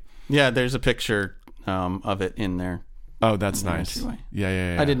funny. Yeah, there's a picture of it in there. Oh, that's nice.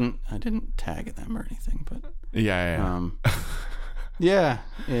 Yeah. I didn't tag them or anything, but yeah. Yeah.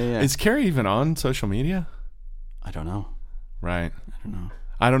 Is Carrie even on social media? I don't know. Right. I don't know.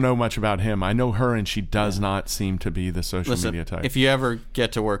 I don't know much about him. I know her, and she does not seem to be the social media type. If you ever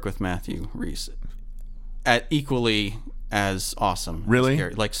get to work with Matthew Rhys, equally as awesome. Really? As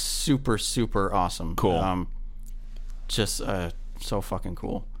Carrie. Like super, super awesome. Cool. Just so fucking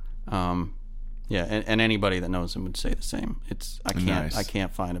cool. And anybody that knows him would say the same. I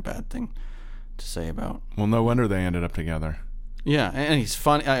can't find a bad thing to say about. Well, no wonder they ended up together. Yeah, and he's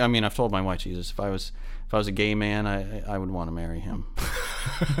funny. I mean, I've told my wife, Jesus, if I was a gay man, I would want to marry him.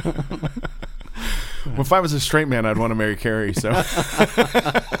 Well, if I was a straight man, I'd want to marry Carrie. So,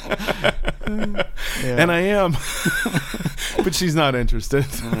 and I am, but she's not interested.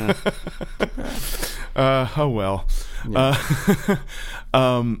 Oh well. Yeah.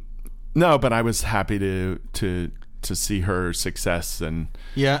 No, but I was happy to see her success and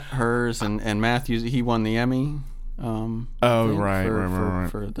hers and Matthew's. He won the Emmy. Right.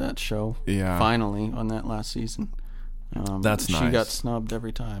 For that show. Yeah. Finally on that last season. That's nice. She got snubbed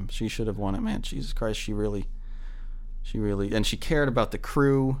every time. She should have won it, man. Jesus Christ, she really, and she cared about the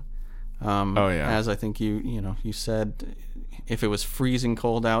crew. As I think you said, if it was freezing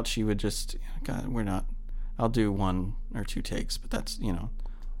cold out, she would just, God, I'll do 1 or 2 takes, but that's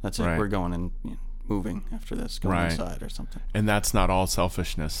it. We're going and moving after this, going inside or something. And that's not all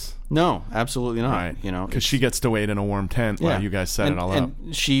selfishness. No, absolutely not. Right. Because she gets to wait in a warm tent while you guys set it all up.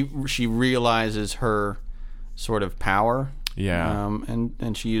 And she realizes her sort of power. Yeah.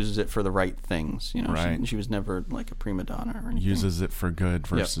 And she uses it for the right things. Right. She was never like a prima donna or anything. Uses it for good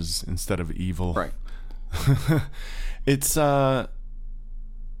versus instead of evil. Right. It's well,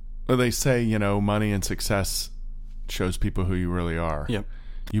 they say, money and success shows people who you really are. Yep.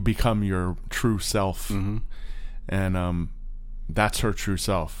 You become your true self. Mm-hmm. And that's her true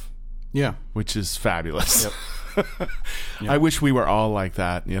self. Yeah. Which is fabulous. Yep. I wish we were all like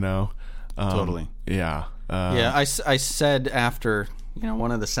that, Totally. Yeah. I said after,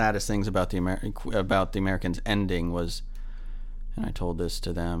 one of the saddest things about the Americans ending was, and I told this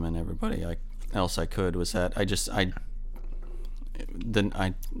to them and everybody else I could, was that I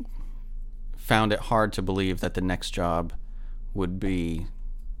found it hard to believe that the next job would be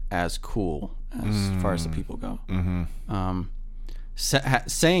as cool as far as the people go. Mm-hmm.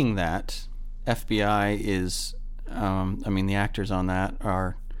 saying that, FBI is, the actors on that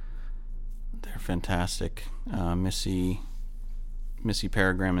they're fantastic. Missy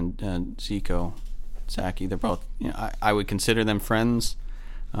Peregrine and Zico Zaki, they're both, I would consider them friends.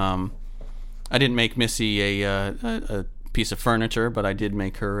 I didn't make Missy a piece of furniture, but I did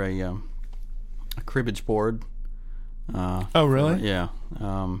make her a cribbage board. Oh, really? Yeah.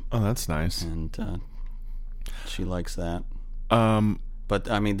 Oh, that's nice. And she likes that. But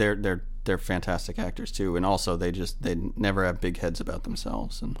they're fantastic actors too, and also they never have big heads about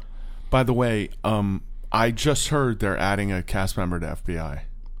themselves. And by the way, I just heard they're adding a cast member to FBI.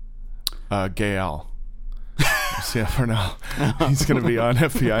 Gael. Yeah, for now, he's going to be on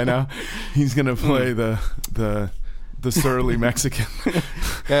FBI now. He's going to play the surly Mexican.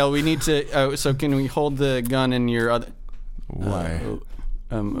 Gael, we need to. So can we hold the gun in your other? Why?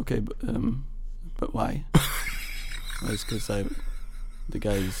 Okay, but why? It's because the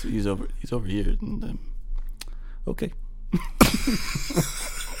guy he's over here. And, okay.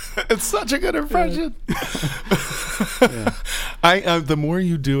 It's such a good impression. Yeah. The more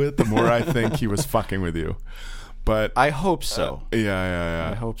you do it, the more I think he was fucking with you. But I hope so. Yeah.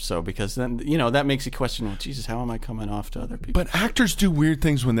 I hope so, because then that makes you question. Well, Jesus, how am I coming off to other people? But actors do weird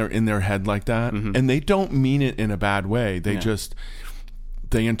things when they're in their head like that, and they don't mean it in a bad way. They just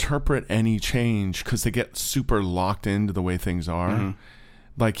interpret any change because they get super locked into the way things are. Mm-hmm.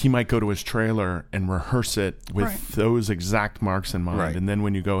 Like he might go to his trailer and rehearse it with those exact marks in mind, and then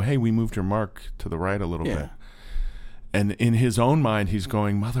when you go, "Hey, we moved your mark to the right a little bit." And in his own mind, he's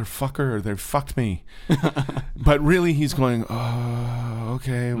going, "Motherfucker, they fucked me." But really, he's going, "Oh,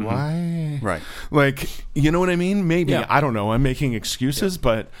 okay, why?" Right. Like, you know what I mean? Maybe. I don't know. I'm making excuses,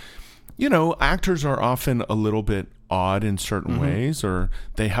 but, actors are often a little bit odd in certain ways, or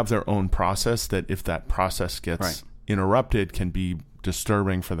they have their own process that if that process gets interrupted can be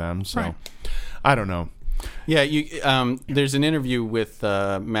disturbing for them. So, I don't know. Yeah, there's an interview with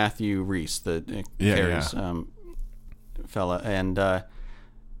Matthew Rhys, the Carrie's fella, and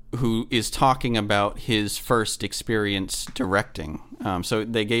who is talking about his first experience directing. So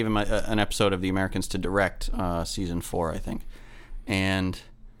they gave him an episode of The Americans to direct, season 4, I think, and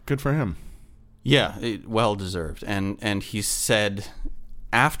good for him. Yeah, well deserved. And he said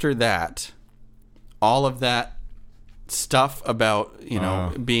after that, all of that stuff about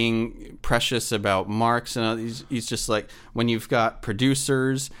being precious about marks and all, he's just like, when you've got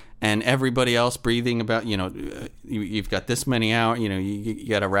producers and everybody else breathing about, you've got this many hours, you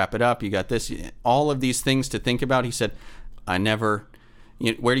got to wrap it up. You got this, all of these things to think about. He said, I never,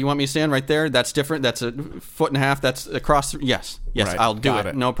 where do you want me to stand? Right there? That's different. That's a foot and a half. That's across. Yes. Right. I'll do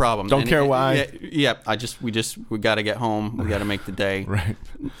it. No problem. Don't care why. Yeah. We got to get home. We got to make the day. Right.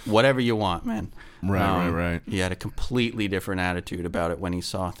 Whatever you want, man. Right. He had a completely different attitude about it when he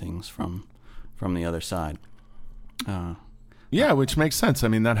saw things from the other side. Yeah, which makes sense. I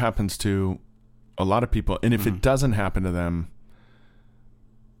mean, that happens to a lot of people. And if it doesn't happen to them,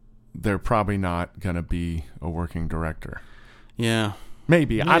 they're probably not going to be a working director. Yeah.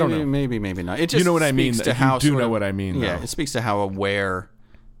 Maybe. I don't know. Maybe not. It just what I mean? To how you do know what I mean, yeah, though. It speaks to how aware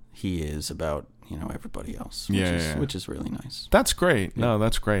he is about, everybody else, which is really nice. That's great. Yeah. No,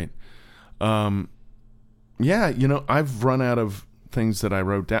 that's great. I've run out of things that I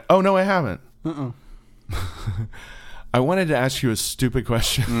wrote down. Oh, no, I haven't. I wanted to ask you a stupid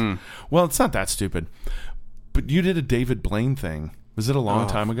question. Well, it's not that stupid. But you did a David Blaine thing. Was it a long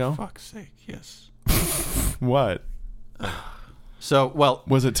time ago? For fuck's sake, yes. What?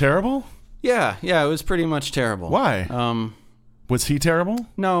 Was it terrible? Yeah, it was pretty much terrible. Why? Was he terrible?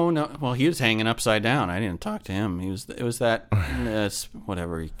 No. Well, he was hanging upside down. I didn't talk to him. It was that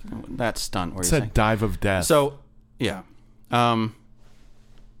that stunt where it's a dive of death. So, yeah.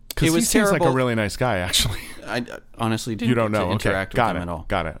 Because he seems like a really nice guy, actually. I honestly didn't interact with him at all.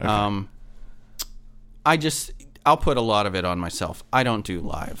 Got it. Okay. I'll put a lot of it on myself. I don't do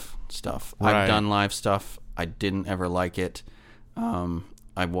live stuff. Right. I've done live stuff. I didn't ever like it.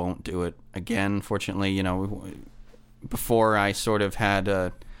 I won't do it again, fortunately. Before I sort of had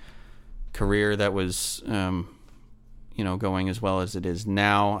a career that was, going as well as it is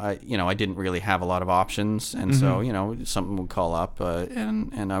now, I didn't really have a lot of options. And so, something would call up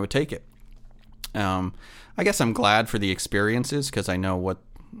and I would take it. I guess I'm glad for the experiences because I know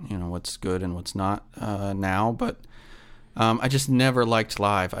what's good and what's not now. But I just never liked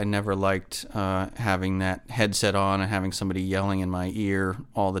live. I never liked having that headset on and having somebody yelling in my ear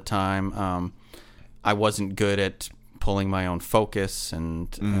all the time. I wasn't good at pulling my own focus and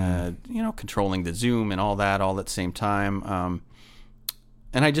controlling the zoom and all that all at the same time.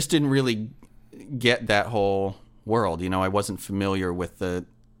 And I just didn't really get that whole world. I wasn't familiar with the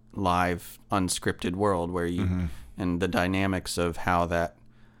live unscripted world where you and the dynamics of how that,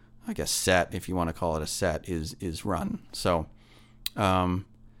 I guess, set, if you want to call it a set, is run. So,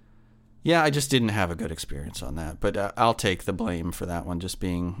 I just didn't have a good experience on that. But I'll take the blame for that one, just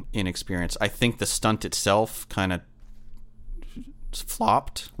being inexperienced. I think the stunt itself kind of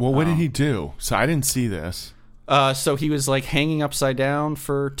flopped. Well, what did he do? So I didn't see this. So he was like hanging upside down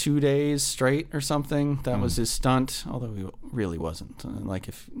for 2 days straight or something. That was his stunt, although he really wasn't. Like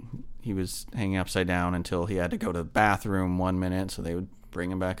if he was hanging upside down until he had to go to the bathroom 1 minute, so they would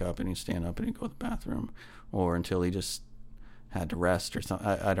bring him back up and he'd stand up and he'd go to the bathroom, or until he just had to rest or something.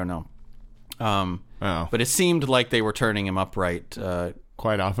 I don't know. But it seemed like they were turning him upright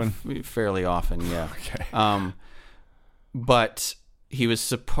quite often. Fairly often, yeah. Okay. But he was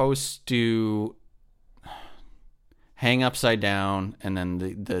supposed to hang upside down, and then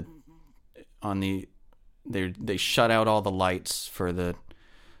they shut out all the lights for the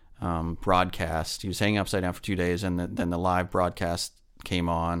broadcast. He was hanging upside down for 2 days, and then the live broadcast came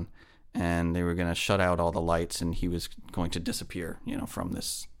on, and they were going to shut out all the lights, and he was going to disappear, from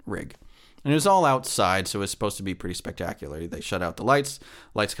this rig. And it was all outside, so it was supposed to be pretty spectacular. They shut out the lights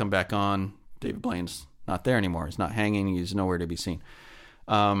come back on. David Blaine's not there anymore. He's not hanging. He's nowhere to be seen.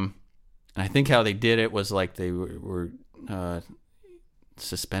 I think how they did it was like they were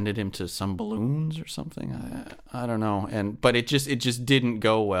suspended him to some balloons or something. I don't know. But it just didn't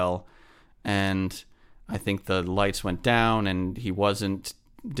go well. And I think the lights went down and he wasn't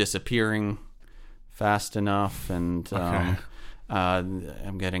disappearing fast enough. And Okay.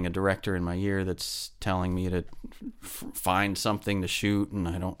 I'm getting a director in my ear that's telling me to find something to shoot, and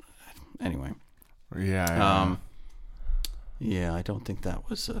I don't. Anyway. Yeah. Yeah, I don't think that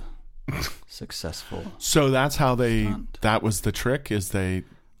was a successful. So that's how stunt. that was the trick, is they...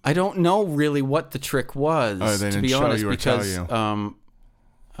 I don't know really what the trick was, they to didn't be show honest, you or tell because you.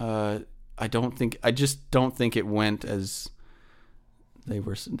 I just don't think it went as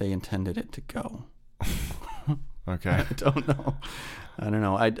they intended it to go. Okay. I don't know.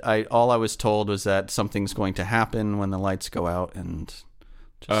 I all I was told was that something's going to happen when the lights go out, and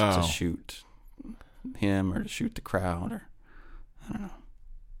just to shoot him or to shoot the crowd, or I don't know.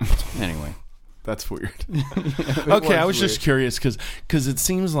 Anyway. That's weird. Okay, I was weird. just curious because it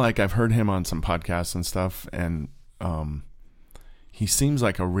seems like I've heard him on some podcasts and stuff, and he seems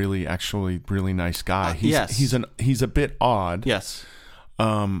like a really nice guy. Yes. He's a bit odd. Yes.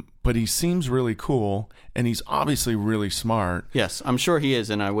 But he seems really cool, and he's obviously really smart. Yes, I'm sure he is,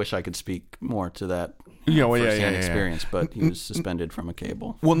 and I wish I could speak more to that Yeah, firsthand experience, but he was suspended from a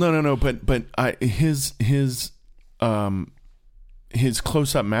cable. Well, no, but his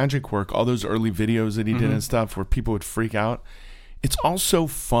close-up magic work, all those early videos that he did and stuff where people would freak out, it's also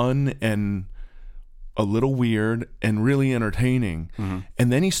fun and a little weird and really entertaining.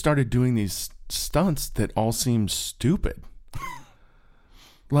 And then he started doing these stunts that all seem stupid.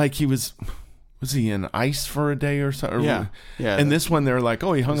 Like he was he in ice for a day or something? Yeah. And this one, they're like,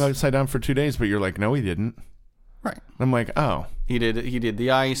 oh, he hung upside down for 2 days, but you're like, no, he didn't. Right. I'm like, oh. He did the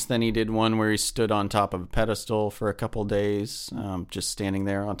ice, then he did one where he stood on top of a pedestal for a couple days, just standing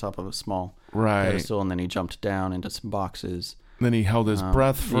there on top of a small pedestal, and then he jumped down into some boxes. Then he held his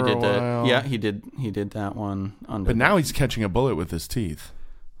breath for a while. Yeah, he did that one. But now he's catching a bullet with his teeth.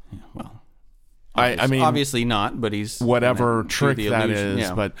 Yeah, well, I mean, obviously not, but he's whatever trick that is.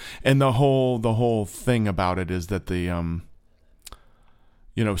 Yeah. But and the whole thing about it is that the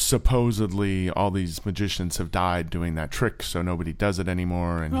supposedly all these magicians have died doing that trick, so nobody does it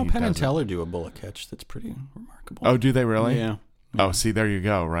anymore. And Penn and Teller do a bullet catch that's pretty remarkable. Oh, do they really? Yeah. Oh, see, there you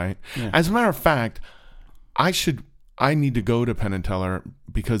go. Right. Yeah. As a matter of fact, I need to go to Penn and Teller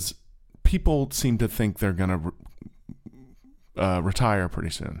because people seem to think they're going to retire pretty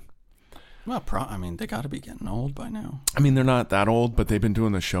soon. Well, they got to be getting old by now. I mean, they're not that old, but they've been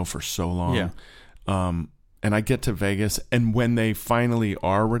doing the show for so long. Yeah. And I get to Vegas, and when they finally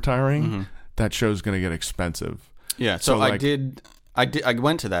are retiring, that show's going to get expensive. Yeah. So I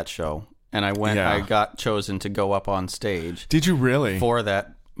went to that show, and I got chosen to go up on stage. Did you really? For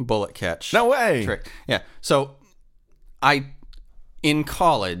that bullet catch. No way. Trick. Yeah. So in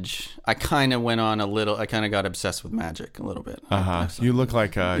college, I kind of went on I kind of got obsessed with magic a little bit. You look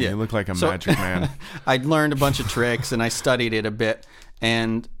like a magic man. I learned a bunch of tricks and I studied it a bit,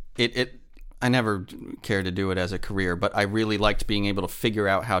 and I never cared to do it as a career, but I really liked being able to figure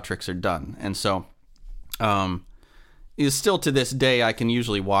out how tricks are done. And so, still to this day, I can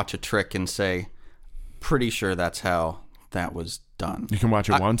usually watch a trick and say, pretty sure that's how that was done. You can watch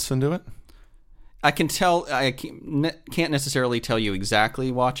it once and do it? I can tell. I can't necessarily tell you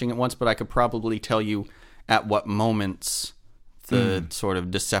exactly watching it once, but I could probably tell you at what moments the sort of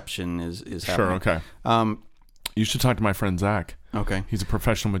deception is happening. Sure, okay. You should talk to my friend Zach. Okay. He's a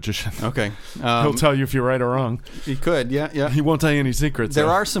professional magician. Okay. He'll tell you if you're right or wrong. He could, yeah. He won't tell you any secrets. There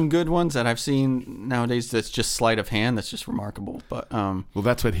are some good ones that I've seen nowadays that's just sleight of hand. That's just remarkable. But well,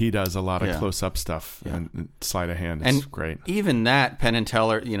 that's what he does, a lot of close-up stuff. Yeah. And sleight of hand is great. Even that, Penn and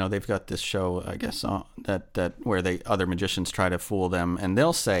Teller, they've got this show, I guess, that where other magicians try to fool them. And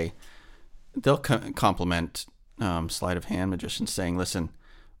they'll compliment sleight of hand magicians saying, listen,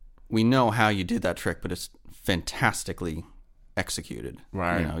 we know how you did that trick, but it's fantastically executed.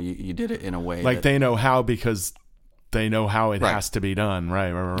 Right. You did it in a way like they know how because they know how it has to be done.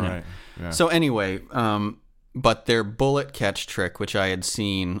 Right. Yeah. So anyway, but their bullet catch trick, which I had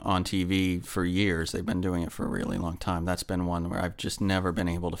seen on TV for years, they've been doing it for a really long time. That's been one where I've just never been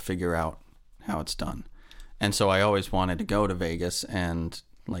able to figure out how it's done. And so I always wanted to go to Vegas and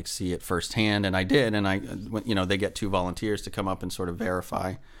like see it firsthand. And I did. And they get 2 volunteers to come up and sort of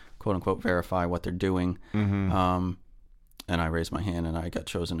verify, quote unquote, verify what they're doing. Mm-hmm. And I raised my hand and I got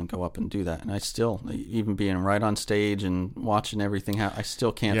chosen to go up and do that. And I still, even being right on stage and watching everything, I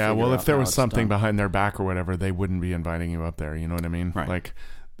still can't figure out. Yeah, well, if there was something behind their back or whatever, they wouldn't be inviting you up there. You know what I mean? Right. Like,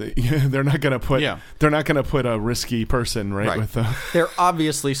 they're not going to put a risky person with them. They're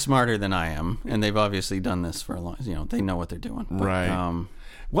obviously smarter than I am, and they've obviously done this for a long. They know what they're doing. But, right.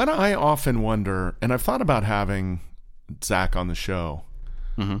 What I often wonder, and I've thought about having Zach on the show.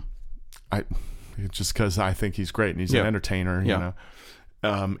 Mm-hmm. Just because I think he's great and he's an entertainer, you know,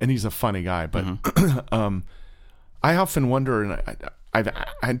 and he's a funny guy. But I often wonder, and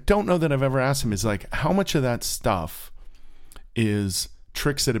I don't know that I've ever asked him, is like how much of that stuff is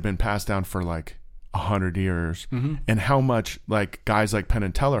tricks that have been passed down for like 100 years, and how much like guys like Penn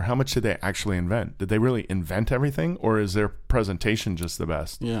and Teller, how much did they actually invent? Did they really invent everything, or is their presentation just the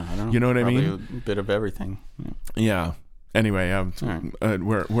best? Yeah, I don't know. You know what Probably I mean? A bit of everything. Yeah. Anyway,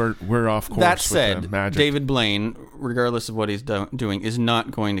 we're off course. That said, with magic. David Blaine, regardless of what he's doing, is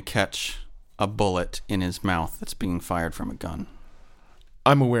not going to catch a bullet in his mouth that's being fired from a gun.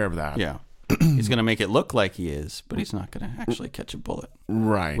 I'm aware of that. Yeah, he's going to make it look like he is, but he's not going to actually catch a bullet.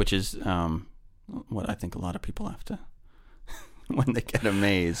 Right. Which is what I think a lot of people have to when they get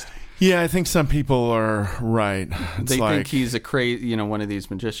amazed. Yeah, I think some people are right. They think he's a crazy, one of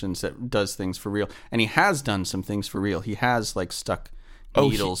these magicians that does things for real, and he has done some things for real. He has like stuck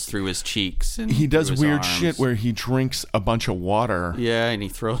needles through his cheeks, and he does weird arms. Shit where he drinks a bunch of water. Yeah, and he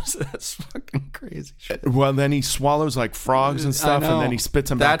throws that's fucking crazy shit. Well, then he swallows like frogs and stuff, and then he spits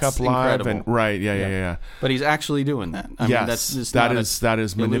them back up live. Incredible. And right, yeah. But he's actually doing that. I mean, that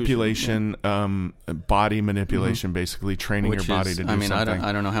is manipulation, body manipulation, basically training your body to do something.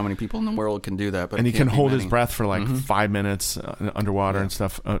 I don't know how many people in the world can do that, but and he can hold his breath for like 5 minutes underwater and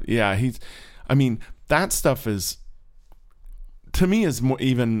stuff. That stuff is. To me, is more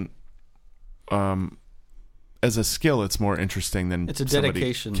even as a skill. It's more interesting than it's a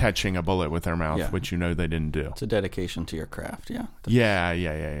dedication catching a bullet with their mouth, which they didn't do. It's a dedication to your craft. Yeah.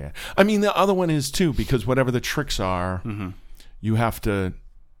 Yeah. I mean, the other one is too, because whatever the tricks are, you have to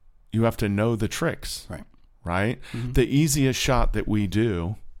know the tricks, right? Mm-hmm. The easiest shot that we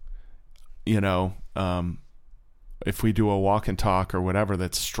do, if we do a walk and talk or whatever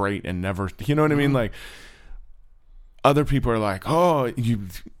that's straight and never, you know what I mean, like. Other people are like, oh,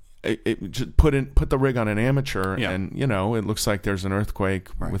 just put the rig on an amateur, and it looks like there's an earthquake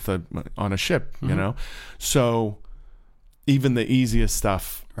on a ship, So even the easiest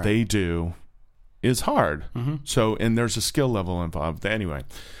stuff they do is hard. Mm-hmm. So and there's a skill level involved. Anyway,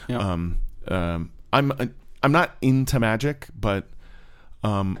 I'm not into magic, but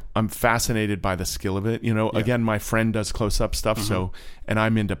I'm fascinated by the skill of it. Again, my friend does close up stuff, so and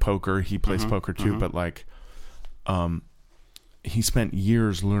I'm into poker. He plays poker too, but like. He spent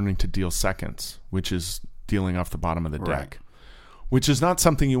years learning to deal seconds, which is dealing off the bottom of the deck, which is not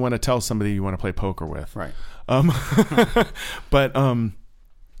something you want to tell somebody you want to play poker with. Right. But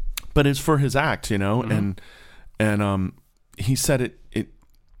it's for his act, and he said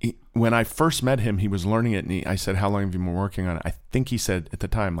when I first met him, he was learning it, and I said, how long have you been working on it? I think he said at the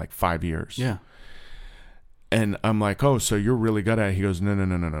time, like 5 years. Yeah. And I'm like, oh, so you're really good at it? He goes,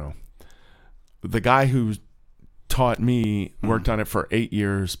 no. The guy who taught me worked on it for 8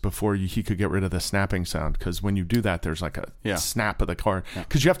 years before he could get rid of the snapping sound, because when you do that there's like a snap of the card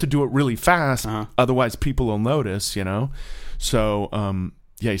because you have to do it really fast, otherwise people will notice, so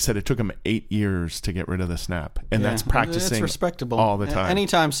he said it took him 8 years to get rid of the snap, and that's practicing. It's respectable all the time.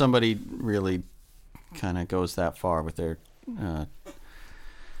 Anytime somebody really kind of goes that far with their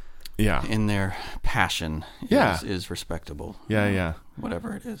Yeah. in their passion is respectable. Yeah.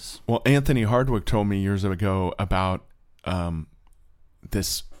 Whatever it is. Well, Anthony Hardwick told me years ago about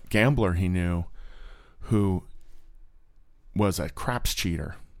this gambler he knew who was a craps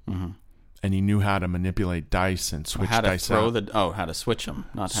cheater. Mm-hmm. And he knew how to manipulate dice and switch how to dice throw out. how to switch them,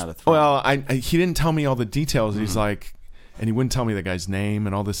 not how to throw. Well, he didn't tell me all the details. He's like, and he wouldn't tell me the guy's name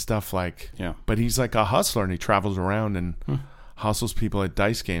and all this stuff. Like, but he's like a hustler and he travels around and hustles people at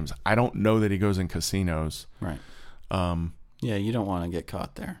dice games. I don't know that he goes in casinos. Right. Yeah, you don't want to get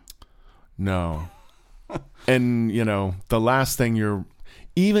caught there. No. And, you know, the last thing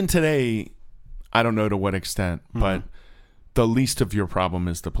even today, I don't know to what extent, but the least of your problem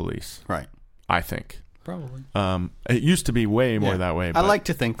is the police. Right. I think. Probably. It used to be way more that way. I like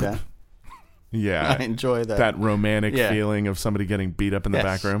to think that. Yeah. I enjoy that. That romantic feeling of somebody getting beat up in the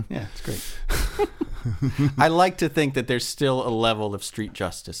back room. Yeah, it's great. I like to think that there's still a level of street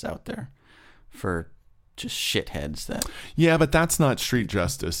justice out there for just shitheads that... Yeah, but that's not street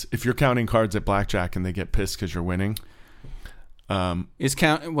justice. If you're counting cards at blackjack and they get pissed because you're winning...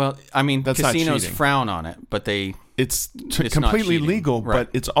 Well, I mean, casinos frown on it, but it's completely legal, but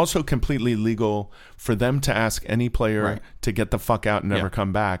it's also completely legal for them to ask any player to get the fuck out and never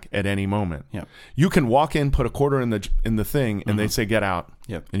come back at any moment. Yep. You can walk in, put a quarter in the thing, and they say get out.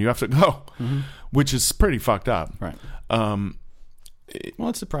 Yep. And you have to go, which is pretty fucked up. Right. Well,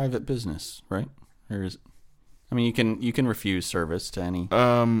 it's a private business, right? Or is, I mean, you can refuse service to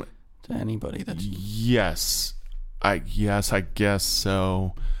anybody. That's yes. I guess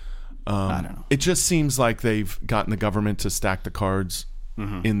so. I don't know. It just seems like they've gotten the government to stack the cards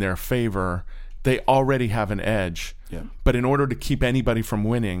in their favor. They already have an edge. Yeah. But in order to keep anybody from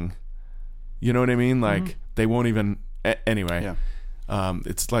winning, you know what I mean? Like they won't even anyway. Yeah.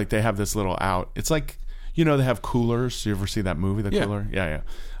 It's like they have this little out. It's like, you know, they have coolers. You ever see that movie, The Cooler? Yeah.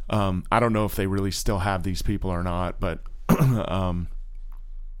 I don't know if they really still have these people or not, but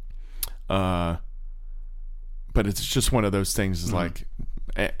but it's just one of those things is like,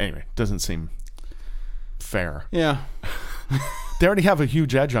 anyway, doesn't seem fair. Yeah. They already have a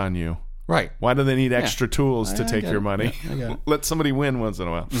huge edge on you. Right. Why do they need extra tools to take your money? Yeah, I get it. Let somebody win once in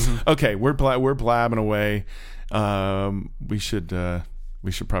a while. Okay, we're blabbing away. We should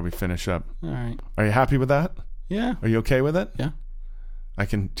probably finish up. All right. Are you happy with that? Yeah. Are you okay with it? Yeah. I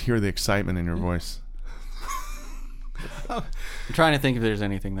can hear the excitement in your voice. I'm trying to think if there's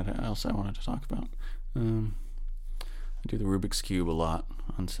anything else I wanted to talk about. I do the Rubik's Cube a lot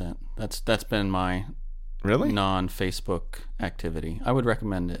on set. That's been my non-Facebook activity. I would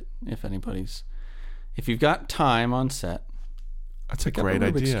recommend it if you've got time on set. That's a great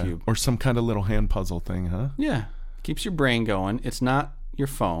idea. Cube. Or some kind of little hand puzzle thing, huh? Yeah. Keeps your brain going. It's not your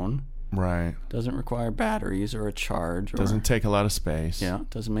phone. Right. Doesn't require batteries or a charge. Doesn't take a lot of space. Yeah.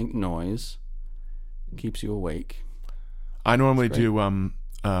 Doesn't make noise. Keeps you awake. I normally do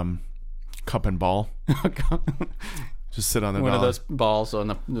cup and ball. Just sit on the one of those balls on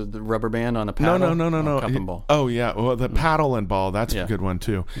the rubber band on the paddle. No. Cup and ball. Oh yeah, well the paddle and ball, that's a good one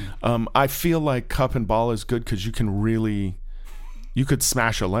too. I feel like cup and ball is good because you could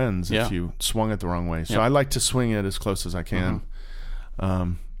smash a lens if you swung it the wrong way. So I like to swing it as close as I can.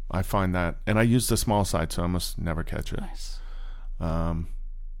 I find that, and I use the small side, so I must never catch it. Nice.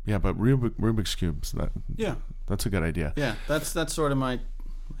 Yeah, but Rubik's cubes. That's a good idea. Yeah, that's sort of my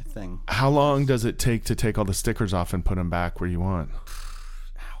thing. How long does it take to take all the stickers off and put them back where you want?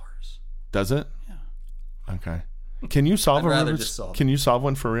 Hours. Does it? Yeah. Okay. Can you solve Can you solve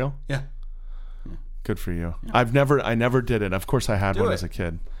one for real? Yeah. Good for you. Yeah. I never did it. Of course, I had one as a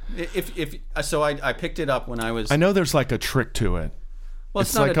kid. So I picked it up when I was. I know there's like a trick to it. Well,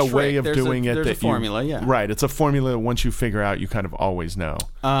 it's not like a way of doing it. There's a formula, Right. It's a formula. Once you figure out, you kind of always know.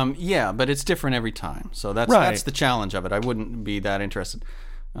 Yeah, but it's different every time. So that's the challenge of it. I wouldn't be that interested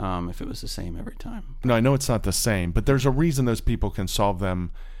if it was the same every time. No, I know it's not the same, but there's a reason those people can solve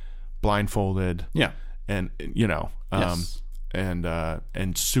them blindfolded. Yeah. And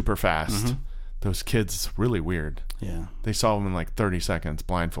and super fast. Those kids, really weird. Yeah. They solve them in like 30 seconds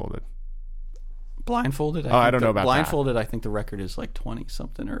blindfolded. Blindfolded? I don't know about blindfolded, I think the record is like 20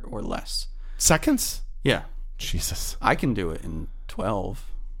 something or less. Seconds? Yeah. Jesus. I can do it in 12.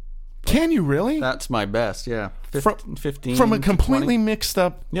 Can you really? That's my best, yeah. 15 from a completely mixed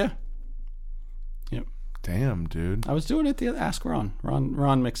up. Yeah. Yep. Damn, dude. I was doing it the Ask Ron.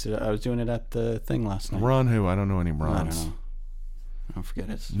 Ron mixed it. I was doing it at the thing last night. Ron who? I don't know any Rons. I don't know. I don't forget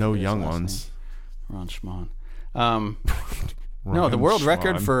it. No young ones. Name. Ron Schmon. No, the world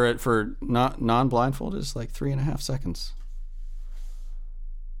record for non-blindfold is like 3.5 seconds.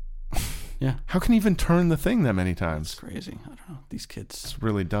 Yeah. How can you even turn the thing that many times? It's crazy. I don't know. These kids. It's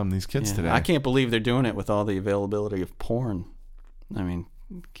really dumb. These kids today. I can't believe they're doing it with all the availability of porn. I mean,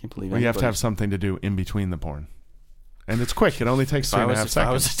 can't believe it. Well, you have to have something to do in between the porn. And it's quick. It only takes 3.5 seconds. If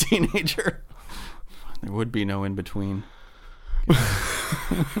I was a teenager, there would be no in between.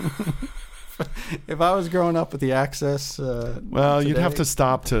 If I was growing up with the access, well, you'd have to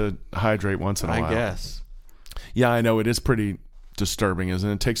stop to hydrate once in a while. I guess. Yeah, I know. It is pretty disturbing, isn't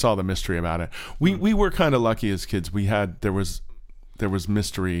it? It takes all the mystery about it. We were kind of lucky as kids. There was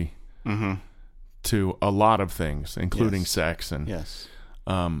mystery to a lot of things, including sex. And yes.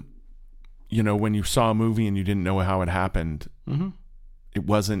 You know, when you saw a movie and you didn't know how it happened, it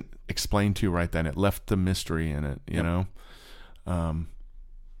wasn't explained to you right then. It left the mystery in it, you know,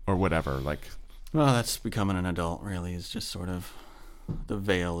 or whatever. Like, well, that's becoming an adult. Really, is just sort of the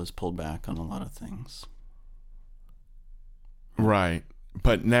veil is pulled back on a lot of things. Right.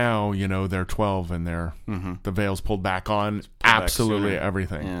 But now, you know, they're 12 and the veil's pulled back on absolutely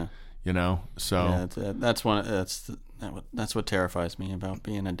everything. Yeah. You know, so that's what terrifies me about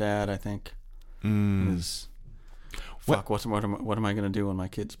being a dad. I think is what am I going to do when my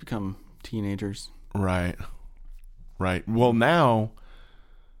kids become teenagers? Right. Well, now,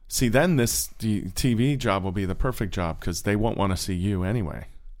 see, then the TV job will be the perfect job because they won't want to see you anyway.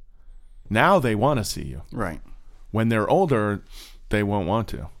 Now they want to see you. Right. When they're older, they won't want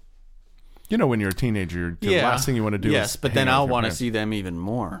to. You know, when you're a teenager, the last thing you want to do is but then I'll want to see them even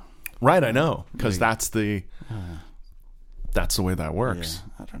more. Right, I know, because that's the way that works.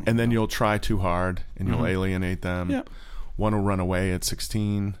 Yeah, I don't and then you'll try too hard, and you'll alienate them. Yep. One will run away at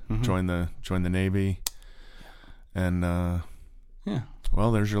 16, join the Navy, and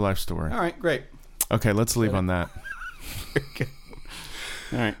well, there's your life story. All right, great. Okay, let's leave on that. Okay.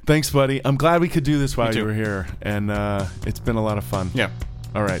 All right. Thanks, buddy. I'm glad we could do this while you were here, and it's been a lot of fun. Yeah.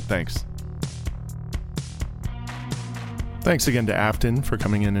 All right, thanks. Thanks again to Afton for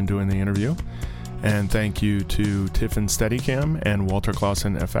coming in and doing the interview. And thank you to Tiffin Steadicam and Walter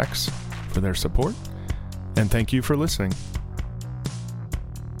Clausen FX for their support. And thank you for listening.